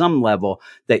something at some level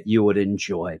that you would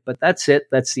enjoy. But that's it.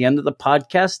 That's the end of the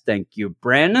podcast. Thank you,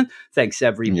 Brandon. Thanks,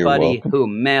 everybody who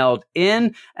mailed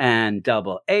in, and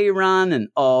Double Aaron and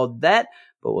all that.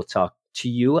 But we'll talk to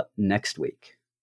you next week.